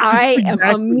 Oh, I am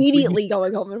Exactly. immediately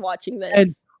going home and watching this.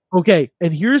 And Okay,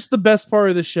 and here's the best part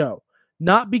of the show.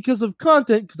 Not because of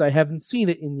content, because I haven't seen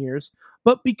it in years,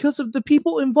 but because of the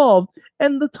people involved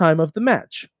and the time of the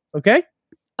match. Okay?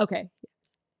 Okay.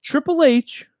 Triple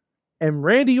H and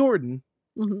Randy Orton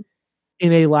Mhm.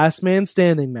 in a last man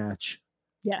standing match.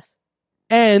 Yes.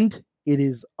 And it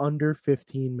is under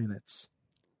 15 minutes.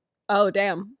 Oh,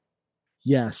 damn.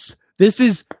 Yes. This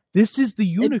is the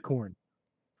unicorn.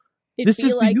 It This feel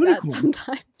is the like unicorn. that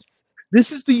sometimes.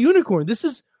 This is the unicorn. This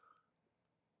is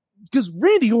because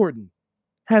Randy Orton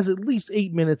has at least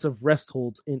 8 minutes of rest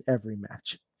holds in every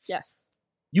match. Yes.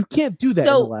 You can't do that in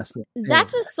the last minute.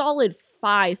 That's a solid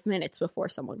 5 minutes before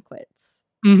someone quits.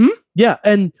 Mm-hmm. Yeah,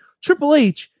 and Triple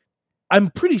H,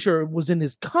 I'm pretty sure it was in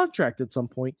his contract at some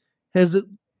point, at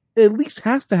least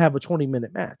has to have a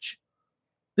 20-minute match.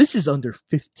 This is under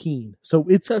 15, so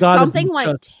it's So gotta something be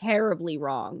went terribly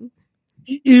wrong.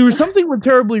 either something went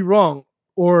terribly wrong,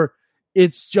 or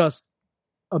it's just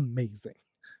amazing.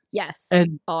 Yes.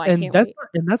 And I and can't that's wait.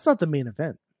 and that's not the main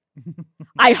event.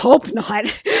 I hope not.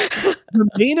 The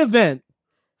main event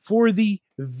for the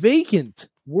vacant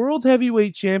World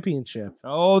Heavyweight Championship.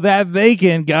 Oh, that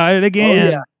vacant got it Oh,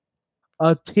 again. yeah.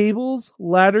 A tables,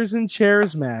 ladders, and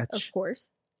chairs match. Of course.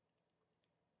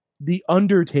 The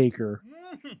Undertaker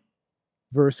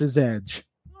versus Edge.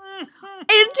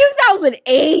 In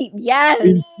 2008, yes.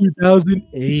 In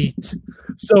 2008.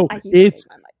 So I keep it's saying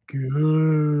my mic.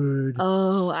 good.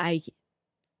 Oh,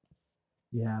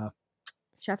 Yeah.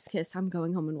 Chef's kiss. I'm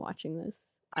going home and watching this.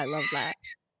 I love that.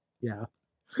 Yeah.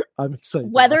 I'm excited. to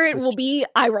Whether watch it this. will be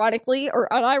ironically or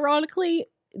unironically,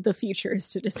 the future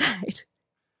is to decide.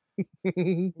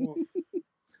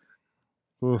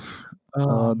 Oof.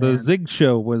 Oh, the man. Zig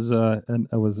Show was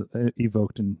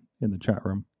evoked in the chat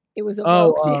room. It was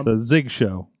Oh, evoked. The Zig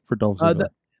Show for Dolph Ziggler.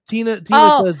 Tina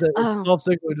Oh, says that oh. Dolph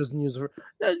Ziggler doesn't use her.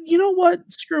 You know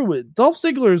what? Screw it. Dolph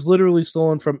Ziggler is literally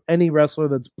stolen from any wrestler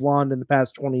that's blonde in the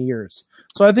past 20 years.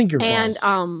 So I think you're And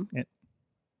fine.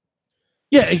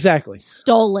 Yeah, exactly.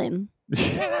 stolen.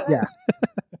 Yeah.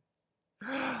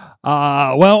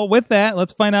 Well, with that,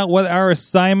 let's find out what our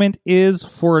assignment is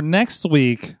for next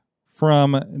week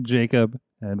from Jacob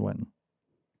Edwin.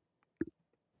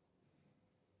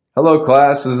 Hello,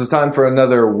 class. This is time for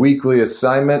another weekly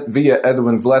assignment via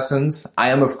Edwin's Lessons. I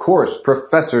am, of course,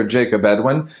 Professor Jacob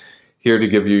Edwin, here to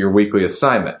give you your weekly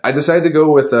assignment. I decided to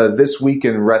go with a This Week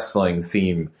in Wrestling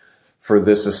theme for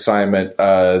this assignment.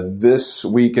 This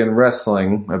Week in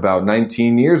Wrestling, about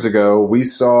 19 years ago, we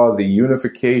saw the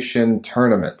Unification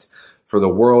Tournament for the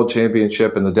World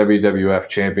Championship and the WWF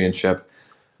Championship.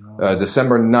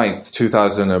 December 9th,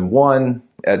 2001,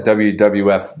 at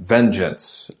WWF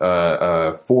Vengeance,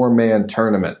 a four-man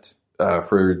tournament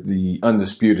for the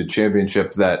Undisputed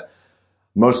Championship that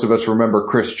most of us remember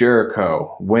Chris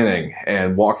Jericho winning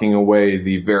and walking away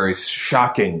the very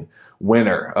shocking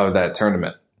winner of that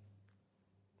tournament.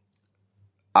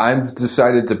 I've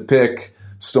decided to pick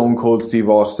Stone Cold Steve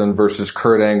Austin versus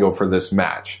Kurt Angle for this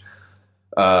match.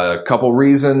 A couple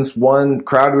reasons. One,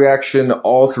 crowd reaction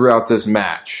all throughout this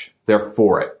match. They're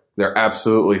for it. They're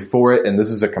absolutely for it, and this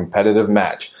is a competitive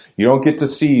match. You don't get to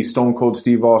see Stone Cold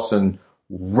Steve Austin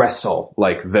wrestle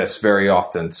like this very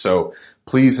often, so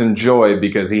please enjoy,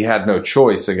 because he had no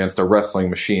choice against a wrestling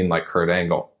machine like Kurt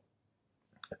Angle.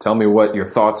 Tell me what your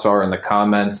thoughts are in the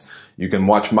comments. You can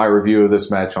watch my review of this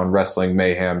match on Wrestling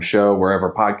Mayhem Show,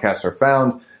 wherever podcasts are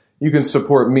found. You can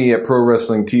support me at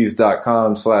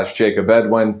ProWrestlingTees.com/Jacob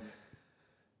Edwin.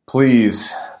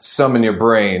 Please summon your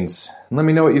brains and let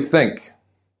me know what you think.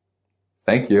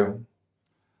 Thank you.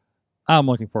 I'm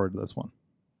looking forward to this one.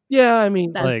 Yeah, I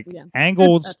mean,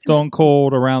 Angle That's Stone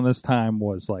Cold around this time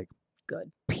was like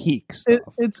Good. peak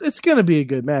stuff. it's going to be a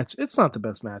good match. It's not the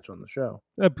best match on the show.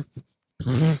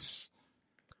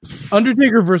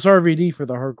 Undertaker versus RVD for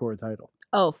the hardcore title.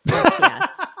 Oh, fuck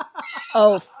yes.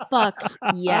 Oh, fuck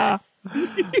yes.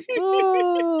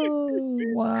 Oh,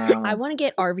 wow. I want to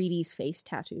get RVD's face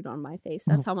tattooed on my face.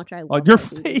 That's how much I love On your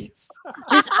RVD. face.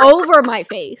 Just over my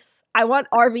face. I want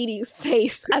RVD's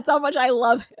face. That's how much I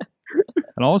love him.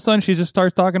 And all of a sudden, she just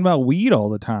starts talking about weed all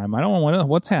the time. I don't want to.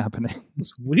 What's happening?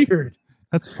 It's weird.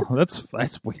 That's weird.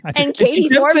 And Katie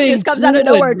kept Thorpe saying just comes out of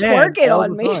cool nowhere and mad twerking all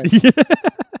on the me. time.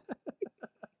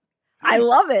 I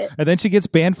love it. And then she gets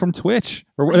banned from Twitch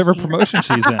or whatever promotion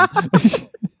she's in. I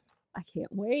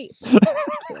can't wait.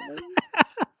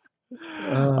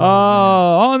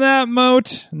 On that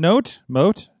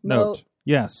note.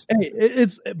 Yes. Hey,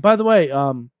 it's by the way,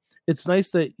 it's nice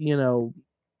that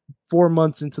 4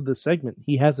 months into the segment,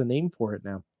 he has a name for it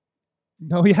now.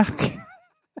 Oh yeah.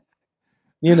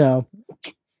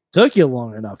 Took you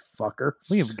long enough, fucker.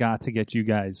 We have got to get you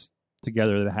guys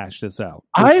together to hash this out.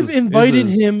 I've invited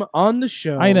him on the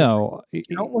show. I know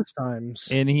countless times,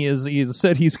 and he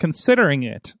said he's considering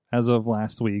it as of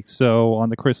last week. So on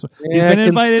the Christmas, he's been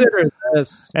invited.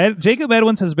 Jacob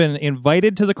Edwins has been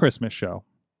invited to the Christmas show,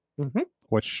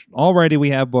 which already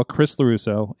we have booked Chris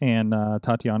LaRusso and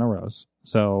Tatiana Rose.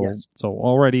 So so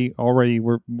already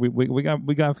we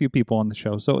got a few people on the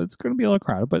show, so it's going to be a little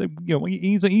crowded. But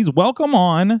he's welcome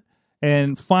on,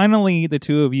 and finally the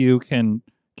two of you can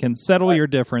settle your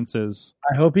differences.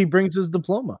 I hope he brings his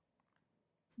diploma.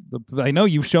 I know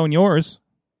you've shown yours.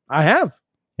 I have.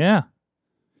 Yeah,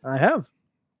 I have.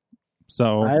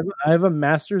 So I have a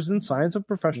master's in science of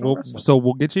professional wrestling. So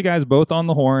we'll get you guys both on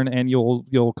the horn, and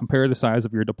you'll compare the size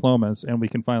of your diplomas, and we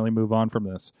can finally move on from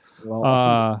this.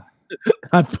 Well,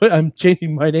 I'm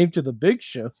changing my name to the Big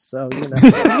Show, so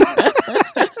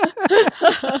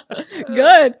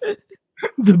Good.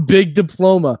 The Big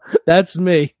Diploma. That's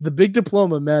me. The Big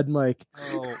Diploma, Mad Mike.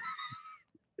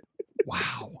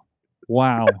 Oh.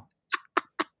 Wow.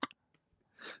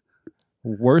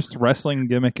 Worst wrestling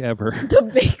gimmick ever.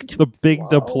 The big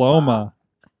diploma.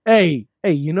 Hey,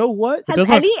 you know what? Has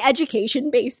any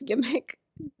education-based gimmick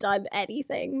done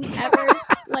anything ever?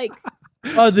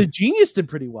 The Genius did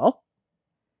pretty well.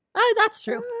 Oh, that's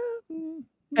true.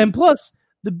 And plus,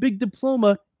 the Big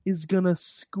Diploma is gonna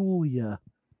school ya.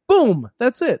 Boom.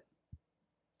 That's it.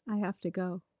 I have to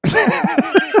go.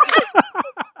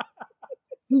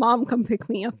 Mom, come pick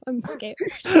me up. I'm scared.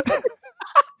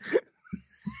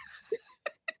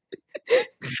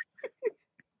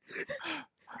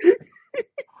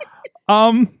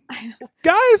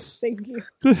 Guys, thank you.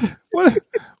 What did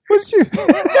you? You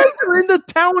guys are in the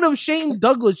town of Shane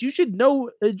Douglas. You should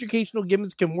know educational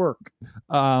gimmicks can work.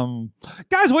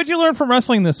 Guys, what'd you learn from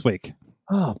wrestling this week?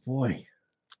 Oh boy.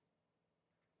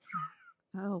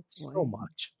 Oh boy. So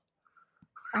much.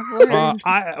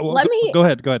 I've learned. Go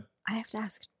ahead. I have to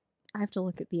ask. I have to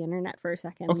look at the internet for a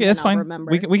second. Okay, that's fine.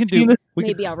 Remember. We can do.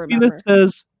 I'll remember.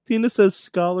 Tina says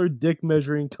scholar dick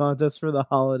measuring contest for the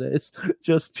holidays.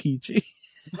 Just peachy.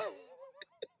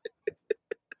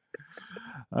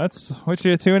 That's what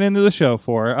you tune into the show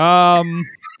for.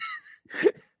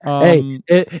 Hey,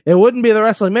 it wouldn't be the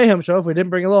Wrestling Mayhem show if we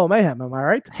didn't bring a little mayhem. Am I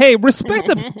right? Hey, respect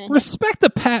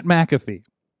the Pat McAfee.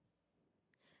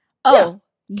 Oh,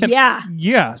 yeah.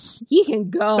 Yes. He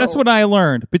can go. That's what I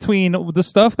learned between the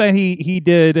stuff that he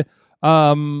did.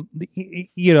 He's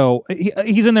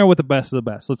in there with the best of the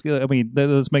best. Let's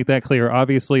make that clear.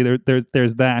 Obviously,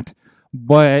 there's that,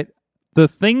 but the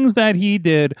things that he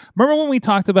did. Remember when we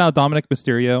talked about Dominic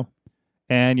Mysterio,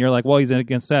 and you're like, well, he's in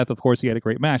against Seth. Of course, he had a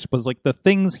great match, but it's like the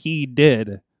things he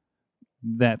did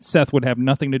that Seth would have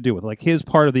nothing to do with. Like his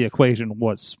part of the equation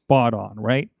was spot on,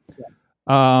 right? Yeah.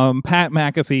 Pat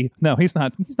McAfee, no, he's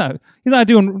not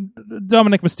doing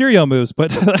Dominic Mysterio moves, but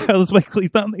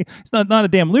he's not a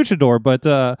damn luchador, but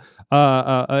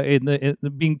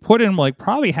being put in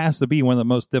probably has to be one of the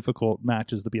most difficult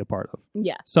matches to be a part of.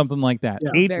 Yeah, something like that.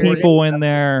 Yeah, 8 people in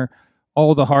there,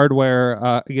 all the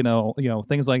hardware,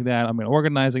 things like that. I mean,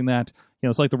 organizing that,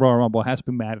 it's like the Royal Rumble. It has to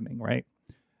be maddening, right?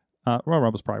 Royal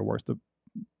Rumble's probably worse to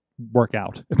work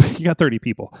out. You got 30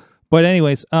 people, but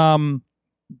anyways,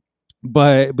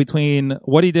 But between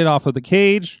what he did off of the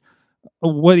cage,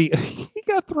 what he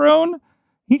got thrown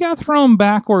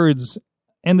backwards,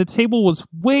 and the table was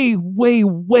way, way,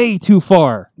 way too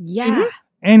far. Yeah,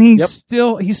 and he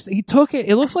took it.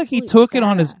 It looks like he took it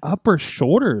on his upper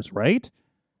shoulders, right?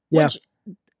 Yeah.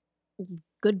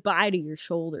 Goodbye to your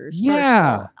shoulders.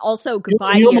 Yeah. Also,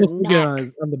 goodbye to your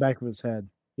neck. On the back of his head.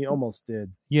 He almost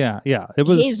did. Yeah. It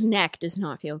was his neck does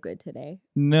not feel good today.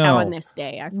 No, on this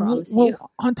day, I promise you.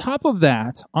 On top of,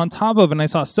 and I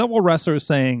saw several wrestlers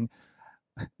saying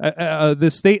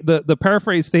the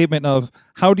paraphrase statement of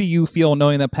how do you feel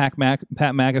knowing that Pat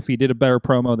McAfee did a better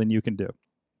promo than you can do?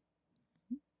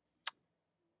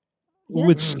 Yeah.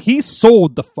 Which he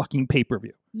sold the fucking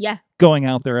pay-per-view. Yeah, going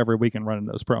out there every week and running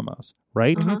those promos,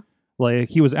 right? Uh-huh. Like,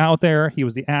 he was out there, he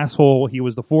was the asshole, he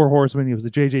was the Four Horsemen, he was the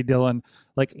J.J. Dillon.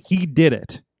 Like, he did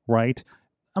it, right?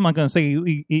 I'm not going to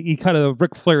say he cut a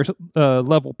Ric Flair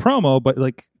level promo, but,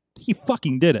 like, he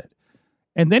fucking did it.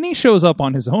 And then he shows up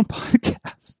on his own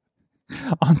podcast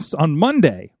on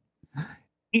Monday.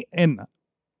 And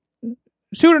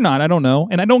shoot or not, I don't know,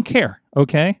 and I don't care,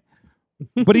 okay?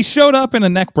 But he showed up in a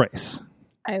neck brace.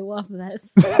 I love this.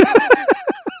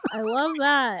 I love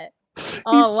that.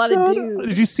 Oh, what a dude.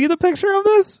 Did you see the picture of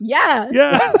this? Yeah.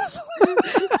 Yes.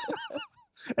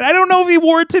 And I don't know if he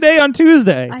wore it today on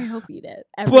Tuesday. I hope he did.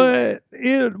 But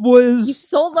it was... He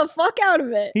sold the fuck out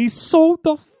of it. He sold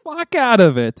the fuck out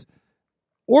of it.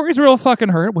 or he's real fucking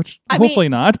hurt, which hopefully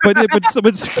not. But Whether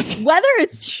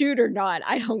it's shoot or not,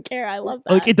 I don't care. I love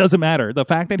that. like it doesn't matter. The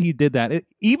fact that he did that,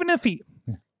 even if he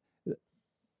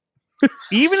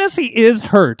is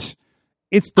hurt,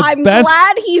 it's the I'm best.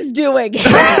 glad he's doing it.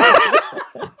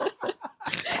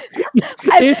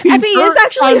 if he is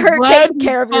actually hurt, take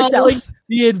care of yourself.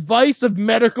 The advice of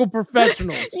medical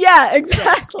professionals. Yeah,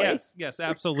 exactly. Yes,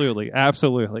 absolutely.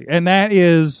 And that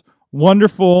is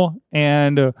wonderful.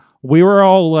 And we were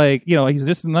all like, he's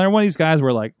just another one of these guys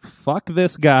where like, fuck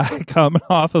this guy coming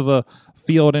off of a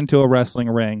field into a wrestling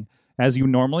ring as you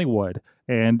normally would.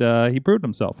 And he proved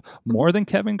himself more than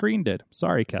Kevin Green did.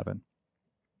 Sorry, Kevin.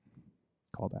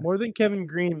 Call back. More than Kevin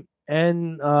Green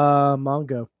and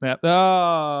Mongo. Yep.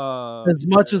 As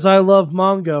much as I love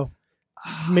Mongo.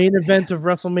 Main event of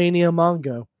WrestleMania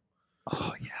Mongo.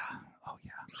 Oh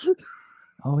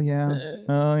yeah.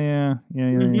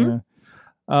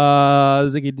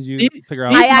 Ziggy, did you figure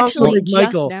out? I actually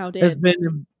Michael just now did. has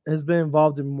been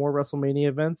involved in more WrestleMania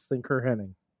events than Kurt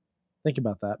Hennig. Think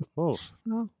about that. Oof.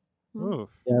 Oof.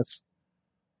 Yes.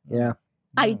 Yeah.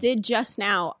 I did just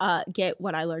now get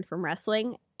what I learned from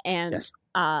wrestling, and Yes.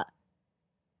 I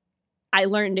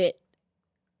learned it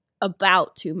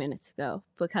about 2 minutes ago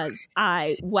because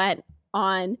I went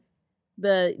on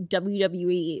the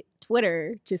WWE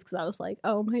Twitter just because I was like,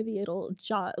 oh, maybe it'll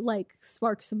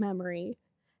spark some memory.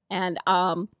 And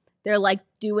they're like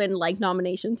doing like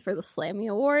nominations for the Slammy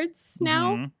Awards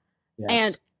now. Mhm.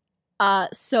 Yes. And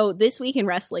so this week in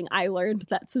wrestling, I learned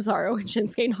that Cesaro and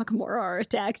Shinsuke Nakamura are a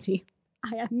tag team.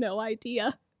 I had no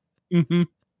idea. Mm-hmm.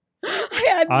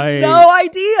 I had no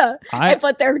idea. I-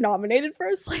 But they're nominated for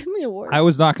a Slammy Award. I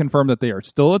was not confirmed that they are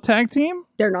still a tag team.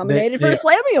 They're nominated They- for a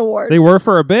Slammy Award. They were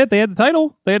for a bit. They had the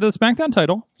title. They had the SmackDown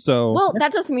title. So Well,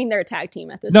 that doesn't mean they're a tag team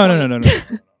at this no, point.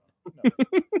 no.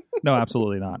 No,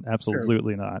 absolutely not.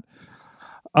 Absolutely not.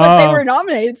 But they were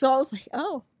nominated, so I was like,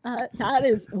 oh, that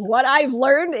is what I've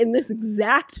learned in this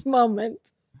exact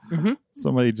moment.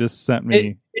 Somebody just sent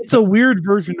me. It's a weird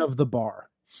version of the bar.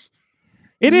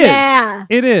 It is. Yeah.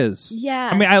 It is.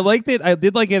 Yeah. I mean, I liked it. I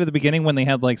did like it at the beginning when they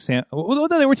had like Sam. Well,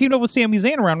 no, they were teamed up with Sami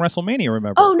Zayn around WrestleMania.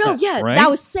 Remember? Oh, no, yeah. Right?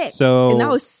 That was sick. So And that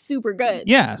was super good.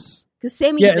 yes. Because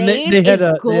Sami Yeah, and Zayn they had is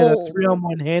a gold.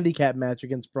 3-on-1 handicap match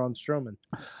against Braun Strowman.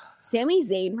 Sami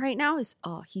Zayn right now is,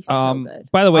 he's so good.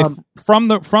 By the way, from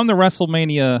the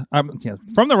WrestleMania,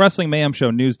 from the Wrestling Mayhem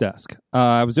Show news desk,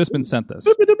 I've just been sent this.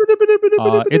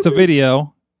 It's a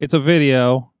video.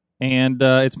 And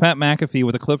it's Pat McAfee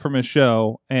with a clip from his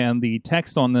show. And the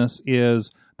text on this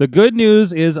is, the good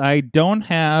news is I don't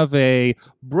have a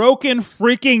broken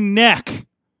freaking neck.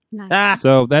 Nice.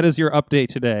 So that is your update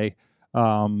today.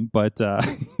 And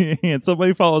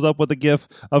somebody follows up with a gif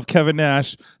of Kevin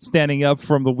Nash standing up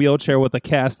from the wheelchair with a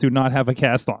cast to not have a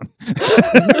cast on.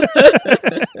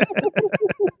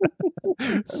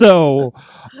 So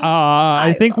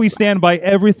I think we stand by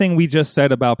everything we just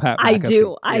said about Pat McAfee. I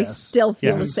do. I Yes. still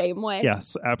feel the Yes. same way.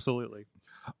 Yes, absolutely.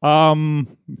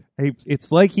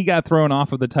 It's like he got thrown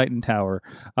off of the Titan Tower.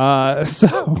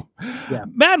 So, Yeah.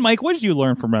 Mad Mike, what did you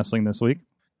learn from wrestling this week?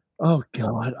 Oh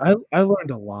God, I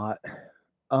learned a lot.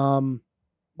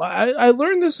 I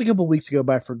learned this a couple weeks ago,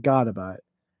 but I forgot about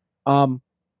it.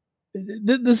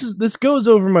 This goes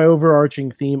over my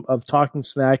overarching theme of talking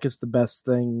smack is the best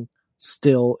thing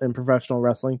still in professional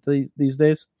wrestling these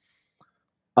days.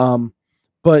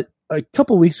 But a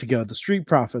couple weeks ago, the Street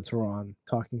Profits were on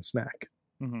Talking Smack,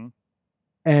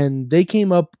 and they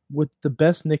came up with the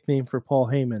best nickname for Paul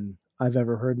Heyman I've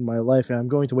ever heard in my life, and I'm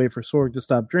going to wait for Sorg to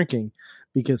stop drinking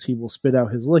because he will spit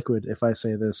out his liquid if I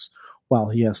say this while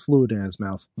he has fluid in his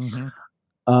mouth.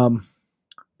 The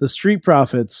Street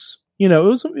Profits, it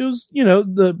was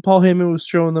the Paul Heyman was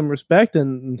showing them respect,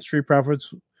 and the Street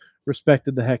Profits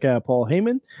respected the heck out of Paul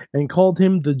Heyman and called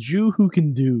him the Jew who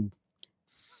can do.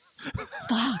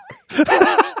 Fuck.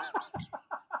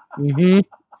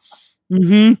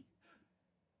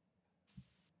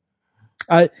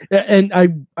 I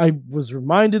was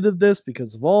reminded of this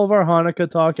because of all of our Hanukkah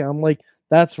talk. And I'm like,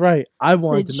 that's right. I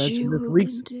wanted to mention this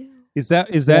week's. Is that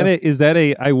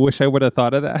a I wish I would have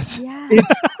thought of that? Yeah.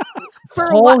 For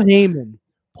Paul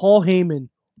Heyman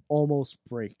almost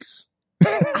breaks.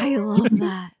 I love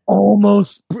that.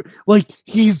 Almost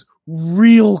he's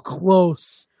real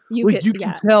close. You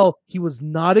can tell he was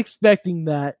not expecting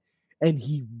that, and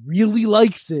he really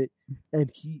likes it,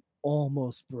 and he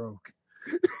almost broke.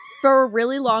 For a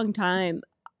really long time,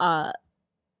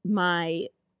 my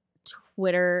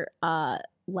Twitter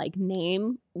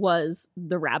name was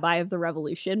the Rabbi of the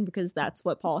Revolution because that's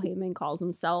what Paul Heyman calls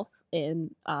himself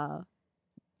in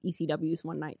ECW's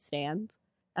One Night Stand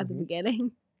at the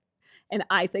beginning. And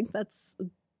I think that's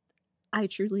I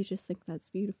truly just think that's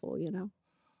beautiful, you know?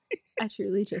 I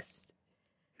truly just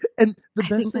And the I best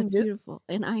think thing that's is, beautiful.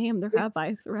 And I am the rabbi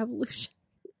of the revolution.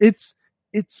 it's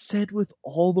said with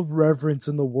all the reverence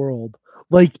in the world.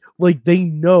 Like they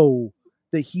know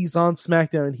that he's on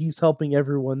SmackDown and he's helping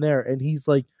everyone there, and he's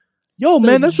like, "Yo, The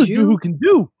man, that's a Jew Jew- who can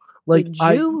do." Like the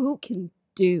Jew who can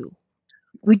do.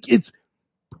 it's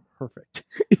perfect.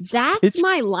 That's it's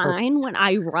my line when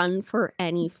I run for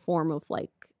any form of like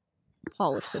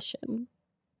politician.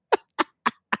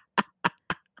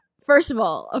 First of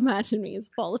all, imagine me as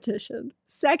a politician.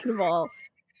 Second of all,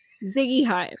 Ziggy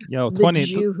Heim, Yo, the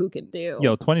Jew who can do.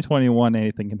 2021,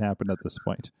 anything can happen at this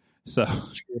point. So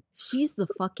She's the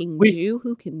fucking Wait. Jew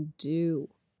who can do.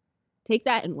 Take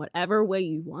that in whatever way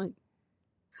you want.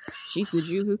 She's the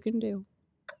Jew who can do.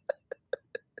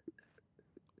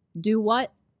 Do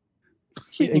what?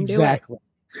 She can exactly.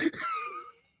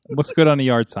 looks good on a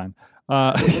yard sign. do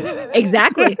it.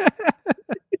 Exactly.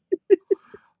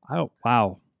 Oh,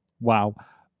 wow.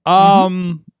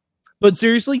 But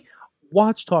seriously,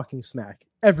 watch Talking Smack.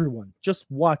 Everyone, just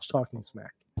watch Talking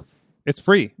Smack. It's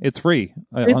free. It's free.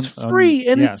 It's free,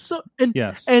 and yes. it's so and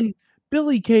Yes. and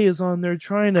Billie Kay is on there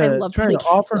trying I to love Billie Kay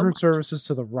offer so her much. services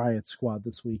to the Riot Squad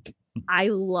this week. I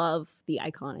love the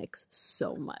Iconics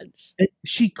so much. And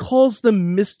she calls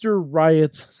them Mr.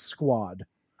 Riot's Squad.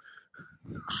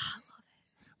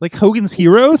 Like Hogan's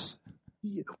Heroes?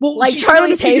 Well, Like she's trying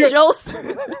Charlie's to figure- Angels.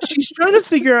 She's trying to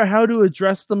figure out how to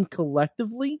address them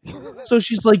collectively. So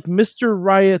she's like Mr.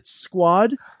 Riot's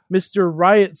Squad, Mr.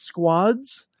 Riot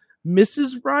Squads,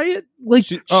 Mrs. Riot. Like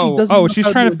She, she doesn't know she's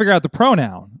how trying to figure out the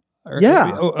pronoun.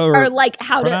 Yeah. Or like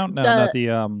how pronoun? to No, not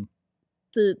the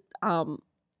the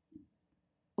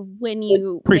when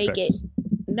you prefix. make it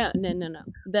no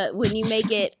when you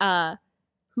make it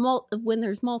when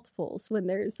there's multiples, when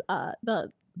there's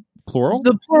the plural.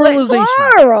 the pluralization.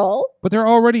 plural. But they're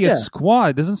already Yeah. a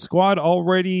squad. Isn't squad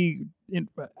already in?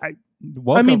 Welcome,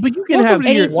 I mean, but you can welcome have to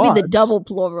It your, needs to be the squads. double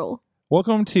plural.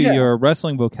 welcome to Yeah. your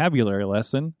wrestling vocabulary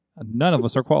lesson. None of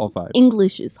us are qualified.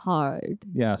 English is hard.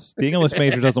 Yes, the English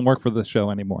major doesn't work for this show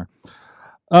anymore.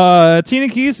 Tina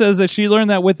Key says that she learned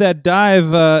that with that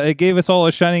dive, it gave us all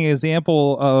a shining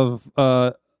example of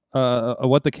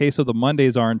what the case of the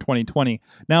Mondays are in 2020.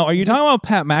 Now, are you talking about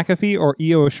Pat McAfee or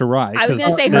Io Shirai? I was going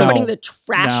to say her now- putting the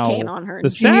trash now, can on her. The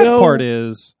sad Io- part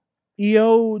is,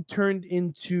 EO turned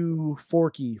into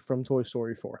Forky from Toy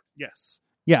Story 4. yes.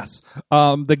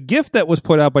 The gift that was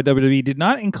put out by WWE did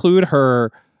not include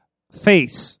her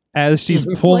face as she's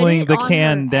Put pulling it the on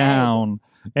can her down.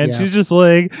 And Yeah. she's just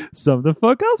like, something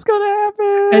fuck else gonna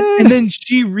happen. And then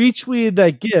she retweeted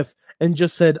that GIF and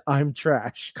just said, "I'm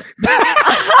trash."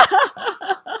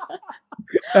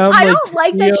 I don't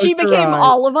like that "Io she became Shirai."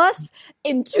 all of us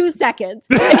in 2 seconds.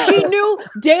 And she knew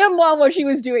damn well what she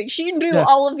was doing. She knew Yes.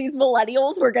 all of these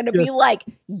millennials were going to be Yes. like,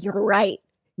 "You're right.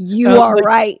 You I'm are like-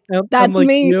 right. I'm That's like,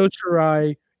 me." "Io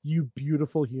Shirai, you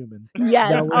beautiful human."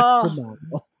 Yes. That was Oh.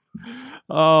 phenomenal.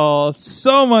 Oh,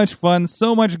 so much fun,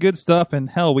 so much good stuff, and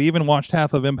hell, we even watched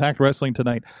half of Impact Wrestling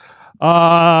tonight.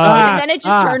 And then it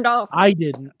just turned off. I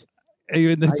didn't.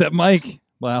 Except Mike,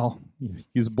 well,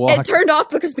 he's blocked. It turned off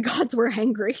because the gods were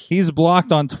angry. He's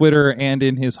blocked on Twitter and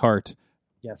in his heart.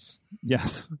 Yes.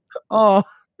 Yes. Oh,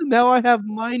 now I have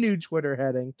my new Twitter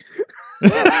heading.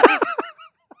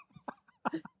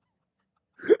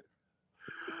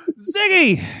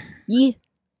 Ziggy, Yeah.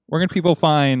 where can people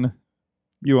find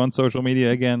you on social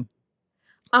media again?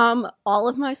 All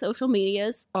of my social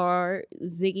medias are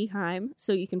Ziggy Heim,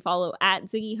 so you can follow at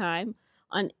Ziggy Heim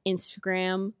on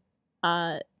Instagram,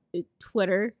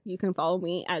 Twitter. You can follow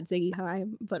me at Ziggy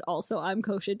Heim, but also I'm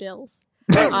Kosha Dills.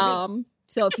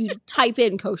 So if you type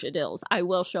in Kosha Dills, I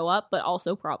will show up, but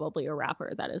also probably a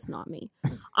rapper. That is not me.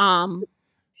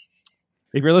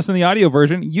 If you're listening to the audio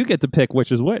version, you get to pick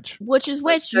which is which. Which is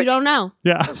which? You don't know.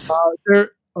 Yes.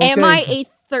 Am I a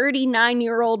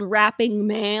 39-year-old rapping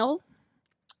male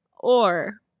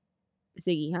or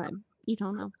Ziggy Heim? You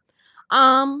don't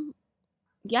know.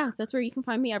 Yeah, that's where you can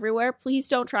find me everywhere. Please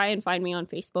don't try and find me on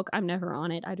Facebook. I'm never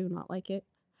on it. I do not like it.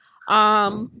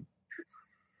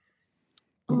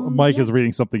 Mike yeah. is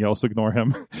reading something else. Ignore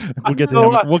him. We'll get to No,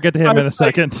 him. We'll get to him in a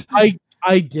second.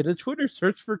 I did a Twitter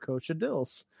search for Kosha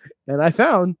Dills, and I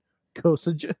found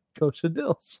Kosha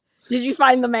Dills. Did you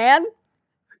find the man?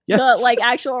 Yes. The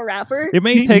actual rapper? It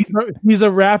may take He's a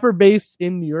rapper based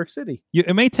in New York City.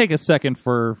 it may take a second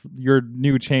for your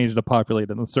new change to populate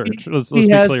in the search. Let's He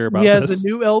be has- clear about He has this. a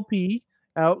new LP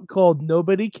out called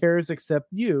 "Nobody Cares Except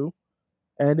You,"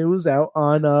 and it was out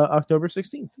on October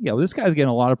 16th. Yeah, well, this guy's getting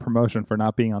a lot of promotion for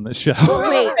not being on this show.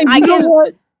 Wait, And I you know can.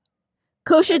 what?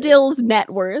 Koshadil's net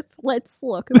worth. Let's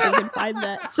look if we can find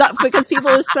that. Because people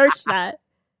have searched that.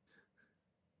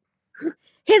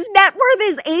 His net worth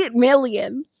is $8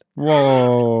 million.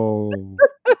 Whoa.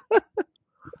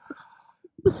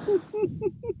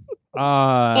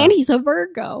 And he's a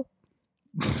Virgo.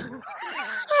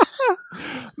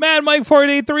 Mad Mike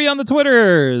 483 on the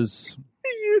Twitters.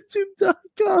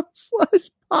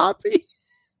 YouTube.com/Poppy.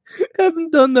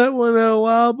 Haven't done that one in a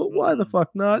while, but why the fuck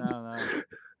not? No.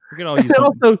 We can all use And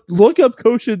also look up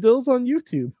Kosher Dills on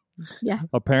YouTube. Yeah.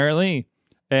 Apparently.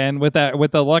 And with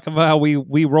the luck of how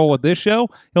we roll with this show,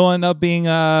 he'll end up being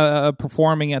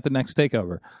performing at the next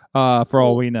takeover. For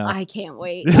all we know. I can't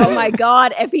wait. Oh my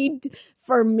god,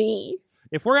 for me.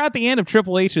 If we're at the end of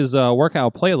Triple H's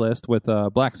workout playlist with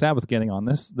Black Sabbath getting on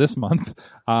this month,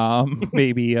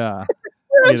 maybe you know.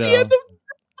 H's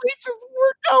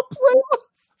workout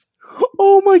playlist.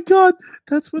 Oh my god,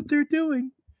 that's what they're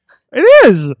doing. It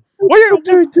is. What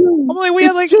they're doing. I'm like,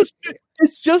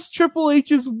 it's just Triple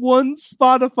H's one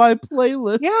Spotify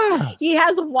playlist. Yeah. He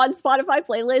has one Spotify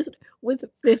playlist with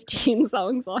 15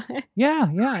 songs on it. Yeah,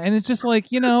 and it's just like,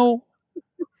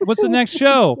 what's the next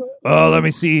show? Oh, let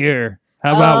me see here.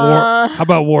 How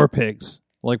about War Pigs?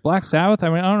 Like Black Sabbath?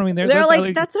 I mean, they're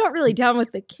like, that's not really down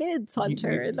with the kids,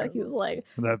 Hunter. Like he was like,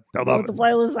 that's what the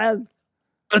playlist has.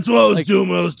 That's what I was doing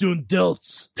when I was doing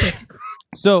Dilts.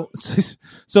 So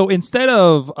instead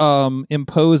of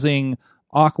imposing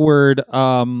awkward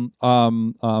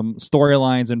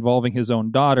storylines involving his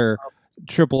own daughter,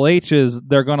 Triple H's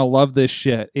 "They're Gonna Love This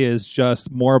Shit" is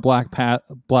just more Black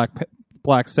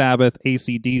Sabbath,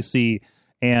 AC/DC,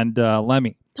 and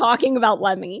Lemmy. Talking about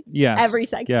Lemmy. Yes. Every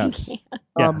second. Yes.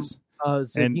 Yes.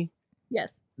 Ziggy.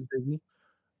 Yes. Ziggy.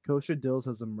 Kosher Dills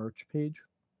has a merch page.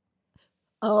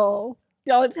 Oh,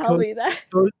 don't tell me that.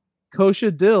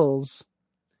 Kosher Dills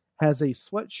has a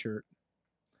sweatshirt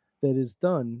that is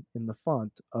done in the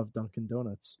font of Dunkin'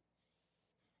 Donuts.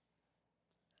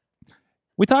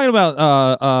 We talking about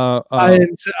I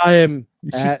am.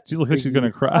 She looks like she's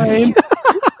gonna cry.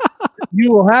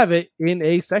 You will have it in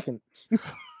a second.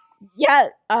 Yeah.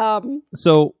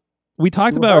 So we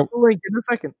talked about the link in a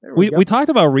second. We talked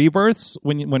about rebirths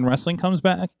when wrestling comes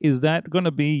back. Is that going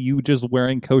to be you just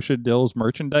wearing Kosher Dills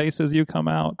merchandise as you come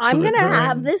out? I'm going to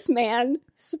have this man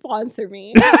sponsor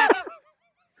me.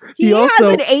 He has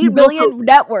also, an $8 million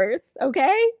net worth,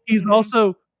 okay? He's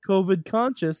also COVID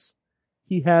conscious.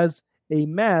 He has a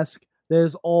mask that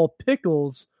is all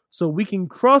pickles, so we can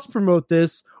cross promote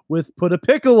this with put a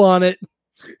pickle on it.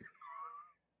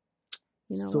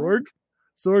 You know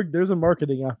Sorg, there's a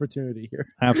marketing opportunity here.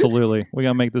 Absolutely. We got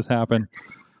to make this happen.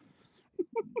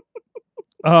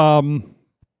 I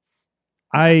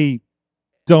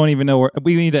don't even know where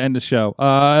we need to end the show.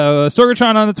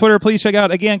 Sorgatron on the Twitter. Please check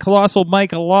out again Colossal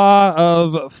Mike Law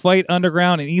of Fight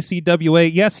Underground and ECWA.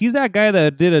 Yes, he's that guy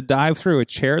that did a dive through a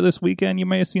chair this weekend. You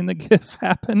may have seen the GIF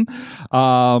happen.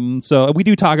 So we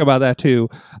do talk about that too.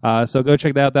 So go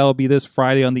check that out. That'll be this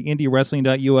Friday on the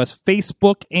IndieWrestling.us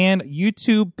Facebook and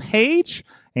YouTube page.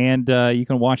 And you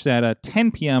can watch that at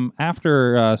 10 p.m.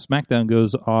 after SmackDown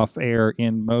goes off air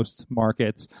in most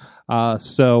markets.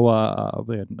 So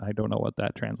I don't know what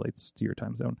that translates to your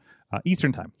time zone.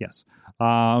 Eastern time, yes.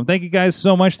 Thank you guys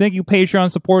so much. Thank you, Patreon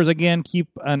supporters. Again, keep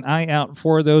an eye out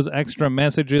for those extra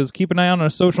messages. Keep an eye on our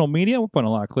social media. We're putting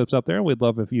a lot of clips up there. We'd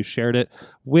love if you shared it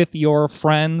with your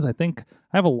friends. I think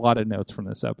I have a lot of notes from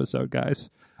this episode, guys.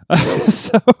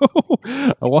 So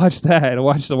watch that.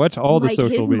 Watch all the social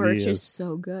his media. Merch is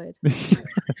so good.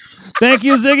 Thank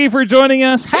you, Ziggy, for joining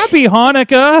us. Happy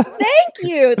Hanukkah. Thank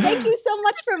you so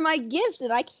much for my gift,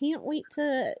 and I can't wait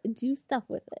to do stuff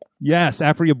with it. Yes,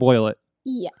 after you boil it.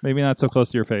 Yeah, maybe not so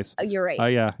close to your face. You're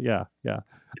right. Yeah.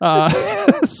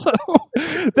 So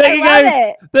thank you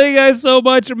guys. Thank you guys so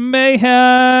much. Mayhem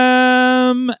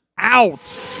out.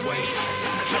 Just wait.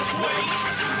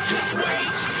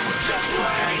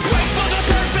 Wait for the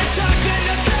perfect time, then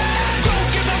attack. Don't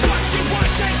give up what you want,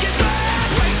 take it back.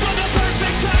 Wait for the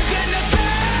perfect time, then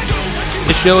attack. Do what you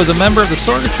This show is a member of the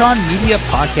Sorgatron Media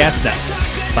Podcast Network.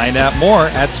 Find out more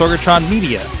at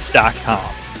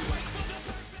sorgatronmedia.com.